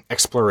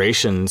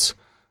explorations,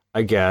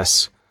 I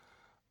guess,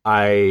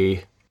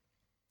 I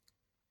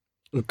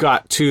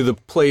got to the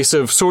place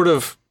of sort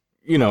of,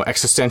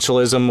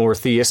 existentialism or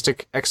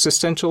theistic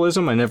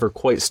existentialism. I never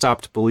quite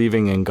stopped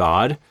believing in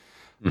God,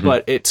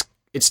 but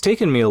it's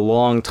taken me a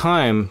long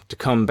time to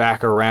come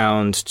back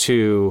around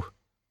to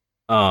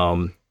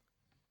the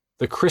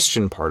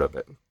Christian part of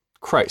it,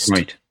 Christ.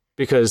 Right.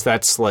 Because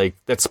that's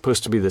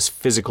supposed to be this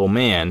physical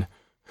man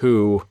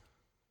who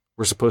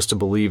we're supposed to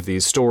believe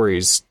these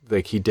stories,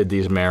 like he did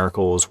these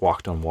miracles,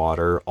 walked on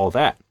water, all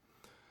that.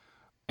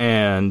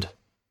 And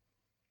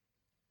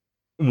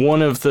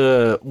one of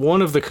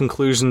the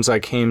conclusions I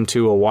came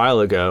to a while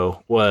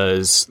ago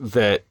was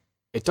that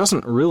it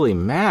doesn't really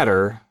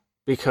matter,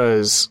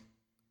 because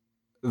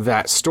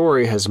that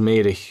story has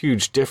made a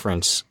huge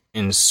difference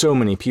in so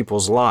many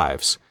people's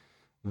lives.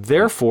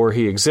 Therefore,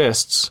 he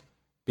exists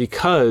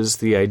because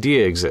the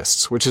idea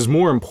exists, which is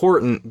more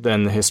important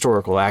than the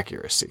historical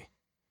accuracy.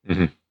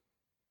 Mm-hmm.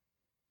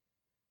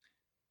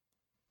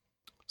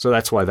 So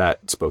that's why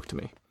that spoke to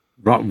me.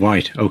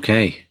 Right.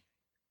 Okay.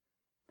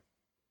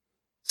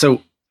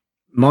 So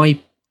my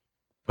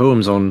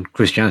poems on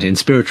Christianity and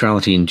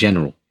spirituality in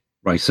general,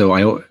 right? So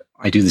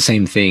I do the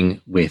same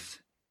thing with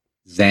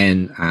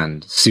Zen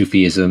and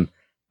Sufism,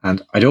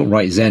 and I don't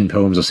write Zen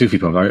poems or Sufi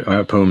poems. I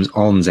write poems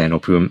on Zen or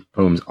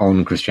poems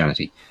on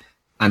Christianity.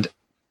 And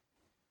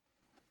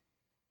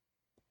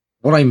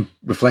what I'm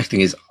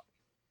reflecting is,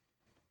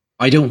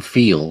 I don't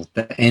feel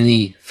that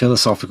any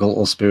philosophical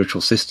or spiritual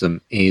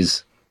system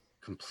is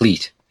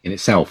complete in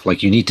itself.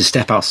 Like, you need to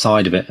step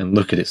outside of it and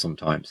look at it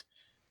sometimes.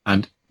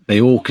 And they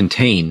all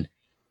contain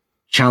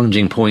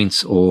challenging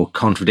points or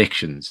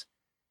contradictions.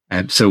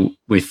 So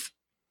with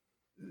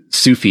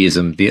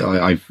Sufism,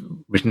 I've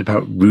written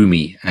about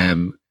Rumi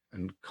and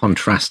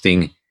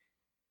contrasting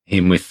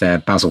him with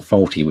Basil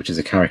Fawlty, which is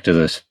a character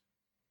that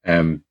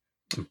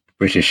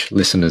British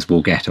listeners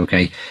will get,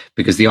 okay?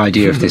 Because the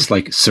idea of this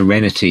like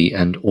serenity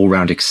and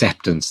all-round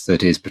acceptance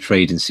that is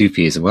portrayed in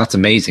Sufism, well, that's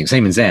amazing.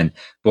 Same in Zen,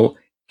 but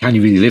can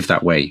you really live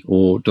that way?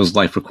 Or does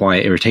life require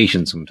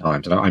irritation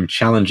sometimes? And I'm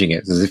challenging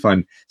it as if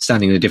I'm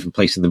standing in a different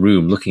place in the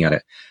room looking at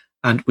it.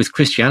 And with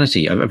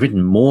Christianity, I've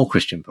written more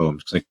Christian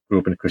poems because I grew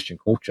up in a Christian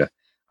culture.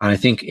 And I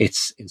think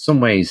it's, in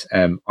some ways,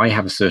 I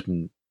have a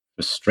certain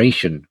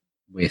frustration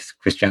with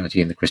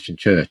Christianity and the Christian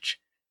church,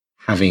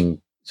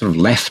 having sort of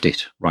left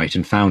it, right,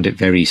 and found it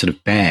very sort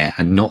of bare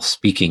and not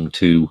speaking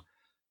to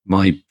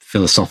my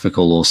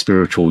philosophical or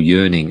spiritual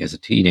yearning as a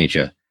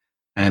teenager.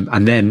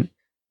 And then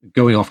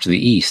going off to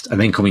the East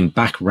and then coming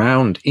back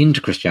round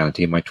into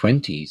Christianity in my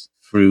 20s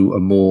through a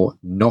more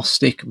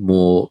Gnostic,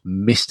 more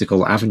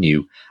mystical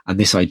avenue, and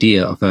this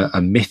idea of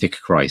a mythic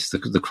Christ,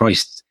 the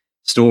Christ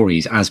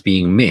stories as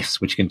being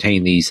myths, which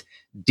contain these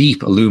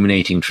deep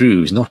illuminating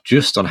truths, not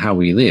just on how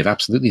we live,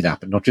 absolutely that,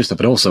 but not just that,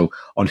 but also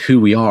on who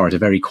we are at a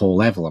very core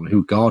level, on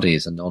who God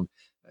is, and on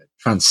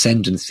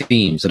transcendent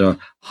themes that are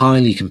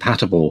highly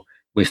compatible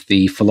with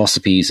the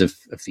philosophies of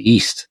the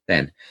East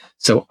then.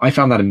 So I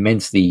found that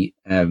immensely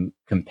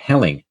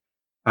compelling.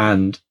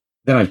 And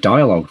then I've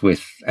dialogued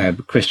with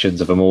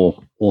Christians of a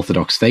more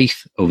orthodox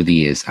faith over the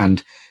years,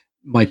 and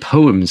my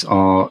poems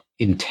are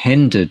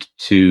intended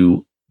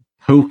to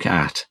poke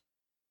at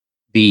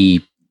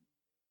the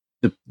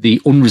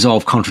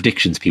unresolved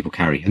contradictions people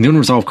carry, and the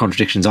unresolved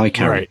contradictions I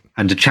carry, right,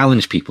 and to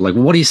challenge people like,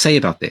 well, what do you say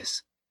about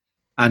this?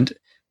 And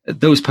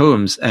those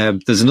poems,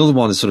 there's another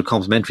one that's sort of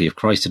complimentary, If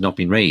Christ Had Not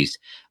Been Raised.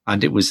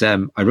 And it was, I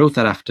wrote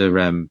that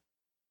after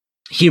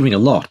hearing a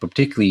lot, but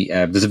particularly,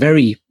 there's a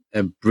very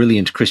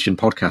brilliant Christian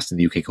podcast in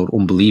the UK called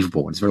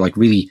Unbelievable. And it's a very, like,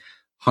 really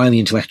highly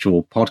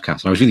intellectual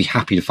podcast. And I was really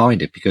happy to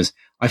find it because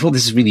I thought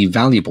this is really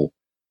valuable,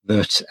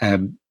 that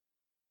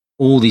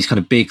all these kind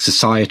of big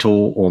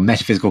societal or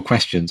metaphysical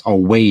questions are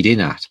weighed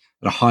in at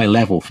a high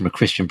level from a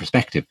Christian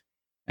perspective,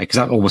 because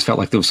that almost felt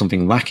like there was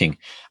something lacking.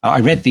 I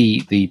read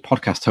the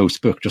podcast host's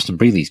book, Justin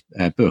Brealey's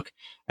book,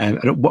 and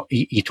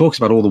he talks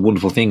about all the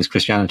wonderful things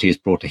Christianity has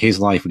brought to his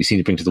life, what he's seen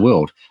it bring to the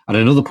world. And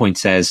at another point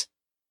says,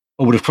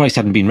 oh, but if Christ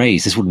hadn't been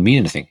raised, this wouldn't mean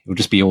anything. It would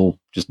just be all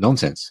just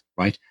nonsense,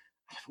 right?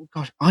 Oh,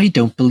 gosh, I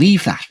don't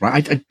believe that,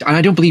 right?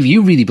 I don't believe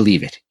you really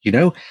believe it, you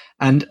know?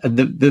 And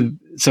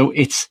so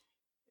it's,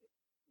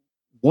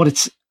 what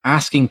it's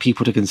asking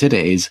people to consider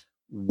is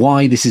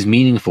why this is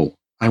meaningful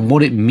and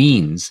what it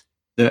means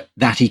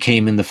that he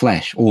came in the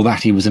flesh, or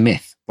that he was a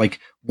myth. Like,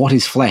 what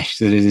is flesh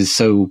that it is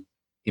so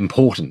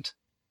important?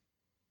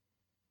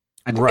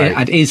 And, right.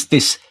 And is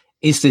this,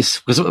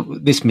 because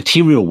this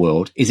material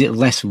world, is it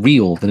less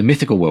real than a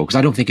mythical world? Because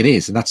I don't think it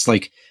is. And that's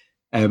like,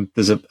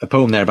 there's a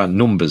poem there about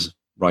numbers,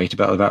 right?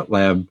 About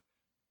my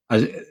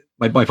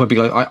point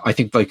being, like, I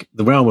think like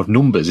the realm of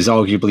numbers is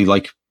arguably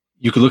like,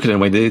 you could look at it in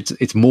a way that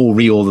it's more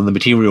real than the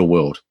material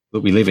world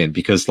that we live in,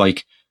 because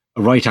like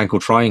a right angle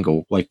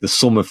triangle, like the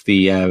sum of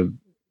the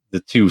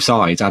two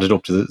sides added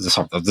up to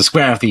the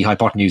square of the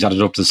hypotenuse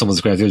added up to the sum of the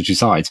square of the other two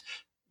sides.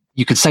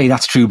 You could say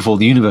that's true before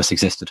the universe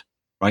existed,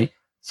 right?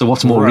 So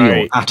what's more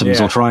real, atoms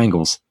or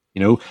triangles?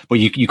 You know, but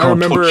you can't. I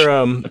remember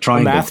touch a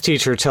triangle. A math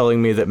teacher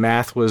telling me that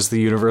math was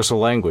the universal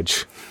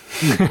language.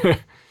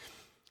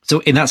 So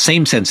in that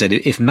same sense, then,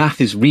 if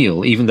math is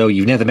real, even though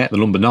you've never met the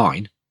number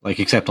 9, like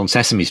except on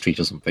Sesame Street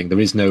or something, there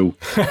is no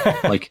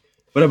like.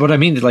 But I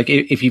mean, like,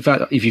 if you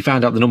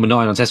found out the number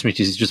 9 on Sesame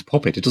Street is just a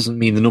puppet, it doesn't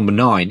mean the number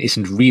 9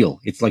 isn't real.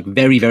 It's like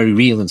very, very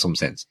real in some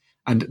sense,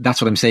 and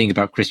that's what I'm saying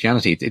about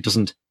Christianity. It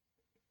doesn't.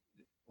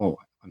 Oh,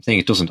 I'm saying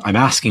it doesn't. I'm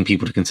asking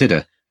people to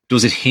consider: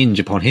 does it hinge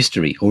upon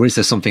history, or is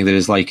there something that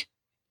is like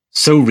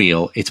so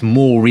real it's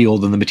more real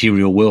than the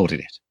material world in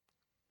it?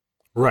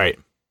 Right.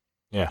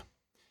 Yeah.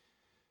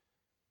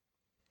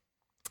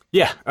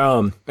 Yeah.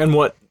 And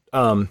what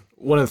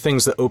one of the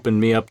things that opened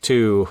me up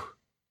to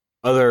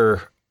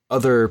other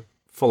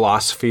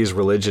philosophies,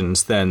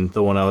 religions than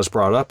the one I was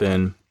brought up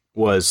in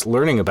was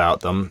learning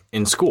about them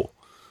in school,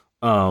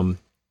 and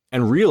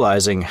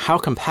realizing how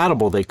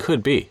compatible they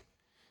could be,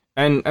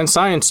 and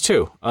science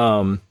too.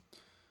 I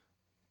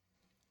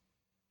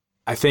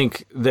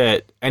think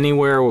that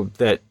anywhere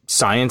that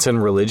science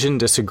and religion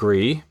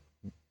disagree,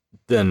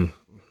 then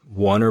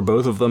one or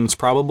both of them is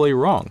probably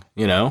wrong.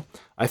 You know,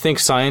 I think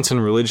science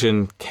and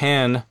religion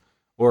can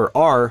or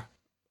are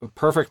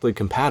perfectly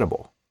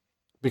compatible,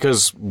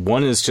 because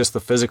one is just the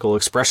physical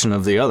expression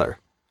of the other.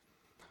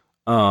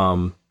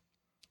 And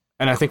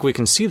I think we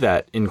can see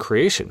that in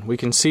creation. We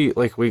can see,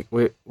 like, we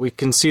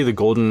can see the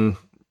golden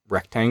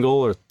rectangle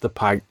or the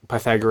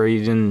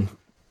Pythagorean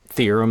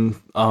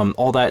theorem,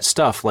 all that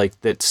stuff, like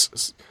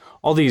that's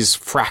all these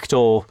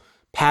fractal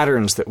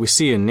patterns that we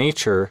see in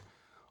nature,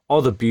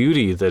 all the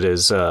beauty that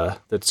is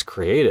that's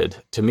created.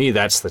 To me,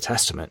 that's the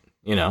testament.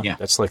 You know,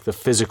 that's like the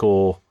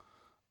physical.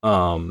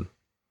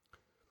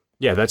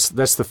 That's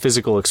the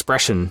physical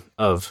expression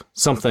of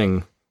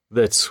something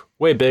that's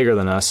way bigger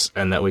than us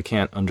and that we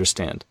can't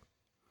understand.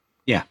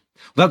 Yeah,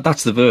 well,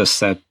 that's the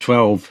verse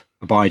 12.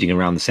 Abiding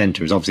around the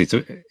center is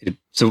obviously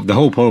So the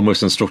whole poem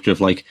works on structure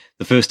of like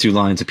the first two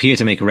lines appear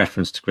to make a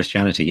reference to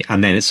Christianity,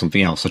 and then it's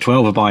something else. So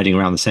 12 abiding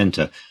around the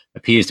center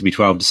appears to be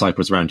 12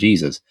 disciples around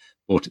Jesus.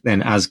 But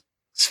then as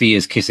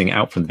spheres kissing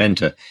out from the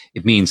center,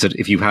 it means that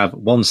if you have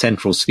one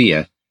central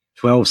sphere,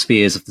 12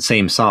 spheres of the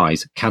same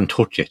size can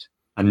touch it,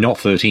 and not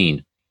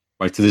 13.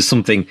 Right? So there's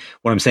something,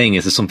 what I'm saying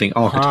is there's something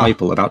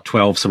archetypal about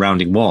 12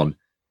 surrounding one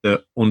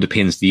that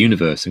underpins the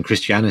universe, and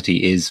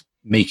Christianity is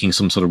making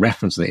some sort of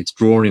reference to it. It's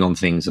drawing on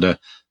things that are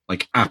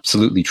like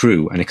absolutely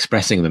true and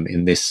expressing them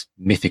in this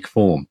mythic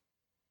form.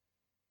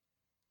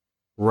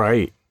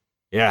 Right.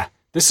 Yeah.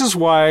 This is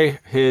why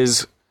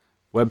his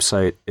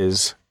website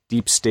is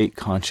Deep State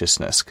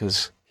Consciousness,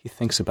 because he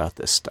thinks about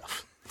this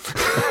stuff.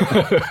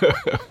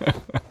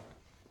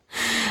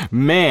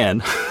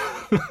 Man.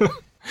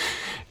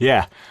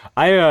 Yeah.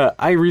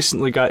 I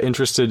recently got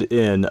interested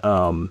in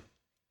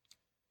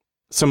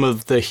some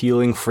of the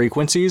healing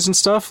frequencies and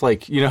stuff.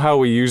 Like, you know how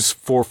we use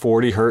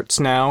 440 hertz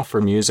now for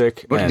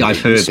music?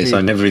 I've heard this.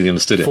 I never really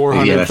understood it.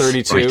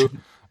 432. Yes, right.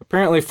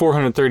 Apparently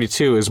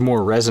 432 is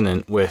more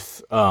resonant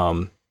with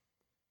the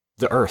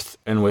earth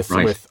and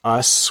with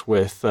us,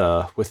 with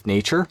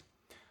nature.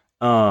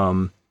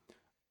 And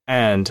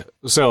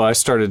so I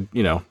started,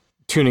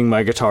 tuning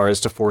my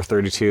guitars to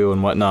 432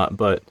 and whatnot,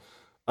 but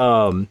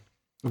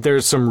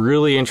there's some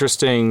really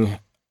interesting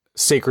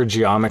sacred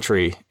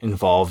geometry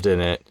involved in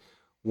it,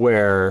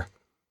 where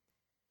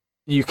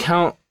you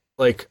count,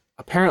 like,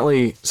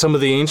 apparently some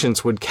of the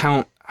ancients would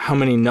count how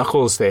many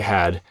knuckles they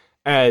had,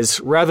 as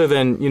rather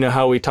than,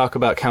 how we talk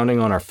about counting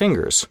on our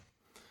fingers.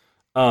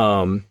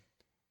 Well,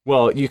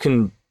 you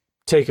can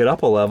take it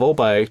up a level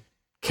by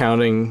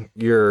counting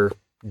your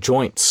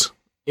joints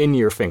in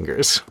your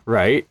fingers,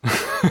 right?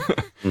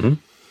 Mm-hmm.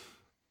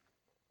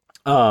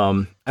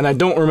 And I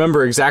don't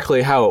remember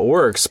exactly how it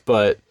works,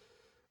 but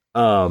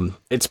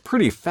it's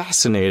pretty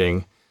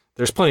fascinating.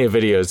 There's plenty of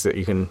videos that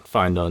you can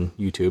find on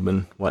YouTube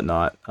and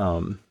whatnot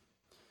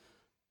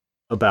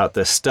about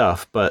this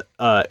stuff, but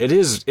it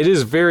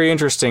is very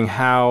interesting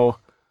how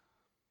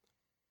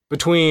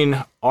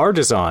between our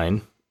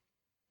design,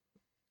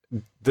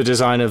 the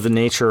design of the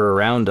nature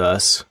around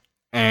us,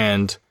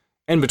 and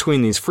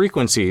between these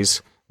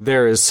frequencies,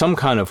 there is some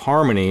kind of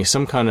harmony,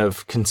 some kind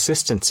of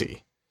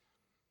consistency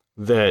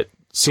that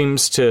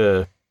seems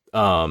to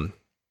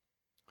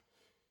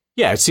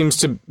it seems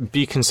to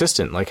be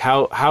consistent. Like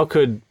how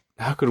could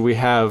we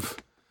have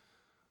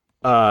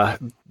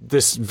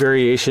this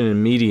variation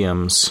in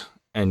mediums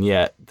and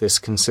yet this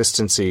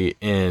consistency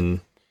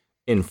in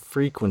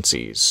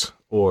frequencies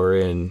or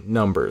in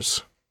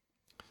numbers?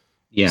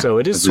 Yeah. So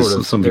it is sort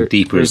of something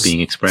deeper is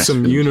being expressed.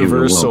 Some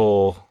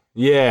universal,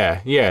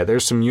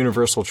 there's some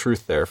universal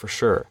truth there for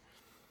sure.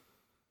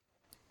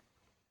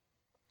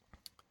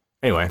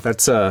 Anyway,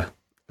 that's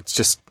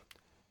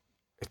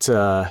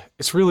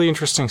it's really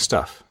interesting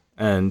stuff,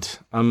 and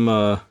I'm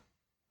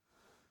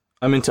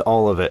into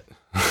all of it.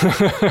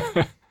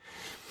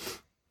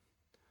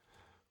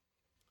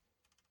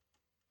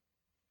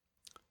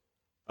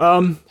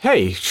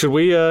 Hey, should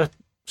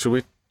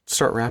we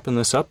start wrapping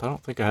this up? I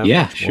don't think I have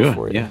much more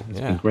for you. Yeah, it's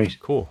been great.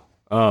 Cool.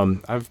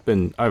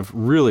 I've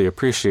really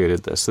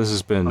appreciated this. This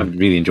has been. I've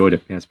really enjoyed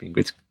it. Yeah,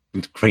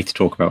 it's great to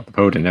talk about the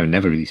poet and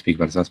never really speak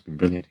about it. So that's been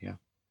brilliant. Yeah.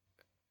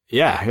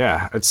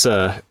 Yeah.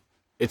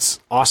 It's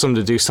awesome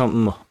to do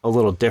something a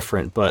little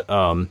different, but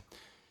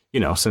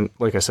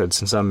like I said,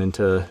 since I'm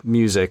into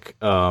music,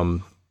 I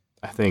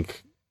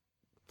think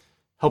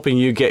helping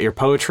you get your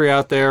poetry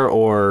out there,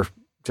 or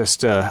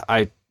just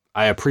I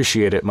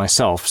appreciate it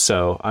myself,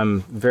 so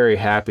I'm very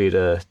happy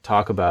to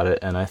talk about it,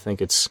 and I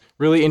think it's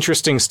really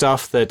interesting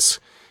stuff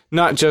that's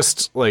not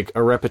just like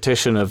a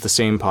repetition of the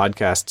same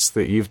podcasts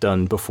that you've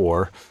done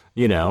before,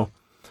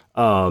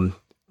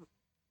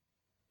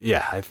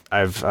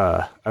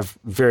 I've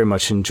very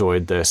much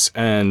enjoyed this,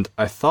 and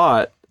I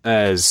thought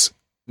as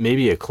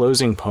maybe a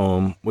closing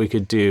poem we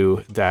could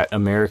do that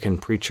American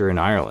Preacher in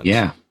Ireland.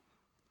 Yeah.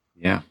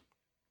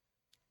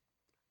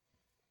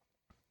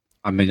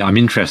 I mean, I'm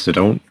interested.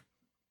 We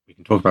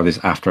can talk about this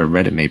after I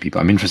read it, maybe, but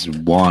I'm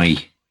interested why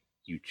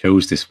you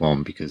chose this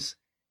one, because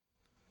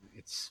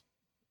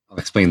I'll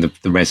explain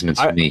the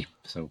resonance for me.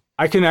 So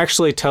I can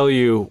actually tell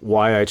you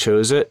why I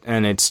chose it,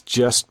 and it's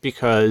just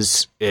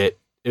because it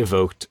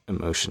evoked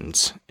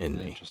emotions in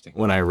me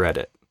when I read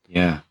it.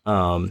 Yeah.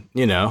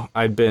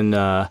 I'd been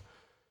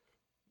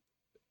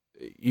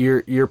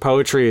your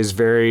poetry is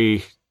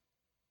very,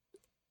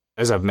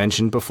 as I've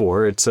mentioned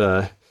before, it's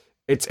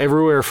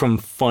everywhere from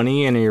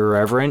funny and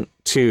irreverent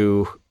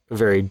to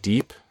very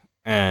deep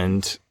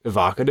and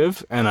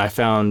evocative, and I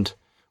found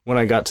when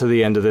I got to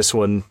the end of this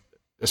one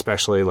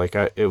especially, like,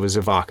 it was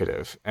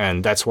evocative,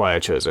 and that's why I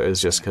chose it, is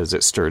just because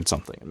it stirred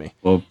something in me.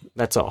 Well,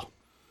 that's all.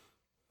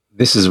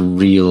 This is a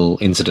real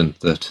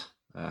incident that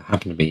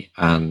happened to me,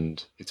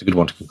 and it's a good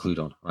one to conclude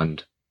on.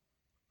 And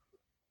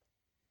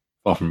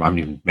I haven't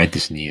even read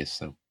this in years,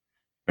 so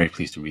very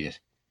pleased to read it.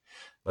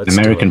 An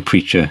American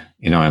Preacher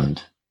in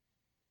Ireland.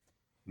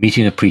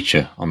 Meeting a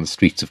preacher on the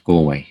streets of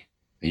Galway,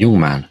 a young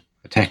man,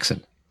 a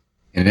Texan.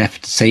 In an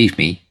effort to save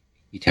me,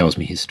 he tells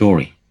me his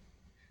story.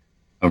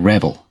 A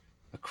rebel,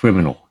 a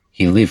criminal,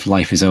 he lived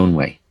life his own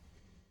way.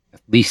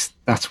 At least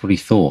that's what he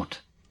thought,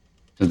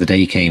 till the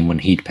day came when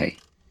he'd pay.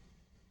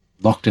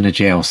 Locked in a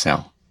jail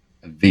cell,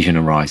 a vision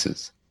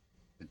arises.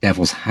 The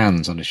devil's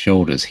hands on his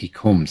shoulders, he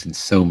comes in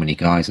so many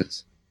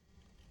guises.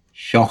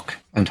 Shock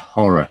and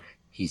horror,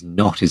 he's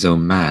not his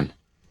own man.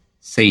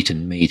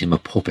 Satan made him a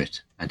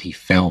puppet, and he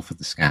fell for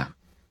the scam.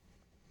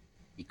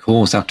 He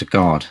calls out to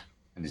God,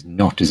 and is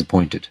not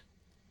disappointed.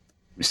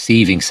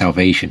 Receiving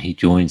salvation, he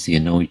joins the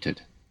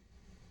anointed.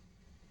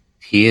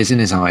 Tears in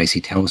his eyes, he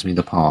tells me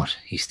the part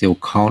he still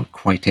can't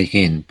quite take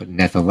in, but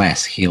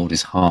nevertheless healed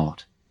his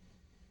heart.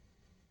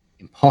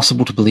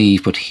 Impossible to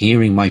believe, but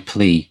hearing my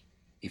plea,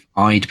 if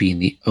I'd been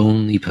the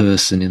only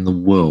person in the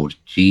world,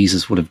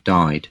 Jesus would have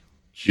died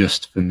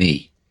just for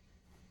me.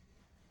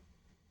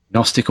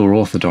 Gnostic or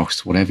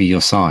Orthodox, whatever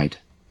your side,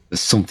 there's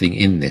something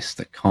in this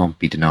that can't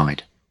be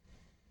denied.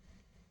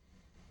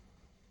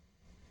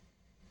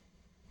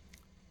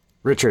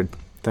 Richard,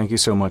 thank you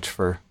so much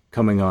for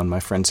coming on my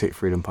Friends Hate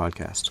Freedom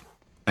podcast.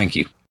 Thank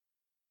you.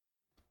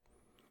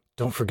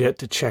 Don't forget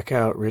to check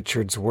out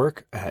Richard's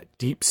work at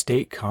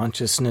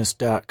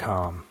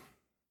deepstateconsciousness.com.